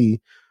knowledge than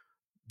me,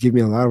 give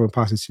me a lot of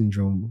imposter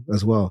syndrome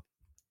as well.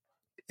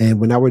 And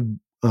when I would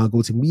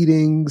go to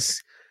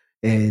meetings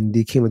and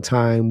there came a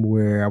time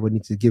where I would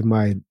need to give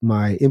my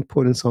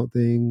input in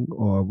something,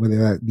 or whether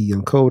that be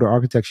on code or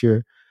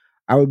architecture,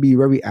 I would be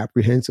very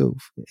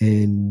apprehensive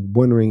and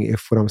wondering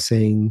if what I'm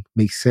saying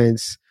makes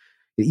sense.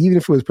 Even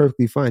if it was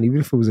perfectly fine, even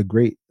if it was a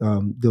great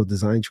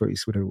design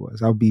choice, whatever it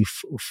was, I would be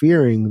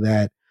fearing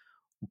that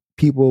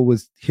people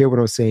would hear what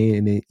I'm saying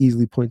and then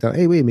easily point out,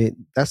 hey, wait a minute,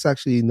 that's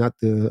actually not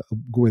the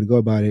good way to go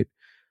about it.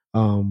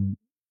 Um,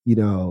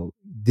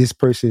 this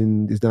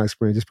person is not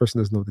experienced. This person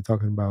doesn't know what they're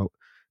talking about.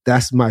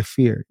 That's my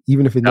fear,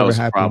 even if it That never was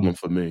a happened. problem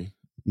for me.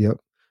 Yep.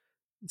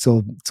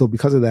 So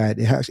because of that,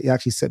 it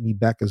actually set me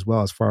back as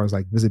well as far as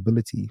like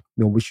visibility,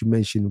 which you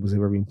mentioned was a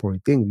very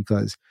important thing,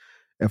 because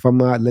if I'm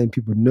not letting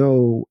people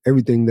know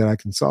everything that I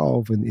can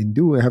solve and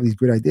do and have these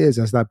great ideas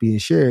that's not being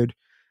shared,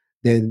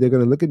 then they're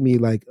going to look at me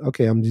like,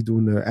 okay, I'm just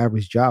doing the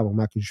average job. I'm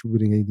not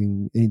contributing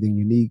anything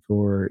unique,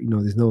 or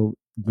there's no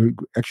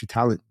extra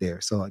talent there.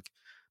 So like,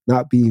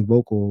 not being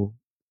vocal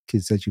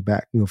can set you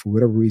back. For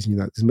whatever reason,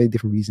 there's many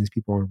different reasons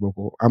people aren't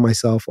vocal. I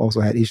myself also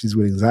had issues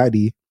with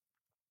anxiety,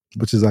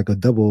 which is like a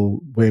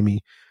double whammy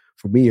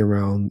for me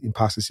around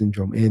imposter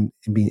syndrome and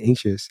being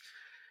anxious.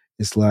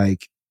 It's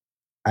like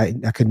I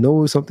could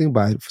know something,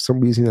 but for some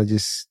reason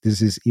there's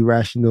this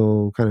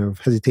irrational kind of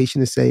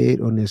hesitation to say it.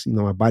 On this,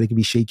 my body can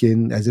be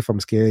shaking as if I'm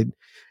scared,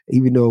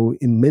 even though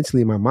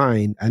mentally in my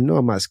mind I know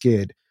I'm not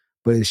scared,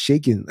 but it's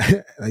shaking.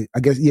 I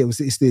guess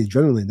it's the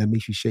adrenaline that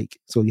makes you shake.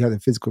 So you have a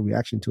physical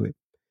reaction to it.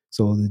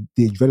 So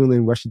the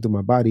adrenaline rushing through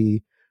my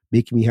body,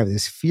 making me have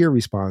this fear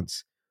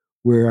response,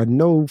 where I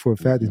know for a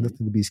fact there's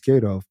nothing to be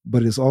scared of,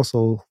 but it's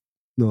also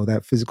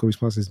that physical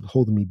response is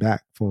holding me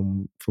back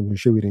from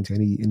contributing to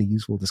any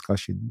useful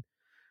discussion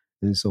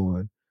and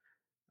so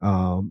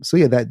on. So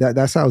yeah,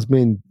 that's how it's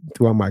been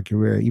throughout my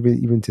career,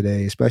 even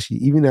today, especially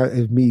even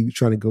as me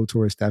trying to go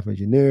towards staff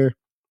engineer.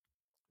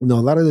 A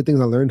lot of the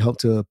things I learned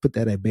helped to put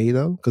that at bay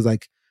though, because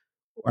like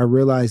I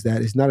realized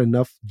that it's not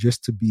enough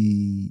just to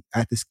be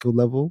at the skill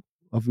level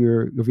of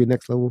your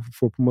next level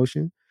for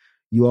promotion.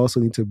 You also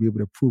need to be able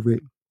to prove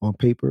it on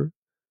paper,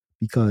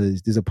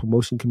 because there's a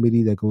promotion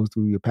committee that goes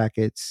through your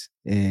packets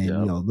and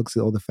Yep. looks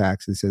at all the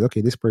facts and says,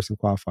 okay, this person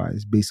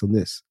qualifies based on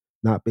this,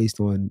 not based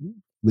on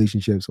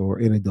relationships or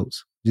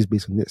anecdotes, just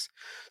based on this.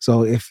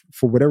 So if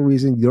for whatever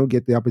reason you don't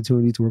get the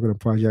opportunity to work on a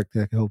project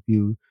that can help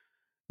you,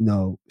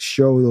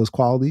 show those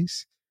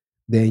qualities,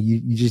 then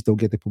you just don't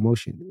get the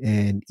promotion.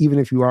 And even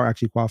if you are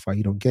actually qualified,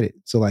 you don't get it.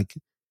 So like,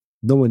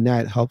 knowing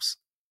that helps.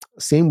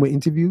 Same with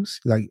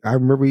interviews. Like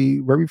I'm very,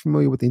 very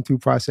familiar with the interview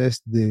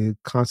process, the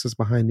concepts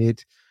behind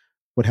it,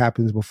 what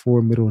happens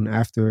before, middle, and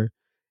after.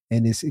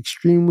 And it's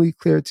extremely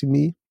clear to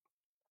me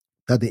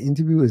that the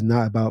interview is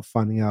not about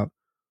finding out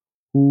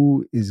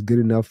who is good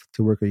enough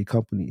to work at your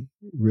company,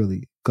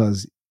 really,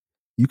 because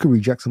you can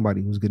reject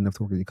somebody who's good enough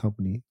to work at your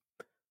company.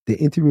 The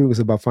interview is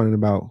about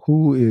finding out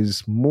who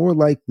is more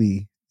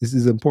likely. This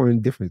is an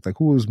important difference. Like,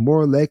 who is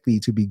more likely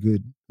to be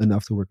good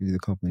enough to work at the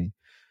company.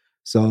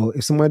 So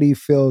if somebody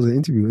fails an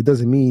interview, it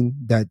doesn't mean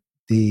that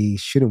they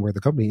shouldn't work at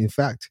the company. In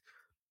fact,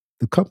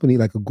 the company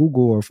like a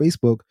Google or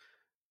Facebook,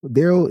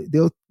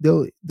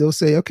 they'll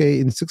say, okay,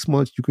 in 6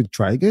 months you could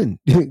try again.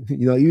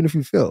 Even if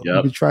you fail, you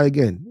Yep. could try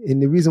again.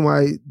 And the reason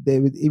why they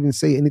would even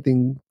say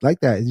anything like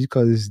that is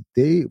because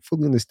they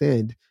fully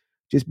understand,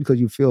 just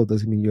because you failed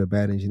doesn't mean you're a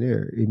bad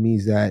engineer. It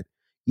means that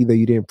either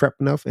you didn't prep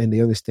enough and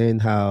they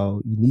understand how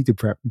you need to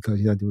prep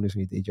because you're not doing this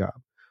in your day job,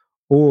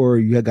 or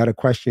you had got a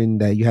question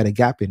that you had a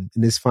gap in,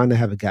 and it's fine to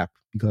have a gap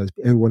because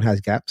everyone has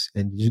gaps,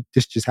 and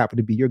this just happened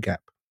to be your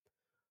gap.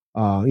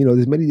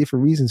 There's many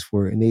different reasons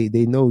for it, and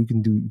they know you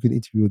can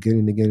interview again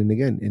and again and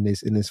again, and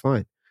it's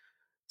fine.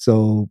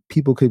 So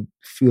people could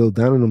feel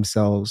down on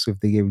themselves if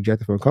they get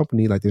rejected from a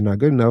company, like they're not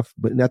good enough.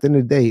 But at the end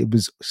of the day, it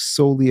was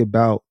solely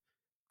about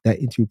that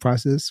interview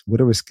process,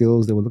 whatever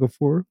skills they were looking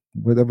for,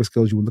 whatever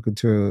skills you were looking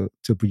to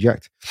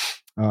project.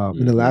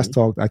 In the last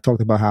talk, I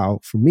talked about how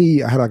for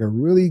me, I had like a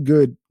really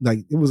good, like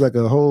it was like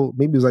a whole,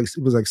 maybe it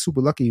was like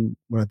super lucky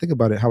when I think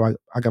about it, how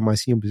I got my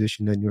CM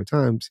position at New York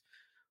Times,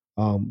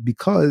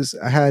 because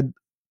I had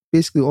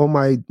basically all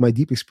my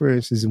deep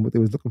experiences in what they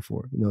was looking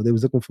for. They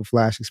was looking for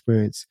Flash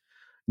experience.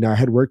 I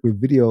had worked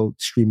with video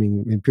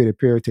streaming and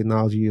peer-to-peer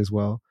technology as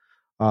well.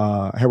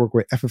 I had worked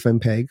with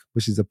FFmpeg,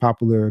 which is a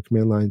popular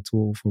command line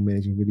tool for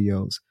managing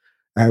videos.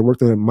 I had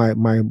worked on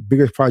my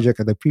biggest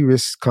project at the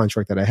previous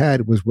contract that I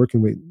had was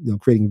working with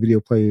creating video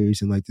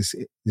players and like this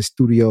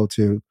studio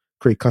to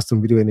create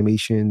custom video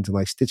animations and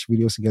like stitch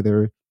videos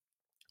together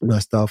and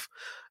that stuff.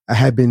 I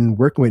had been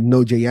working with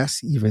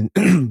Node.js even,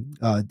 and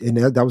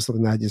that was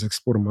something that I just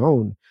explored on my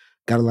own.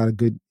 Got a lot of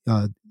good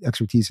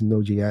expertise in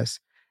Node.js.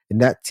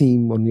 And that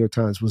team on New York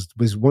Times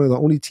was one of the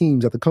only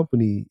teams at the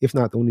company, if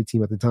not the only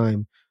team at the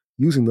time,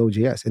 using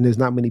Node.js. And there's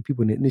not many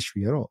people in the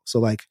industry at all. So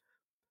like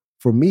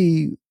for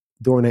me,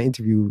 during that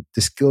interview,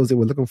 the skills they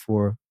were looking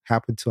for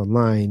happened to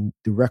align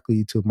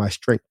directly to my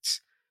strengths.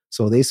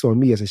 So they saw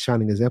me as a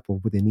shining example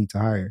of what they need to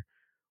hire.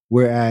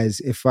 Whereas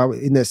if I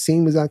in that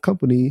same exact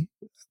company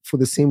for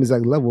the same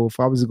exact level, if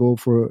I was to go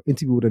for an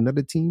interview with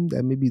another team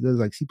that maybe does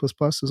like C++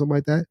 or something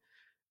like that,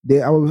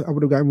 I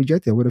would have gotten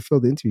rejected. I would have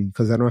failed the interview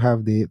because I don't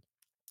have the.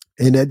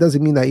 And that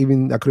doesn't mean that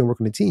even I couldn't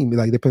work on the team.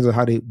 Like, it depends on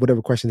how they,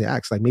 whatever question they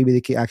ask. Like, maybe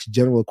they can ask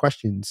general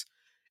questions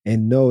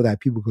and know that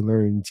people can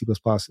learn C++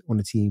 on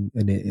the team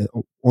and then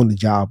on the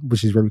job,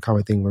 which is a very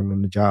common thing, learn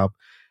on the job,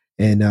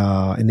 and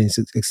then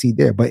succeed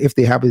there. But if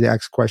they happen to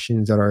ask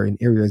questions that are in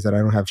areas that I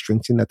don't have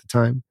strengths in at the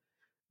time,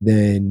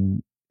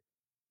 then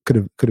could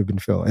have been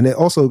filled. And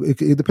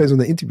it depends on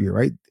the interviewer,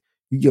 right?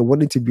 You get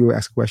one interviewer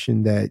ask a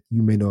question that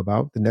you may know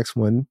about, the next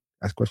one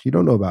ask a question you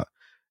don't know about.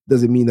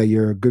 Doesn't mean that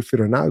you're a good fit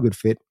or not a good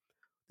fit.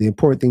 The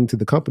important thing to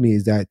the company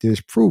is that there's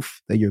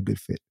proof that you're a good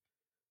fit.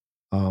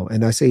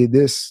 And I say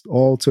this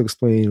all to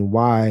explain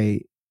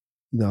why,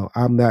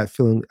 I don't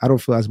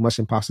feel as much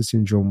imposter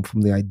syndrome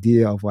from the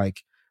idea of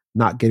like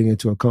not getting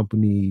into a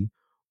company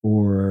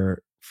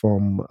or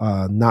from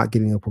not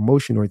getting a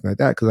promotion or anything like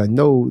that. Cause I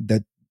know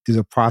that there's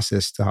a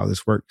process to how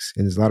this works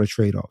and there's a lot of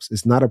trade-offs.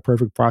 It's not a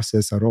perfect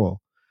process at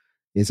all.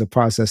 It's a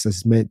process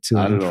that's meant to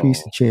Not at increase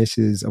the all.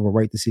 chances of a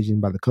right decision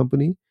by the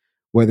company,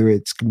 whether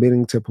it's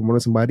committing to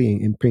promoting somebody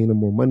and paying them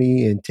more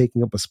money and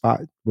taking up a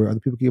spot where other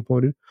people get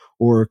appointed,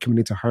 or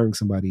committing to hiring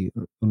somebody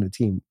on the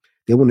team.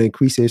 They want to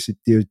increase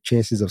their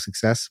chances of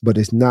success, but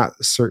it's not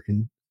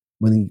certain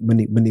when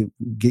you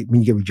get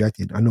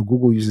rejected. I know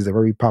Google uses a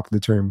very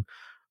popular term,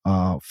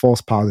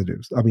 false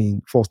positives. I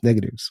mean, false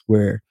negatives,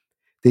 where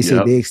they say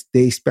Yep.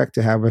 they expect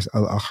to have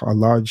a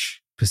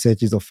large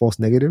percentage of false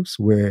negatives,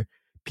 where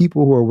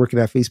people who are working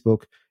at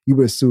Facebook, you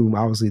would assume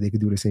obviously they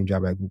could do the same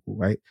job at Google,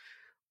 right?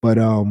 But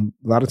a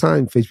lot of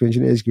times Facebook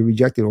engineers get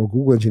rejected, or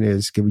Google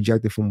engineers get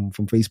rejected from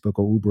Facebook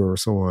or Uber or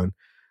so on,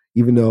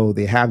 even though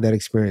they have that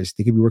experience.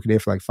 They could be working there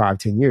for like 5,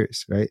 10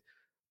 years, right?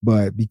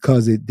 But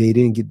because they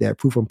didn't get that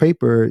proof on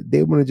paper,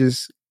 they want to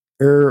just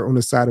err on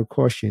the side of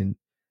caution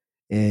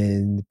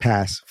and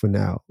pass for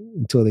now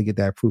until they get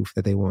that proof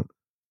that they want.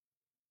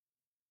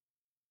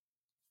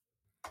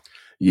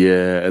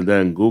 Yeah, and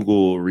then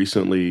Google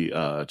recently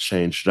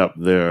changed up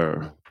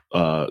their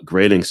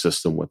grading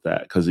system with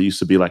that because it used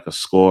to be like a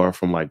score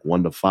from like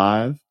 1 to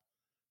 5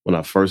 when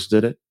I first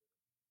did it,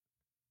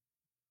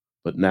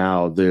 but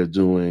now they're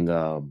doing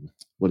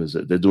what is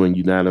it? They're doing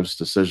unanimous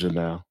decision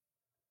now.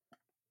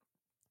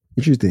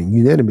 Interesting.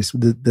 Unanimous.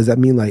 Does that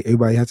mean like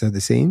everybody has to have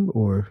the same,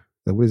 or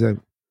like what is that?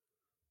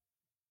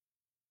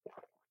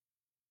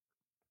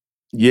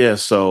 Yeah,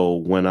 so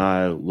when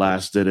I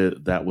last did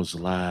it, that was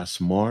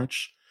last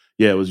March.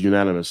 Yeah, it was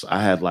unanimous.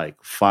 I had like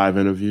 5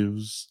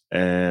 interviews,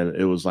 and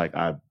it was like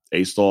I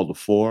aced all the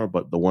four,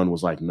 but the one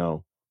was like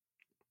no.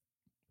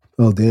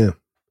 Oh, damn.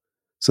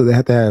 So they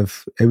have to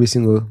have every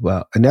single,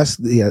 well, and that's,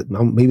 yeah,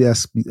 maybe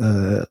that's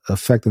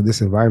effect of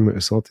this environment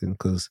or something,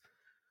 because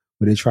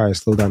when they try to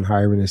slow down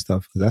hiring and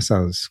stuff, because that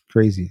sounds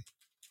crazy.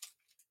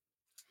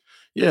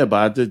 Yeah, but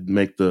I did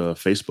make the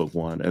Facebook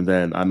one, and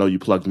then I know you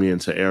plugged me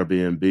into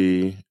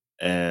Airbnb,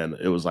 and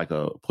it was like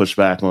a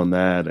pushback on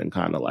that, and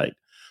kind of like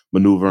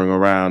maneuvering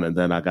around, and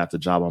then I got the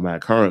job I'm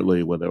at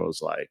currently, where there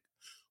was like,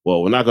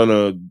 well, we're not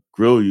gonna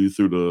grill you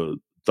through the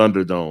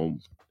Thunderdome.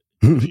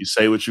 If you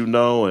say what you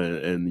know,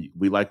 and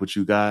we like what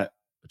you got,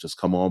 just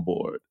come on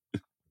board.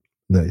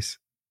 Nice.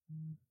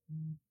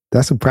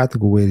 That's a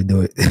practical way to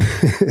do it.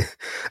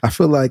 I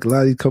feel like a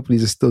lot of these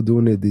companies are still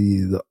doing it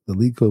the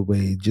legal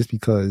way just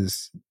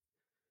because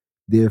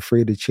they're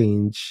afraid to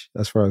change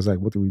as far as like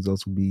what the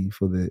results will be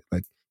for the,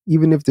 like,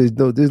 even if there's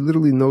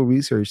literally no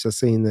research that's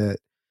saying that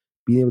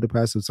being able to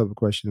pass those type of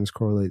questions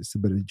correlates to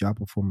better job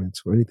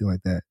performance or anything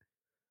like that.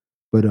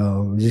 But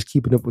just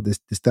keeping up with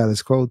the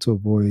status quo to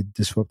avoid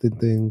disrupting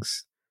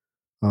things.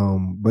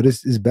 But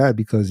it's bad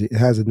because it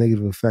has a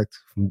negative effect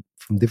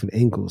from different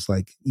angles.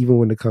 Like, even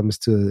when it comes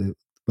to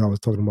what I was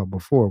talking about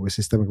before with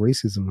systemic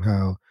racism,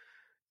 how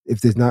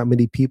if there's not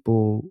many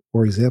people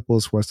or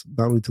examples for us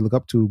not only to look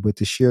up to, but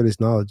to share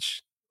this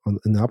knowledge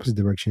in the opposite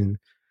direction,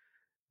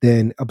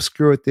 then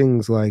obscure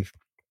things like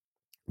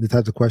the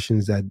types of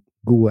questions that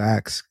Google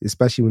asks,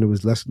 especially when it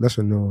was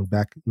lesser known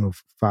back,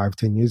 5,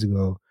 10 years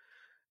ago,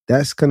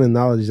 that's kind of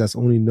knowledge that's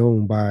only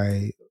known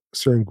by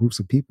certain groups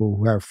of people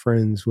who have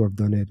friends who have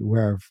done it, who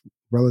have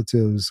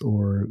relatives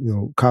or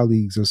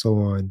colleagues or so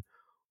on,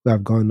 who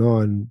have gone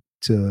on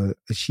to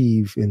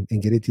achieve and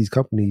get into these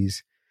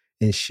companies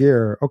and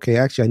share. Okay,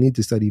 actually, I need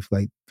to study for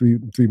like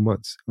three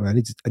months. Or I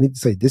need to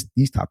study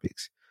these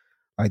topics.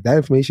 Like, that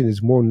information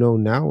is more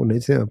known now on the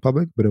internet and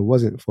public, but it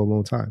wasn't for a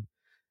long time.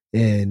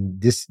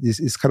 And this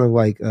is kind of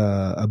like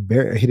a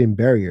hidden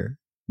barrier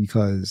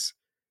because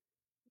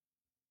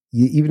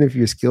even if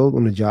you're skilled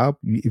on the job,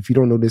 if you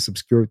don't know this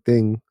obscure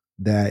thing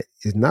that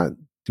is not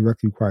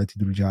directly required to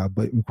do the job,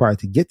 but required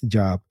to get the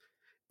job,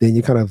 then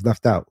you're kind of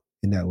left out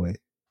in that way.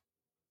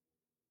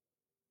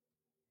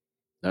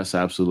 That's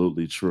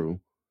absolutely true.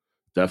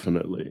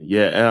 Definitely.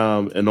 Yeah.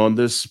 And on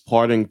this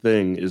parting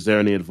thing, is there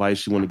any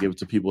advice you want to give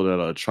to people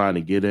that are trying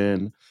to get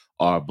in?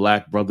 Are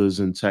black brothers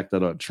in tech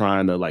that are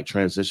trying to like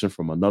transition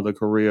from another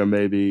career,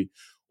 maybe,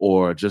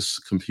 or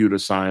just computer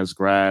science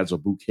grads or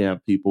boot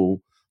camp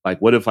people? Like,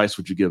 what advice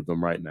would you give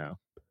them right now?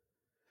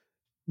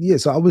 Yeah,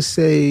 so I would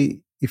say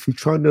if you're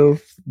trying to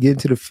get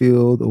into the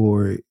field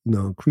or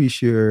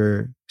increase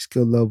your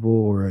skill level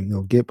or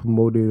get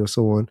promoted or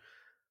so on,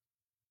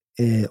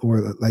 and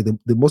or like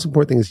the most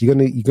important thing is you're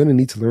gonna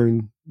need to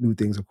learn new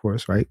things, of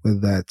course, right? Whether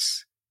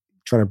that's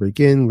trying to break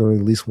in, learn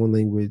at least one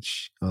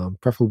language,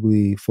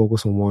 preferably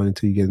focus on one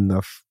until you get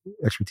enough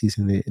expertise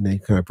in it, and then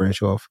kind of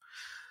branch off.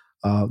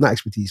 Not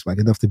expertise, like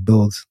enough to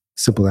build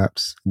simple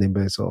apps and then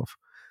branch off.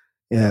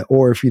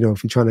 Or if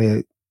if you're trying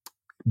to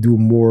do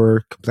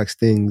more complex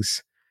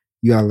things,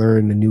 you gotta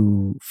learn a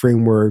new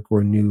framework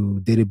or a new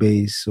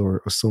database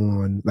or so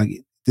on. Like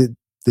the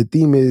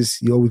theme is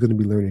you're always going to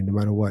be learning no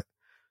matter what.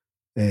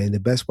 And the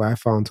best way I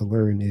found to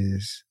learn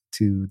is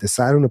to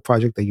decide on a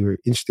project that you're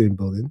interested in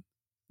building.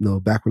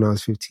 Back when I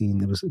was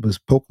 15, it was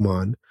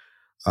Pokemon.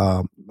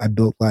 I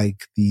built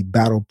like the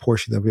battle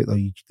portion of it.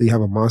 Like you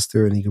have a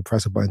monster and you can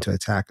press a button to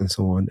attack and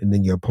so on, and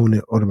then your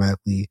opponent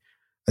automatically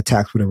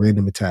attacks with a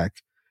random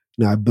attack.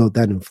 I built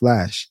that in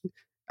Flash.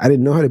 I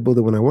didn't know how to build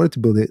it when I wanted to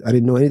build it. I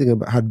didn't know anything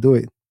about how to do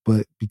it,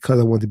 but because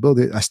I wanted to build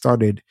it, I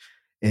started.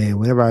 And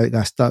whenever I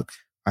got stuck,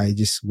 I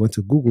just went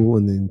to Google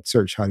and then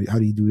search how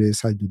do you do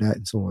this, how do you do that,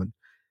 and so on.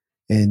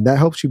 And that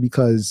helps you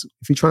because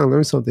if you're trying to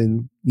learn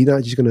something, you're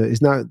not just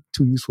it's not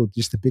too useful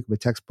just to pick up a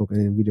textbook and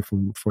then read it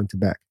from front to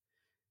back.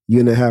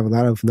 You're going to have a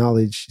lot of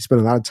knowledge, you spend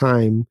a lot of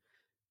time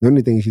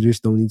learning things you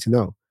just don't need to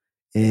know.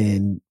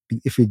 And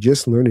if you're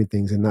just learning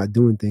things and not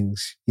doing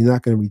things, you're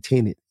not going to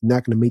retain it. You're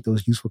not going to make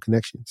those useful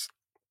connections.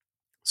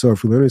 So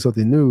if you're learning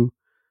something new,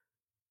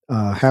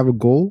 have a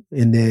goal,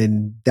 and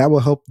then that will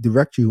help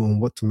direct you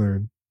on what to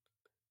learn.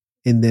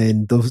 And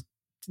then those,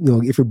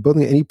 if you're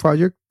building any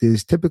project,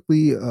 there's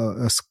typically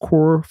a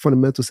core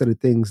fundamental set of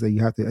things that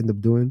you have to end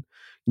up doing.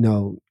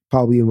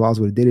 Probably involves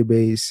with a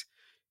database.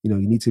 You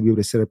need to be able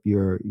to set up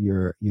your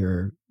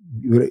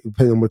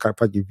depending on what kind of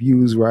project your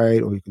views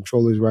right or your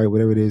controllers right,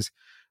 whatever it is.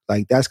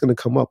 Like that's going to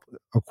come up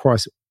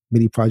across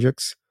many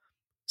projects.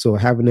 So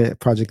having that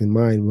project in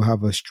mind will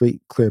have a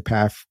straight, clear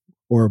path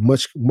or a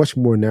much, much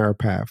more narrow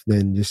path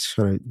than just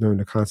trying to learn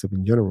the concept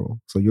in general.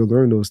 So you'll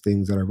learn those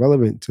things that are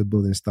relevant to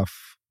building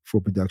stuff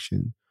for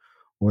production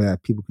or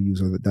that people can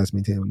use or that's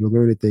maintainable. You'll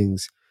learn the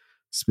things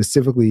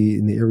specifically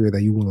in the area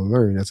that you want to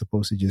learn as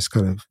opposed to just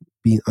kind of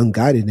being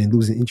unguided and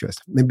losing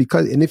interest.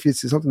 And if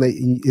it's something that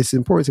it's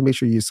important to make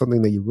sure it's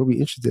something that you're really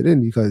interested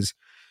in because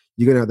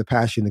you're going to have the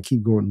passion to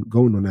keep going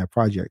on that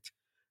project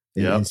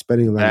and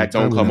spending a lot of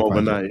time don't come on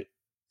that overnight. project.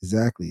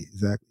 Exactly.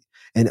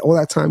 And all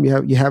that time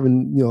you're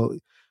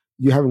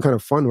having kind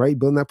of fun, right?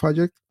 Building that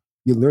project,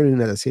 you're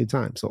learning at the same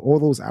time. So all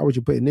those hours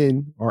you're putting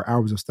in are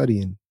hours of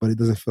studying, but it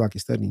doesn't feel like you're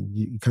studying.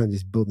 You kind of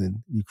just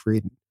building, you're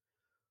creating.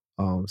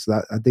 So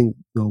that, I think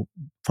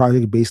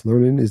project-based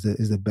learning is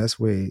the best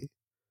way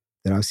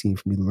that I've seen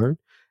for me to learn.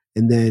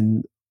 And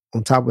then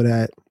on top of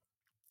that,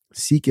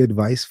 seek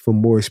advice from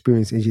more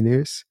experienced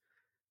engineers.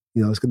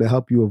 It's going to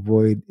help you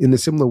avoid, in a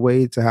similar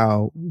way to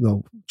how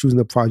choosing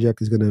a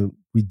project is going to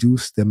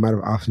reduce the amount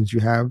of options you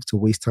have to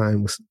waste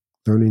time with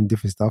learning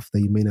different stuff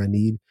that you may not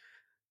need.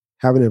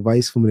 Having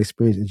advice from an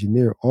experienced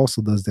engineer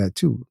also does that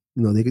too.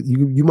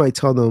 You might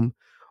tell them,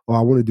 "Oh,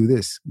 I want to do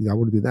this. I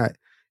want to do that,"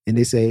 and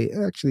they say,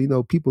 "Actually,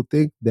 people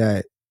think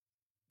that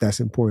that's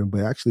important,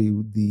 but actually,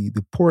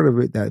 the part of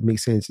it that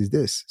makes sense is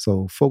this.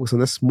 So focus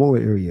on a smaller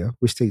area,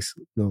 which takes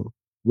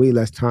way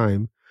less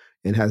time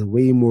and has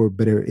way more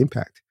better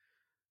impact."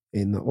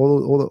 And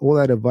all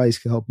that advice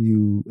can help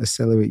you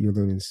accelerate your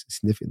learning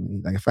significantly.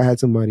 Like if I had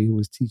somebody who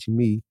was teaching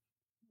me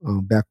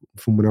back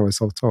from when I was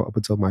self-taught up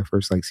until my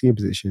first senior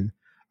position,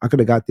 I could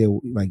have got there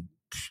like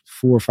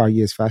 4 or 5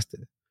 years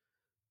faster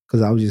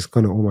because I was just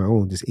kind of on my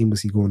own, just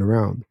aimlessly going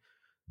around.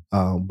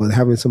 But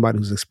having somebody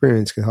who's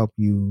experienced can help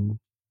you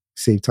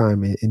save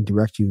time and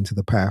direct you into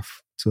the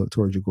path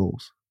towards your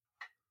goals.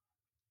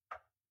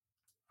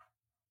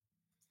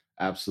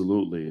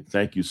 Absolutely.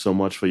 Thank you so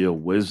much for your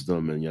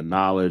wisdom and your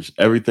knowledge.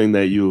 Everything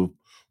that you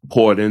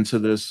poured into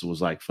this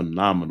was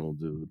phenomenal,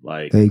 dude.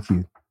 Thank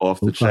you. Off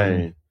the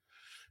chain.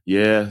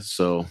 Yeah.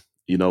 So,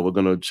 we're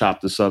going to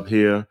chop this up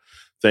here.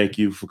 Thank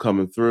you for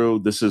coming through.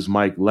 This is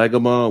Mike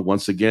Legama.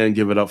 Once again,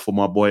 give it up for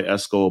my boy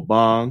Esco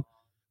Obong.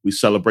 We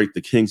celebrate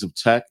the kings of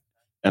tech,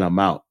 and I'm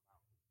out.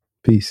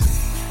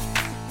 Peace.